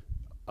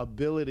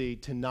ability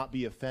to not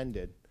be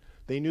offended.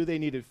 They knew they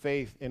needed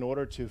faith in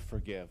order to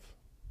forgive.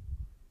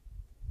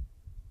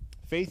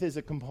 Faith is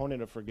a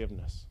component of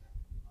forgiveness.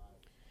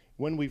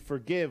 When we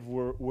forgive,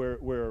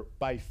 we're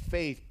by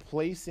faith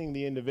placing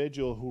the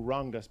individual who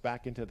wronged us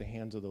back into the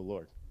hands of the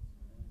Lord.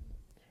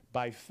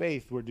 By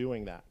faith, we're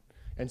doing that.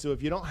 And so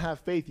if you don't have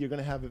faith, you're going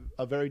to have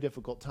a very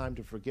difficult time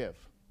to forgive.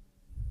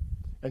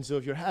 And so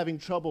if you're having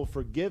trouble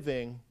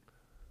forgiving,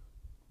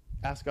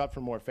 ask God for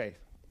more faith.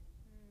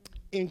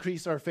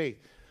 Increase our faith.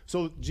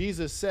 So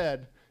Jesus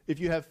said, if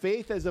you have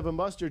faith as of a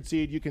mustard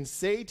seed, you can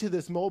say to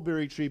this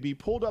mulberry tree, be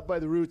pulled up by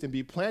the roots and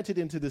be planted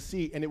into the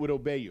sea, and it would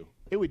obey you.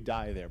 It would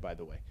die there, by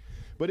the way,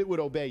 but it would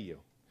obey you.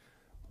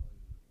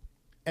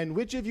 And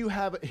which of you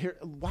have, here,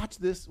 watch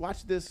this.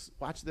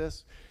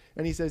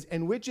 And he says,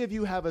 and which of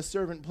you have a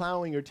servant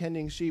plowing or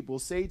tending sheep will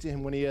say to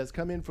him when he has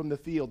come in from the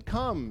field,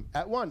 come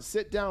at once,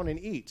 sit down and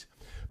eat.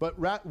 But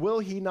will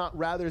he not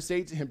rather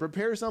say to him,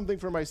 prepare something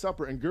for my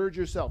supper and gird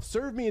yourself,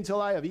 serve me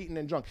until I have eaten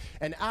and drunk,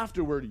 and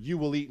afterward you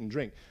will eat and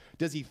drink.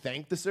 Does he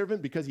thank the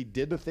servant because he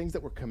did the things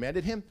that were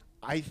commanded him?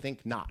 I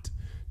think not.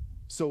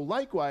 So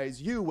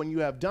likewise, you, when you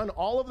have done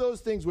all of those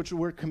things which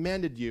were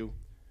commanded you,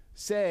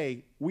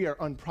 say, we are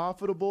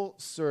unprofitable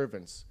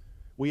servants.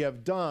 We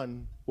have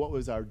done what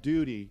was our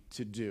duty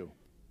to do.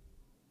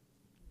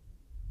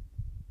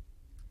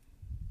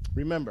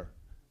 Remember,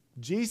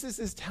 Jesus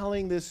is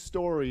telling this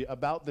story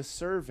about the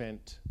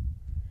servant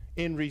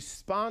in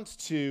response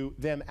to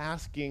them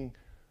asking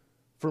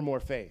for more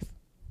faith.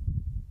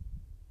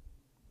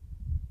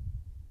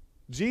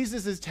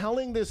 Jesus is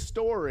telling this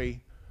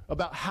story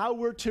about how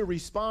we're to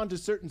respond to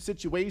certain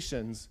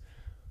situations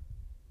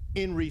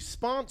in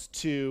response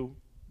to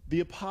the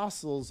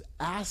apostles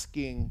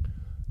asking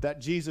that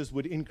Jesus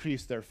would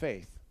increase their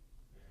faith.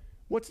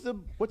 What's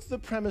the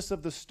premise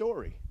of the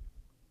story?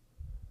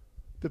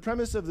 The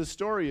premise of the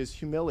story is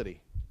humility.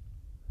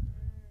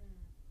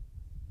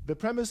 The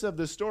premise of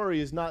the story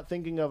is not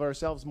thinking of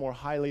ourselves more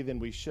highly than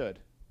we should.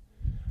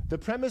 The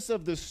premise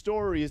of the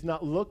story is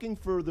not looking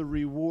for the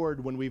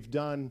reward when we've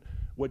done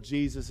what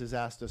Jesus has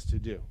asked us to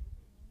do.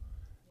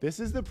 This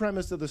is the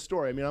premise of the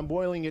story. I mean, I'm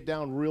boiling it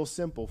down real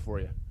simple for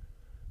you.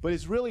 But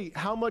it's really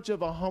how much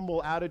of a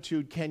humble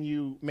attitude can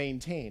you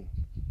maintain?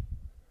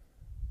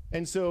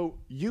 And so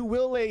you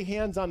will lay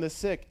hands on the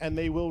sick and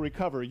they will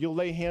recover. You'll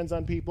lay hands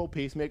on people,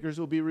 pacemakers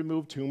will be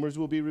removed, tumors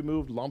will be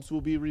removed, lumps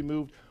will be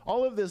removed.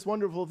 All of this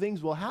wonderful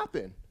things will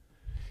happen.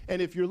 And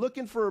if you're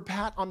looking for a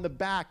pat on the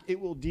back, it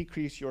will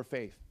decrease your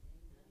faith.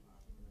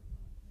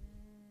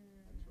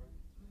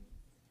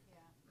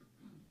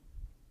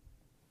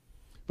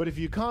 But if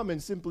you come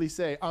and simply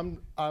say,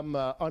 I'm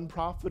an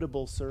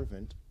unprofitable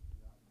servant,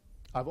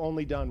 I've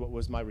only done what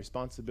was my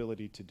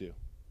responsibility to do.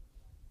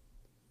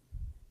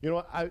 You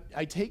know,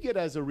 I take it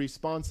as a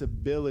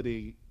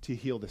responsibility to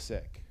heal the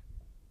sick.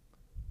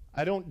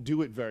 I don't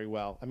do it very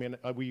well. I mean,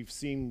 we've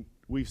seen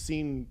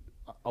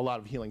a lot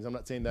of healings. I'm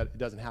not saying that it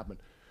doesn't happen.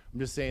 I'm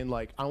just saying,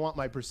 like, I want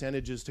my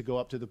percentages to go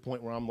up to the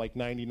point where I'm like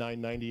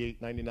 99,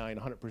 98, 99,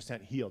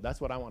 100% healed.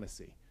 That's what I want to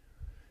see.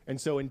 And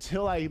so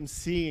until I am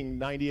seeing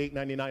 98,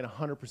 99,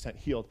 100%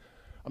 healed,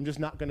 I'm just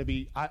not going to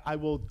be, I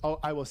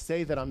will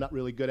say that I'm not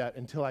really good at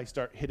until I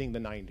start hitting the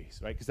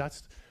 90s, right? Because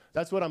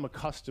that's what I'm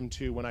accustomed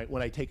to when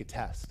I take a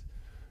test.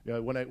 You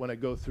know, when I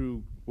go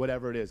through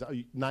whatever it is,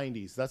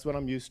 90s, that's what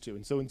I'm used to.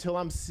 And so until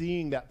I'm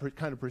seeing that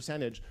kind of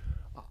percentage,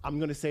 I'm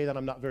going to say that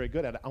I'm not very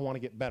good at it. I want to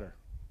get better.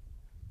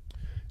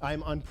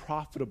 I'm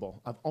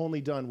unprofitable. I've only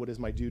done what is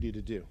my duty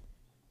to do.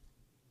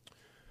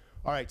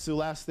 All right, so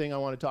last thing I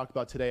want to talk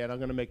about today, and I'm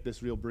going to make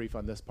this real brief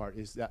on this part,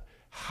 is that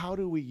how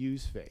do we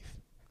use faith?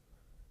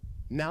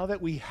 Now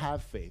that we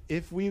have faith,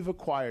 if we've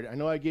acquired, I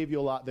know I gave you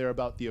a lot there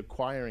about the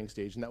acquiring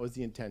stage, and that was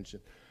the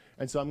intention.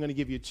 And so I'm going to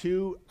give you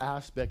two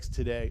aspects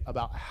today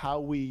about how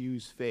we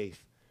use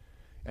faith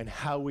and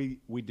how we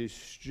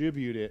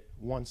distribute it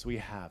once we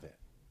have it.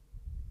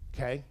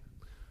 Okay?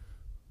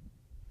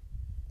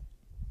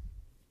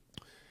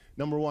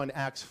 Number one,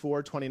 Acts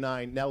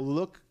 4:29.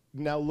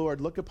 Now,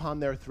 Lord, look upon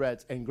their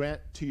threats and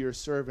grant to your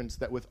servants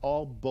that with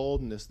all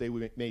boldness they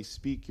may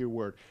speak your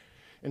word.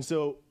 And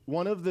so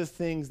one of the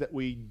things that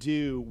we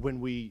do when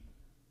we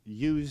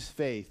use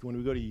faith, when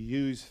we go to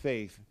use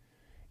faith,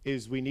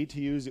 is we need to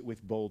use it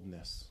with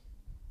boldness.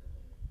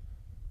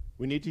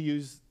 We need to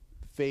use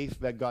faith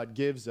that God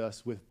gives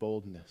us with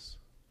boldness.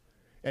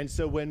 And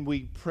so when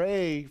we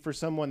pray for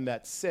someone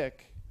that's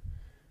sick,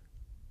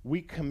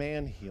 we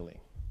command healing.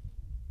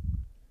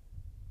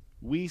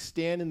 We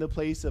stand in the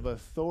place of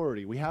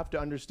authority. We have to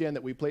understand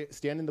that we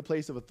stand in the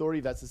place of authority.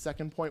 That's the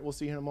second point we'll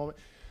see in a moment.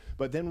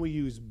 But then we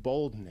use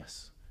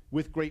boldness.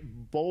 With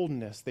great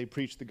boldness, they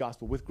preach the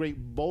gospel. With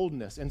great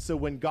boldness. And so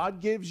when God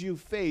gives you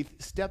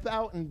faith, step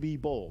out and be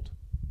bold.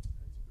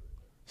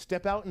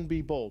 Step out and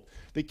be bold.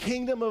 The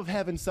kingdom of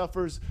heaven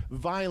suffers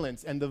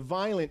violence, and the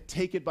violent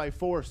take it by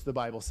force, the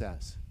Bible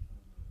says.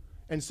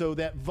 And so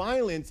that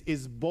violence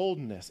is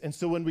boldness. And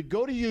so when we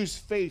go to use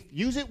faith,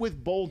 use it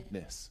with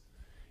boldness.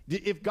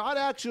 If God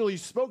actually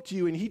spoke to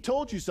you and he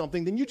told you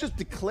something, then you just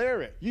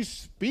declare it. You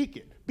speak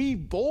it. Be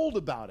bold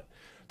about it.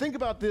 Think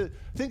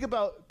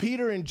about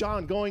Peter and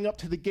John going up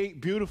to the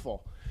gate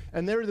beautiful.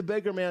 And there the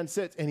beggar man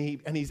sits and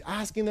he's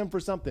asking them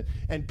for something.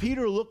 And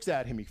Peter looks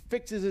at him. He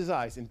fixes his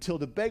eyes until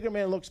the beggar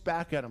man looks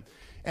back at him.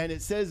 And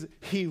it says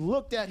he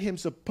looked at him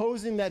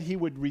supposing that he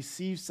would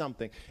receive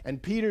something.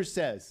 And Peter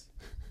says,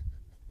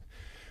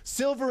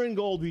 silver and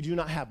gold we do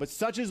not have, but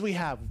such as we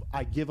have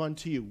I give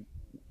unto you.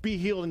 Be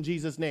healed in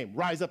Jesus' name.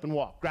 Rise up and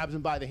walk. Grabs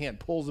him by the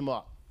hand, pulls him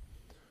up.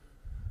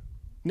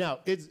 Now,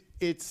 it's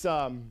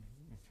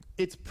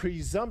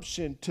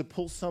presumption to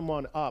pull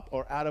someone up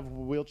or out of a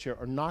wheelchair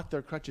or knock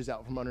their crutches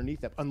out from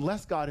underneath them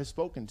unless God has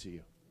spoken to you.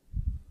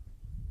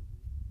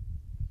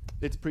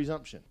 It's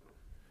presumption.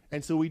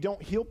 And so we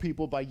don't heal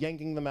people by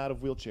yanking them out of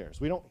wheelchairs.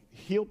 We don't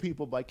heal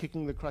people by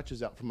kicking the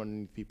crutches out from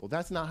underneath people.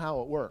 That's not how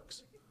it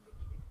works.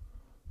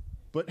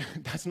 But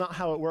that's not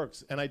how it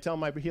works. And I tell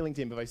my healing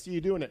team, if I see you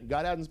doing it and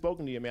God hasn't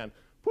spoken to you, man,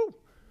 whoo.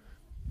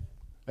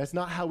 That's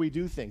not how we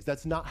do things.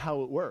 That's not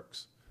how it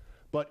works.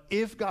 But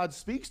if God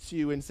speaks to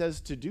you and says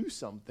to do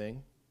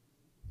something,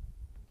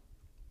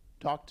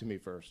 talk to me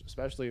first,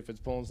 especially if it's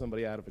pulling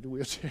somebody out of a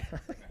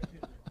wheelchair.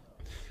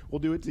 We'll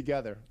do it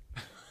together.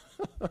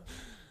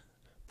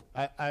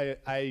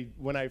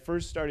 When I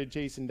first started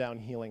chasing down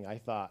healing, I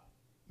thought,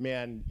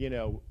 man,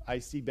 I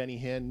see Benny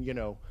Hinn,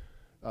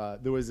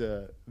 there was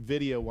a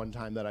video one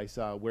time that I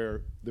saw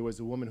where there was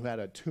a woman who had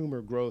a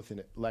tumor growth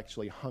and it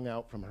actually hung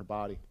out from her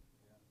body.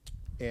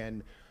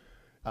 And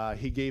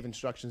he gave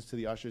instructions to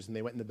the ushers and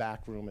they went in the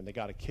back room and they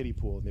got a kiddie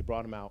pool and they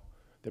brought him out.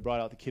 They brought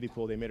out the kiddie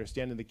pool. They made her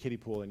stand in the kiddie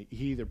pool and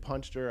he either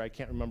punched her, I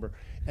can't remember,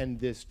 and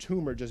this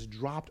tumor just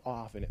dropped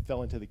off and it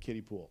fell into the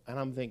kiddie pool. And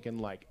I'm thinking,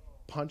 like,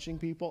 punching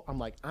people? I'm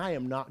like, I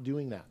am not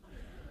doing that.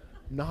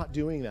 Not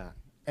doing that.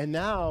 And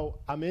now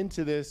I'm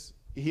into this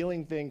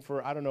healing thing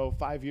for,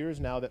 5 years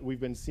now that we've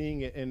been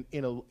seeing it in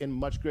a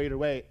much greater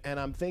way. And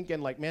I'm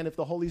thinking, like, man, if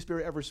the Holy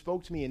Spirit ever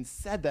spoke to me and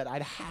said that,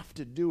 I'd have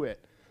to do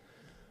it.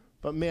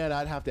 But man,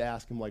 I'd have to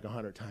ask him like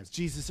 100 times,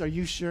 Jesus, are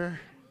you sure?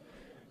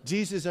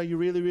 Jesus, are you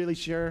really, really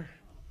sure?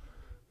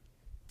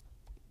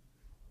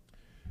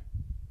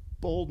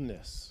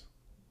 Boldness.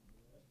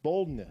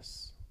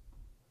 Boldness.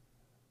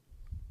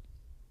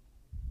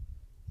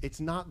 It's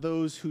not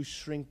those who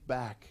shrink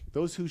back.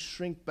 Those who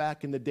shrink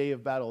back in the day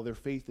of battle, their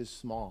faith is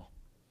small.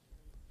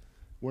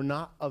 We're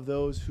not of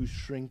those who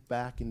shrink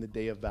back in the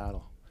day of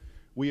battle.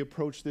 We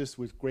approach this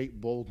with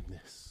great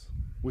boldness,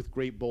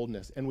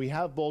 And we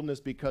have boldness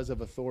because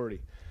of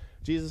authority.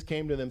 Jesus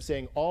came to them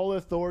saying, all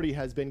authority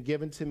has been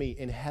given to me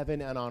in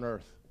heaven and on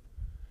earth.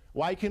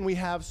 Why can we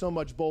have so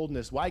much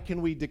boldness? Why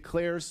can we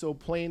declare so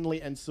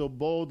plainly and so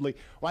boldly?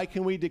 Why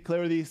can we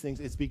declare these things?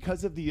 It's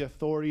because of the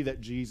authority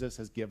that Jesus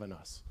has given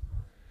us.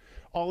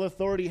 All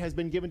authority has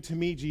been given to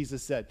me,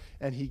 Jesus said,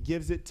 and he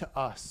gives it to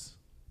us.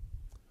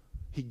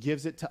 He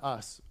gives it to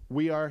us.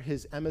 We are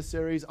his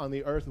emissaries on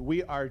the earth.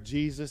 We are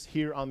Jesus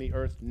here on the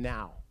earth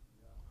now.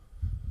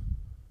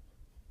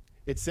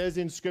 It says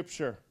in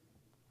Scripture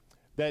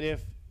that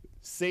if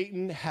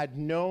Satan had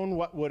known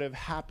what would have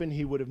happened,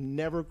 he would have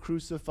never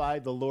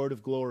crucified the Lord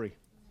of glory.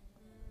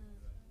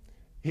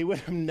 He would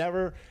have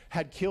never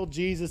had killed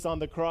Jesus on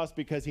the cross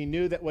because he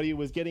knew that what he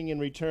was getting in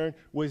return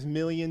was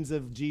millions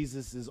of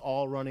Jesuses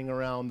all running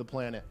around the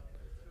planet.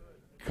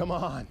 Come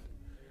on.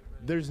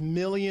 There's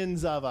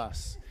millions of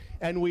us.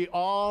 And we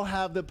all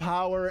have the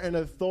power and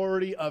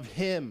authority of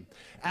him.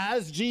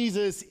 As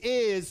Jesus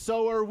is,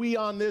 so are we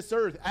on this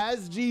earth.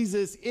 As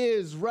Jesus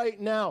is right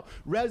now,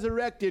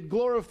 resurrected,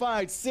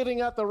 glorified,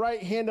 sitting at the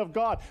right hand of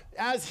God.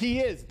 As he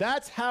is,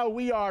 that's how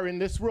we are in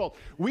this world.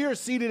 We are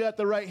seated at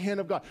the right hand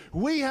of God.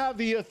 We have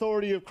the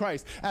authority of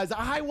Christ. As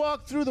I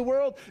walk through the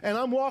world and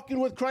I'm walking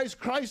with Christ,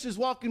 Christ is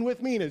walking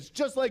with me. And it's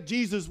just like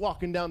Jesus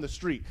walking down the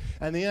street.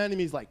 And the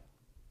enemy's like,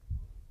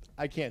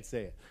 I can't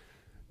say it.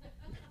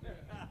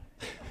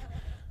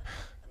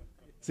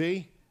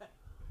 See?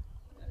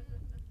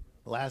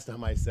 Last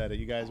time I said it,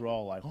 you guys were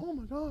all like, oh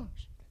my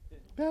gosh,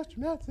 Pastor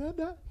Matt said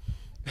that.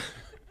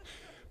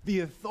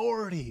 The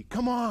authority.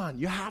 Come on.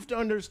 You have to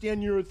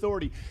understand your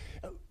authority.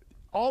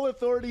 All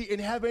authority in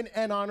heaven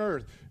and on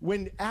earth.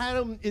 When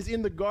Adam is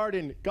in the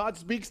garden, God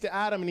speaks to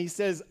Adam and he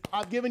says,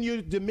 I've given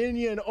you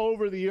dominion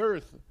over the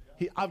earth.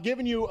 I've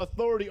given you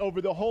authority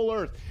over the whole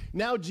earth.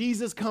 Now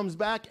Jesus comes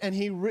back and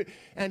he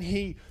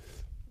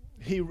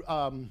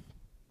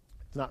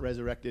it's not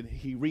resurrected.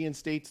 He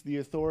reinstates the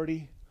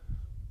authority.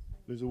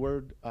 There's a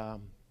word.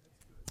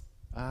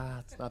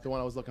 It's not the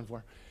one I was looking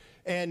for.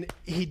 And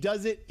he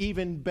does it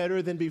even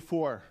better than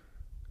before.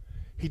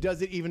 He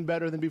does it even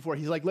better than before.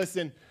 He's like,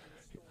 listen,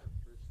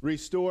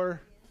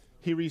 restore.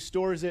 He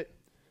restores it.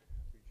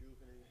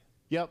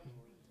 Yep.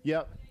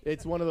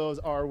 It's one of those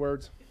R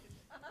words.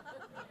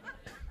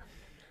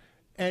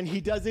 And he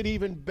does it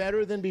even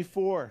better than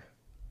before.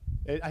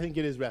 I think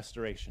it is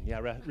restoration.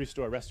 Yeah,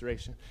 restore,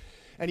 restoration.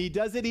 And he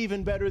does it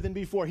even better than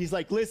before. He's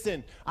like,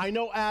 listen, I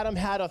know Adam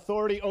had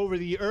authority over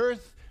the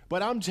earth,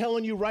 but I'm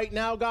telling you right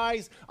now,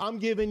 guys, I'm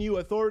giving you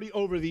authority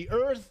over the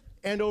earth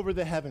and over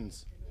the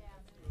heavens. Yeah.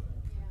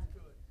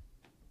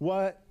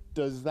 What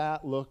does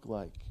that look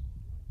like?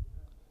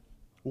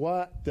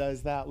 What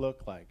does that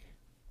look like?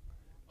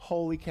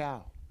 Holy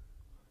cow.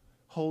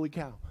 Holy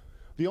cow.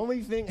 The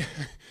only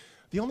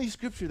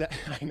scripture that,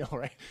 I know,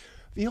 right?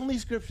 The only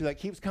scripture that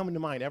keeps coming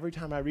to mind every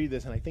time I read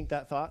this, and I think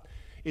that thought,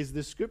 is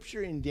the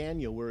scripture in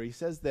Daniel where he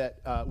says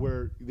that,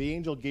 where the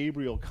angel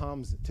Gabriel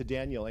comes to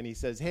Daniel and he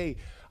says, hey,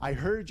 I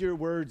heard your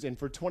words, and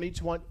for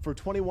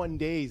 21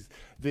 days,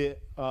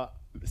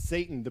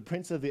 Satan, the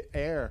prince of the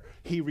air,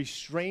 he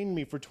restrained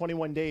me for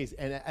 21 days.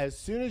 And as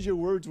soon as your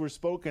words were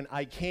spoken,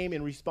 I came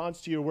in response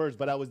to your words,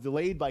 but I was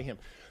delayed by him.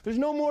 There's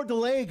no more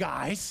delay,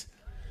 guys,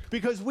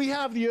 because we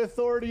have the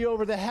authority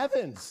over the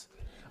heavens.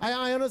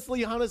 I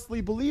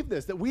honestly believe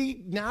this, that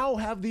we now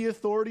have the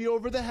authority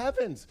over the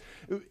heavens.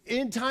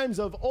 In times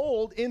of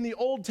old, in the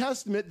Old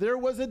Testament, there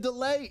was a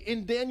delay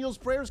in Daniel's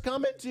prayers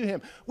coming to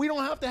him. We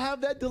don't have to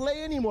have that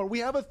delay anymore. We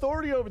have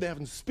authority over the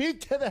heavens. Speak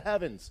to the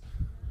heavens.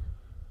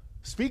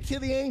 Speak to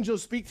the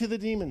angels. Speak to the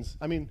demons.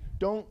 I mean,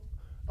 don't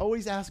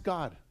always ask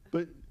God,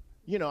 but,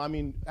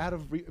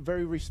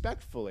 very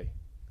respectfully.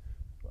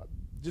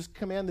 Just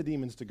command the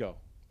demons to go.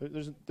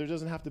 There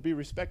doesn't have to be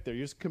respect there.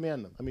 You just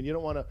command them. I mean, you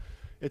don't want to.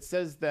 It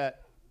says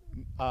that,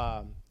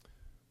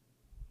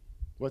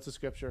 what's the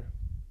scripture?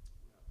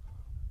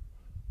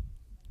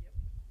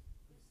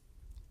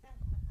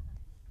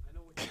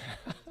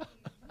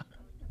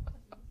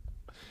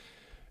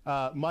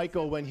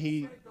 Michael, when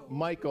he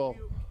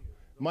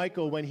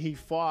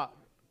fought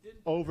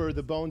over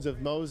the bones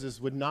of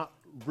Moses, would not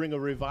bring a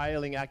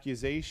reviling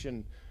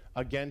accusation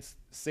against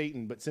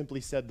Satan, but simply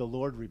said, the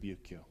Lord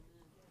rebuke you.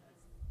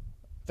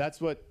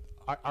 That's what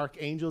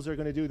archangels are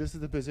going to do. This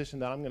is the position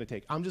that I'm going to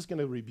take. I'm just going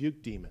to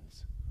rebuke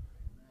demons,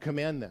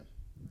 command them.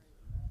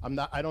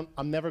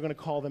 I'm never going to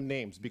call them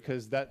names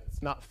because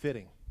that's not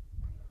fitting.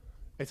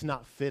 It's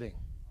not fitting.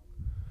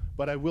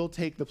 But I will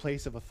take the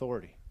place of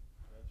authority.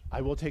 I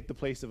will take the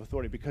place of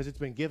authority because it's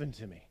been given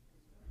to me.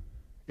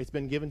 It's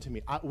been given to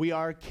me. We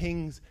are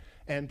kings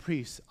and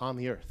priests on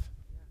the earth.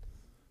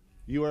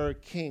 You are a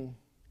king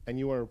and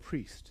you are a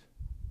priest.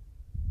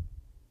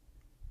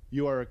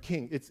 You are a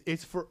king.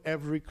 It's for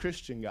every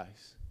Christian,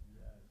 guys.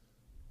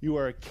 You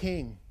are a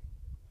king,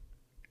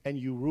 and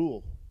you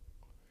rule,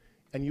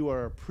 and you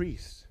are a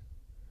priest,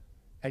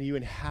 and you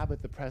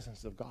inhabit the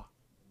presence of God.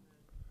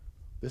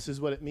 This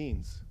is what it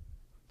means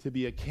to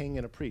be a king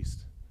and a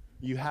priest.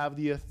 You have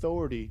the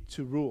authority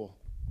to rule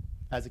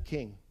as a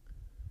king,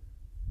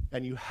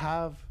 and you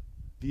have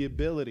the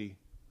ability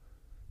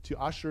to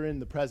usher in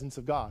the presence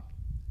of God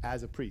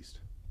as a priest.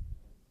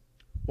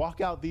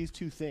 Walk out these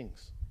two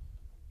things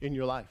in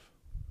your life,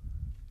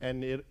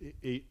 and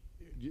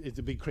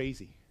it'd be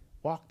crazy.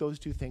 Walk those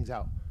two things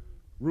out.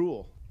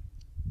 Rule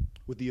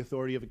with the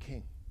authority of a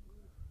king,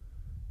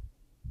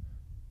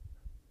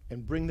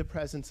 and bring the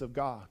presence of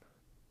God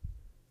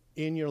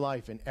in your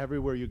life and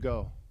everywhere you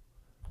go.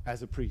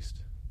 as a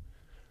priest.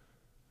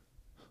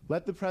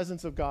 Let the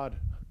presence of God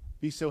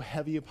be so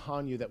heavy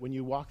upon you that when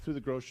you walk through the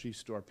grocery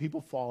store,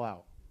 people fall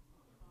out.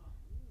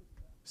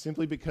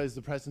 Simply because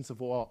the presence of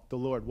the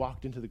Lord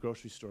walked into the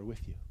grocery store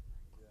with you.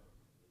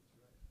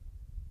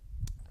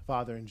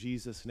 Father, in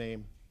Jesus'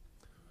 name,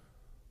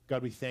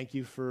 God, we thank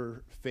you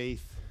for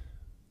faith.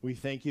 We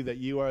thank you that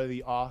you are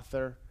the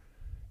author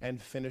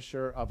and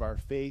finisher of our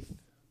faith.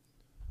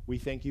 We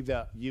thank you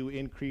that you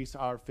increase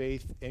our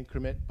faith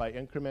increment by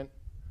increment.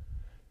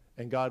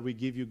 And God, we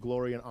give you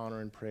glory and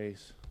honor and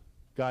praise.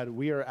 God,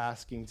 we are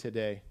asking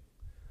today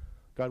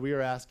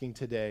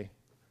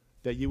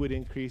that you would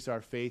increase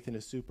our faith in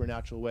a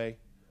supernatural way.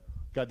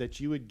 God, that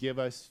you would give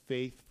us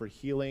faith for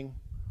healing.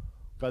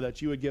 God,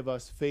 that you would give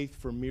us faith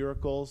for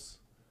miracles.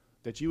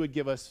 That you would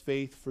give us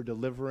faith for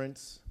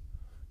deliverance.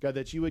 God,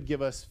 that you would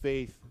give us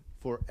faith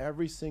for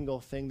every single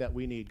thing that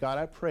we need. God,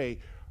 I pray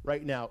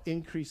right now,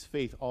 increase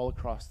faith all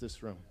across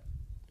this room.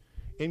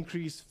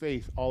 Increase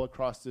faith all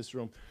across this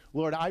room.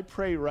 Lord, I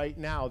pray right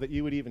now that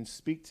you would even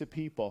speak to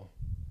people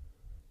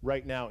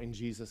right now in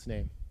Jesus'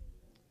 name.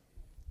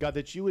 God,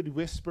 that you would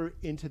whisper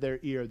into their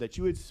ear, that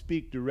you would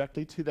speak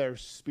directly to their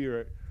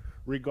spirit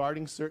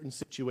regarding certain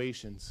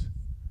situations.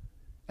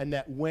 And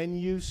that when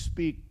you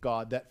speak,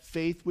 God, that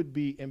faith would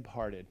be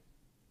imparted.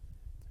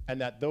 And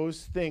that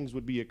those things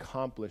would be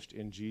accomplished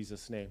in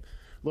Jesus' name.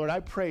 Lord, I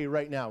pray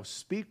right now,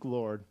 speak,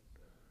 Lord,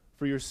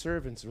 for your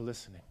servants are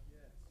listening.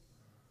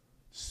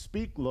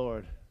 Speak,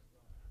 Lord,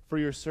 for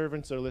your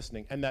servants are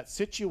listening. And that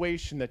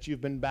situation that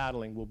you've been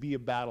battling will be a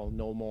battle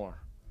no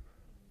more.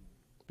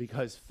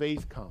 Because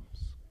faith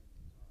comes.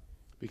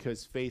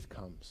 Because faith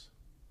comes.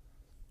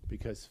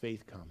 Because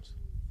faith comes.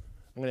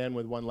 I'm going to end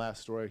with one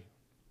last story.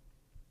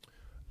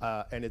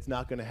 And it's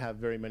not going to have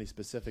very many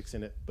specifics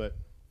in it, but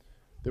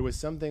there was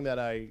something that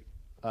I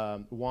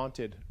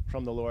wanted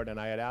from the Lord, and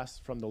I had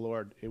asked from the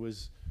Lord. It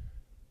was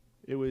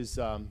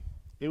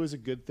a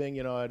good thing,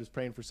 you know. I was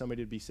praying for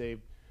somebody to be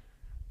saved,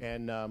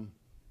 and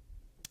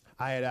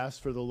I had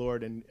asked for the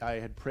Lord, and I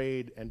had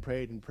prayed and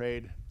prayed and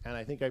prayed, and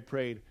I think I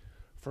prayed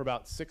for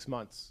about 6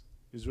 months.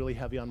 It was really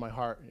heavy on my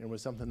heart, and it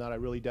was something that I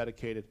really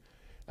dedicated,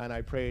 and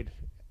I prayed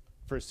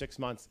for 6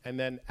 months, and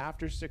then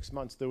after 6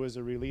 months, there was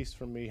a release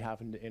from me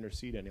having to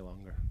intercede any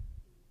longer.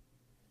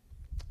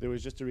 There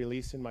was just a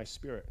release in my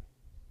spirit.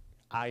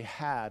 I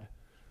had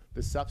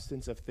the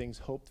substance of things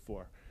hoped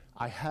for.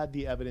 I had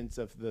the evidence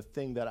of the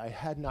thing that I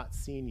had not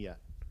seen yet,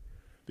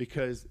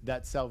 because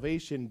that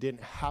salvation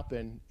didn't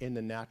happen in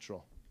the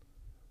natural,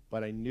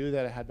 but I knew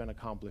that it had been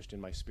accomplished in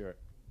my spirit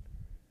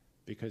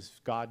because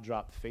God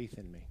dropped faith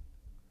in me.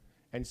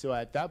 And so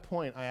at that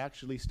point, I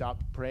actually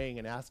stopped praying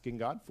and asking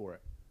God for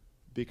it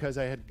because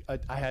I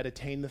had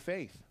attained the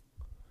faith.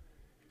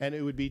 And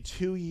it would be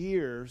 2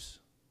 years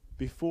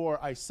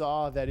before I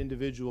saw that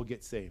individual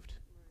get saved.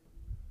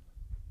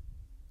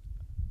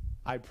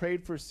 I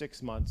prayed for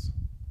 6 months.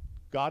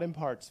 God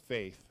imparts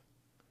faith.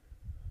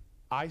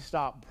 I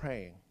stop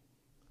praying,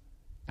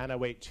 and I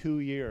wait 2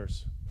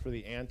 years for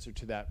the answer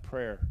to that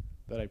prayer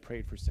that I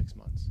prayed for 6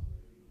 months.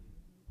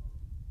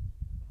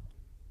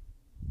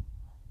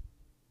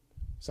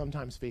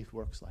 Sometimes faith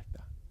works like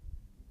that.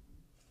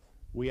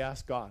 We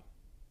ask God.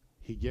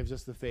 He gives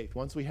us the faith.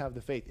 Once we have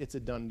the faith, it's a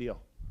done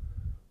deal.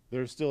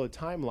 There's still a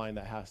timeline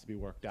that has to be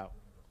worked out.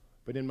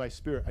 But in my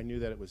spirit, I knew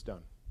that it was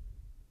done.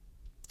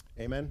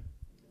 Amen?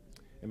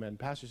 Amen.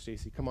 Pastor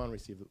Stacy, come on,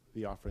 receive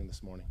the offering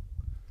this morning.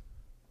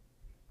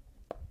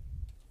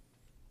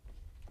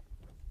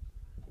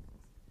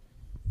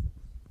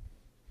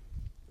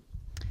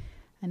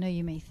 I know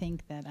you may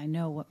think that I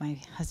know what my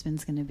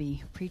husband's going to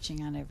be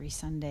preaching on every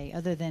Sunday.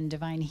 Other than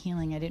divine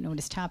healing, I didn't know what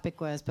his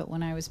topic was. But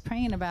when I was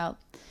praying about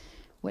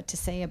what to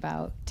say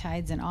about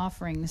tithes and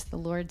offerings, the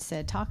Lord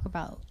said, talk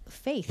about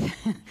faith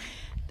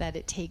that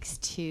it takes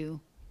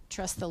to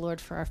trust the Lord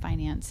for our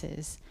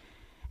finances.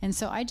 And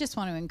so I just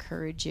want to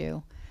encourage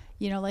you.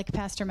 You know, like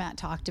Pastor Matt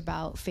talked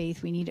about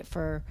faith, we need it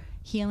for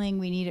healing.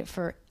 We need it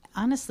for,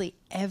 honestly,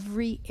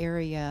 every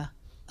area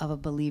of a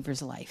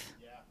believer's life.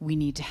 Yeah. We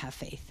need to have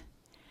faith.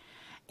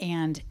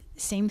 And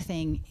same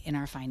thing in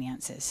our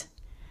finances.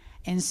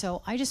 And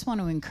so I just want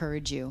to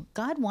encourage you.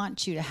 God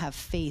wants you to have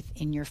faith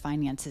in your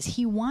finances.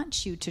 He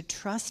wants you to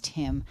trust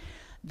him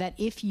that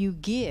if you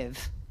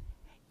give,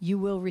 you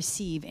will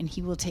receive and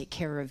he will take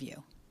care of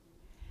you.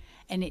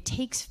 And it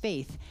takes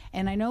faith.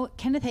 And I know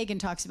Kenneth Hagin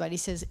talks about, he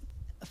says,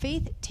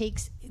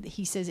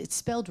 he says it's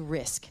spelled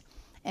risk.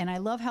 And I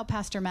love how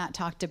Pastor Matt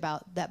talked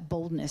about that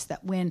boldness,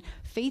 that when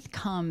faith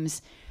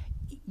comes,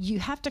 you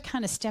have to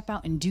kind of step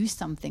out and do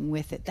something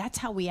with it. That's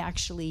how we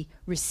actually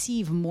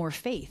receive more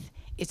faith.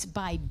 It's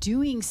by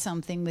doing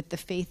something with the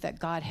faith that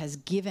God has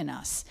given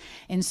us.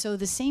 And so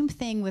the same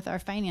thing with our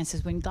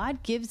finances. When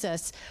God gives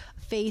us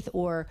faith,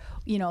 or,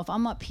 you know, if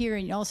I'm up here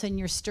and all of a sudden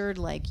you're stirred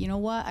like, you know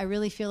what, I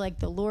really feel like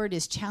the Lord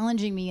is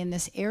challenging me in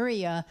this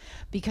area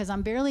because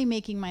I'm barely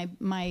making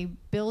my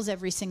bills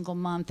every single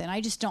month and I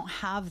just don't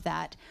have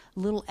that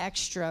little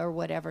extra or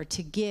whatever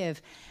to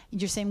give.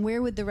 You're saying,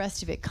 where would the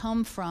rest of it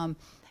come from?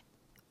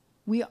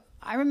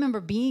 I remember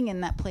being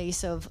in that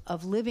place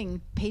of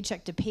living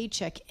paycheck to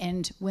paycheck.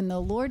 And when the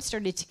Lord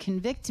started to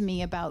convict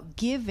me about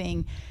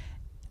giving,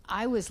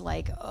 I was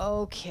like,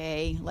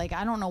 okay, like,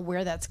 I don't know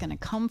where that's going to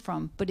come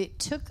from. But it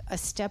took a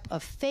step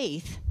of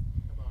faith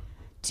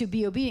to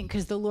be obedient,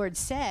 because the Lord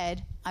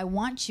said, I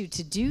want you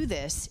to do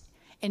this.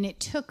 And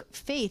it took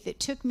faith. It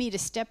took me to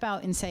step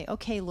out and say,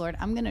 okay, Lord,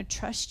 I'm going to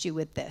trust you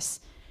with this.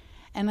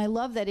 And I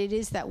love that it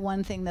is that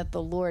one thing that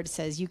the Lord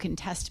says you can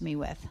test me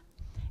with.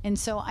 And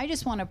so I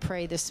just want to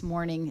pray this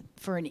morning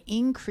for an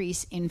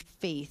increase in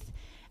faith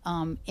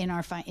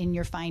in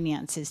your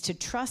finances, to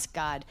trust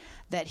God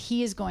that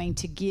he is going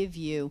to give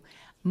you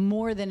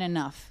more than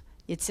enough.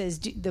 It says,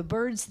 the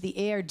birds of the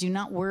air do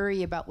not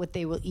worry about what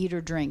they will eat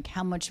or drink.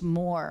 How much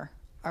more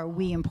are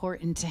we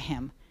important to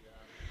him?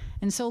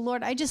 And so,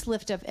 Lord, I just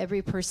lift up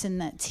every person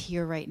that's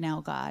here right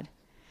now, God.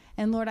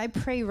 And Lord, I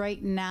pray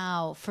right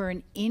now for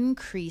an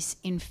increase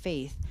in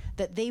faith,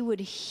 that they would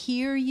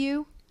hear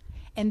you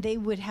and they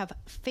would have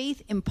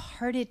faith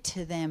imparted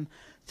to them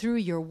through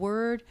your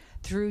word,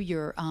 through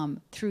your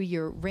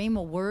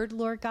Rhema word,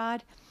 Lord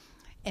God,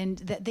 and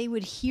that they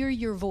would hear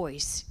your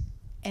voice,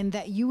 and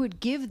that you would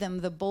give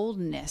them the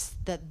boldness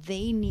that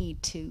they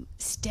need to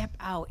step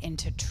out and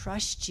to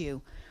trust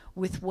you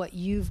with what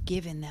you've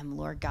given them,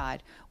 Lord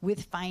God,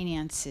 with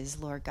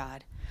finances, Lord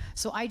God.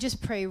 So I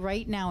just pray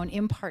right now an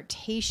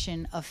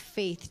impartation of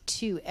faith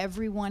to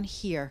everyone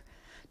here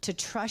to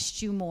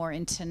trust you more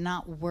and to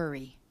not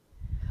worry.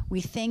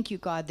 We thank you,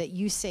 God, that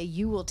you say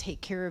you will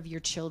take care of your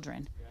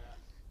children.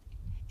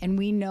 And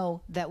we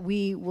know that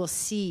we will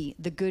see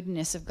the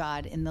goodness of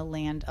God in the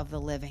land of the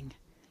living.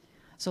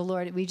 So,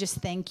 Lord, we just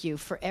thank you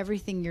for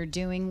everything you're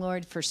doing,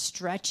 Lord, for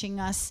stretching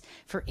us,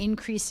 for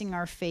increasing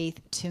our faith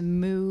to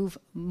move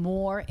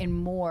more and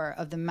more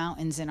of the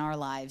mountains in our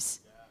lives,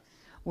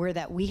 where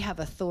that we have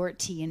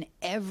authority in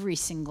every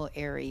single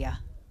area,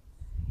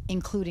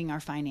 including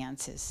our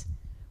finances.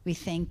 We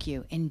thank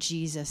you in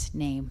Jesus'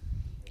 name.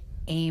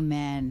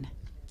 Amen.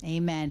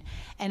 Amen.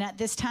 And at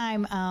this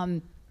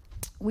time,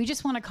 we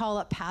just want to call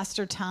up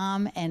Pastor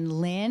Tom and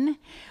Lynn.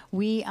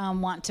 We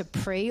want to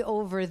pray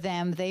over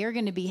them. They are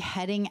going to be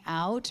heading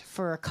out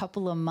for a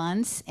couple of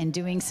months and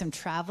doing some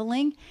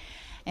traveling.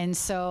 And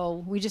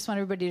so we just want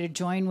everybody to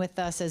join with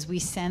us as we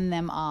send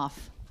them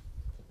off.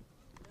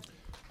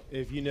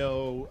 If you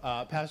know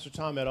Pastor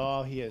Tom at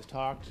all, he has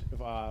talked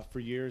for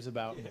years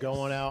about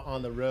going out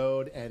on the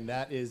road, and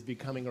that is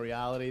becoming a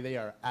reality. They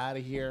are out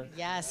of here.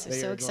 Yes, we're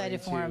so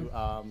excited for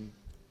him.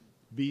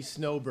 Be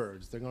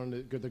snowbirds. They're going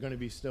to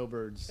be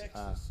snowbirds,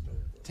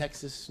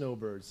 Texas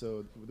snowbirds.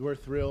 So we're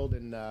thrilled,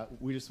 and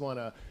we just want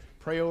to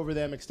pray over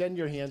them. Extend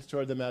your hands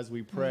toward them as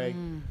we pray.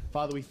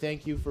 Father, we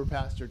thank you for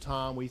Pastor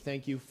Tom. We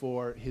thank you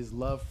for his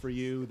love for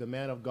you, the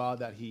man of God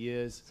that he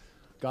is.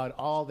 God,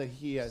 all that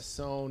he has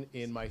sown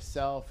in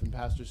myself and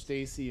Pastor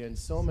Stacy and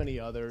so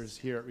many others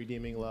here at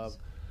Redeeming Love.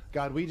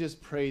 God, we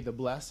just pray the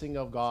blessing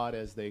of God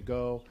as they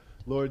go.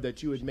 Lord,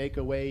 that you would make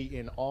a way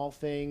in all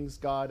things,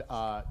 God,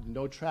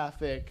 no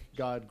traffic,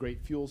 God,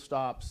 great fuel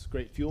stops,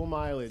 great fuel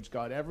mileage,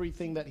 God,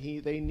 everything that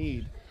they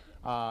need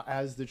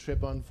as the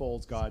trip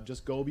unfolds, God,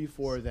 just go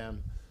before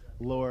them,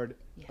 Lord.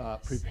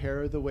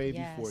 Prepare the way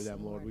before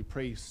them, Lord. We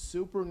pray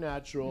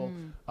supernatural,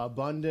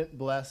 abundant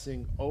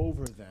blessing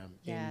over them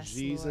in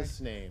Jesus'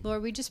 name.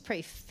 Lord, we just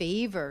pray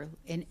favor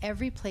in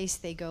every place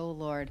they go,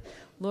 Lord.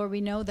 Lord,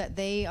 we know that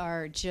they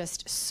are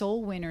just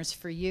soul winners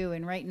for you.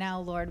 And right now,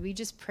 Lord, we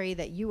just pray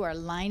that you are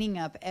lining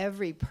up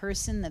every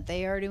person that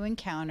they are to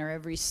encounter,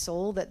 every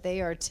soul that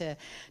they are to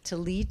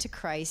lead to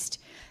Christ.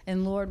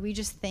 And Lord, we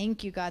just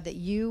thank you, God, that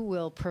you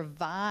will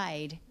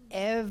provide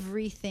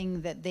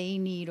everything that they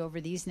need over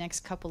these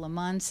next couple of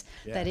months,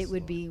 that it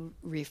would be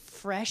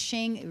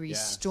refreshing,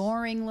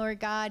 restoring,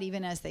 Lord God,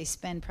 even as they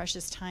spend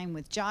precious time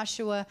with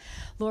Joshua.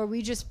 Lord,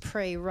 we just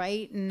pray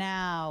right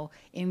now,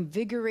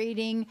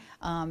 invigorating,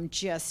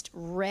 just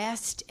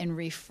rest and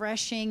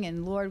refreshing.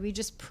 And Lord, we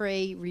just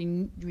pray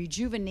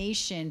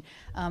rejuvenation,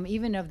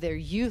 even of their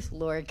youth,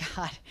 Lord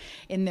God,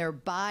 in their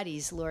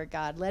bodies, Lord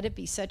God. Let it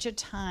be such a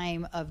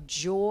time of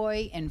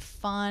joy and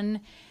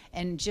fun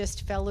and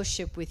just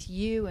fellowship with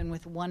you and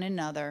with one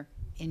another.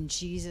 In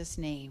Jesus'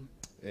 name.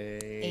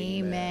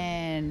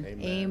 Amen. Amen.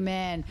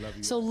 Amen.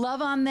 So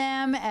love on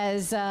them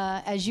as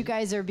you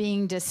guys are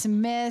being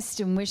dismissed,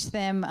 and wish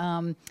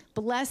them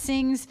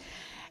blessings.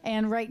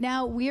 And right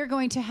now we are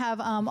going to have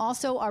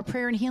also our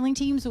prayer and healing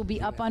teams will be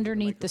up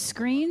underneath the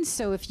screens.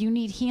 So if you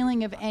need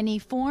healing of any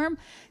form,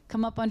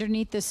 come up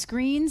underneath the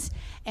screens.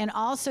 And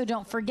also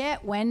don't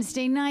forget,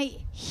 Wednesday night,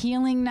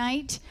 healing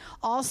night.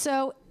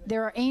 Also,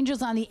 there are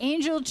angels on the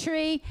angel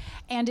tree.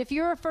 And if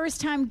you're a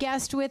first-time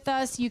guest with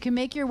us, you can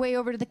make your way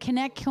over to the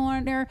Connect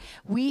Corner.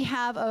 We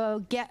have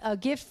a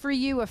gift for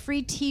you, a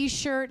free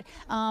T-shirt,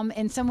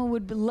 and someone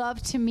would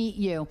love to meet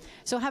you.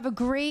 So have a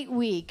great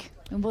week,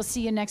 and we'll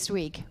see you next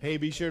week. Hey,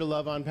 be sure to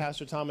love on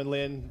Pastor Tom and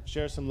Lynn.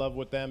 Share some love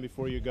with them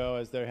before you go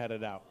as they're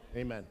headed out.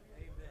 Amen.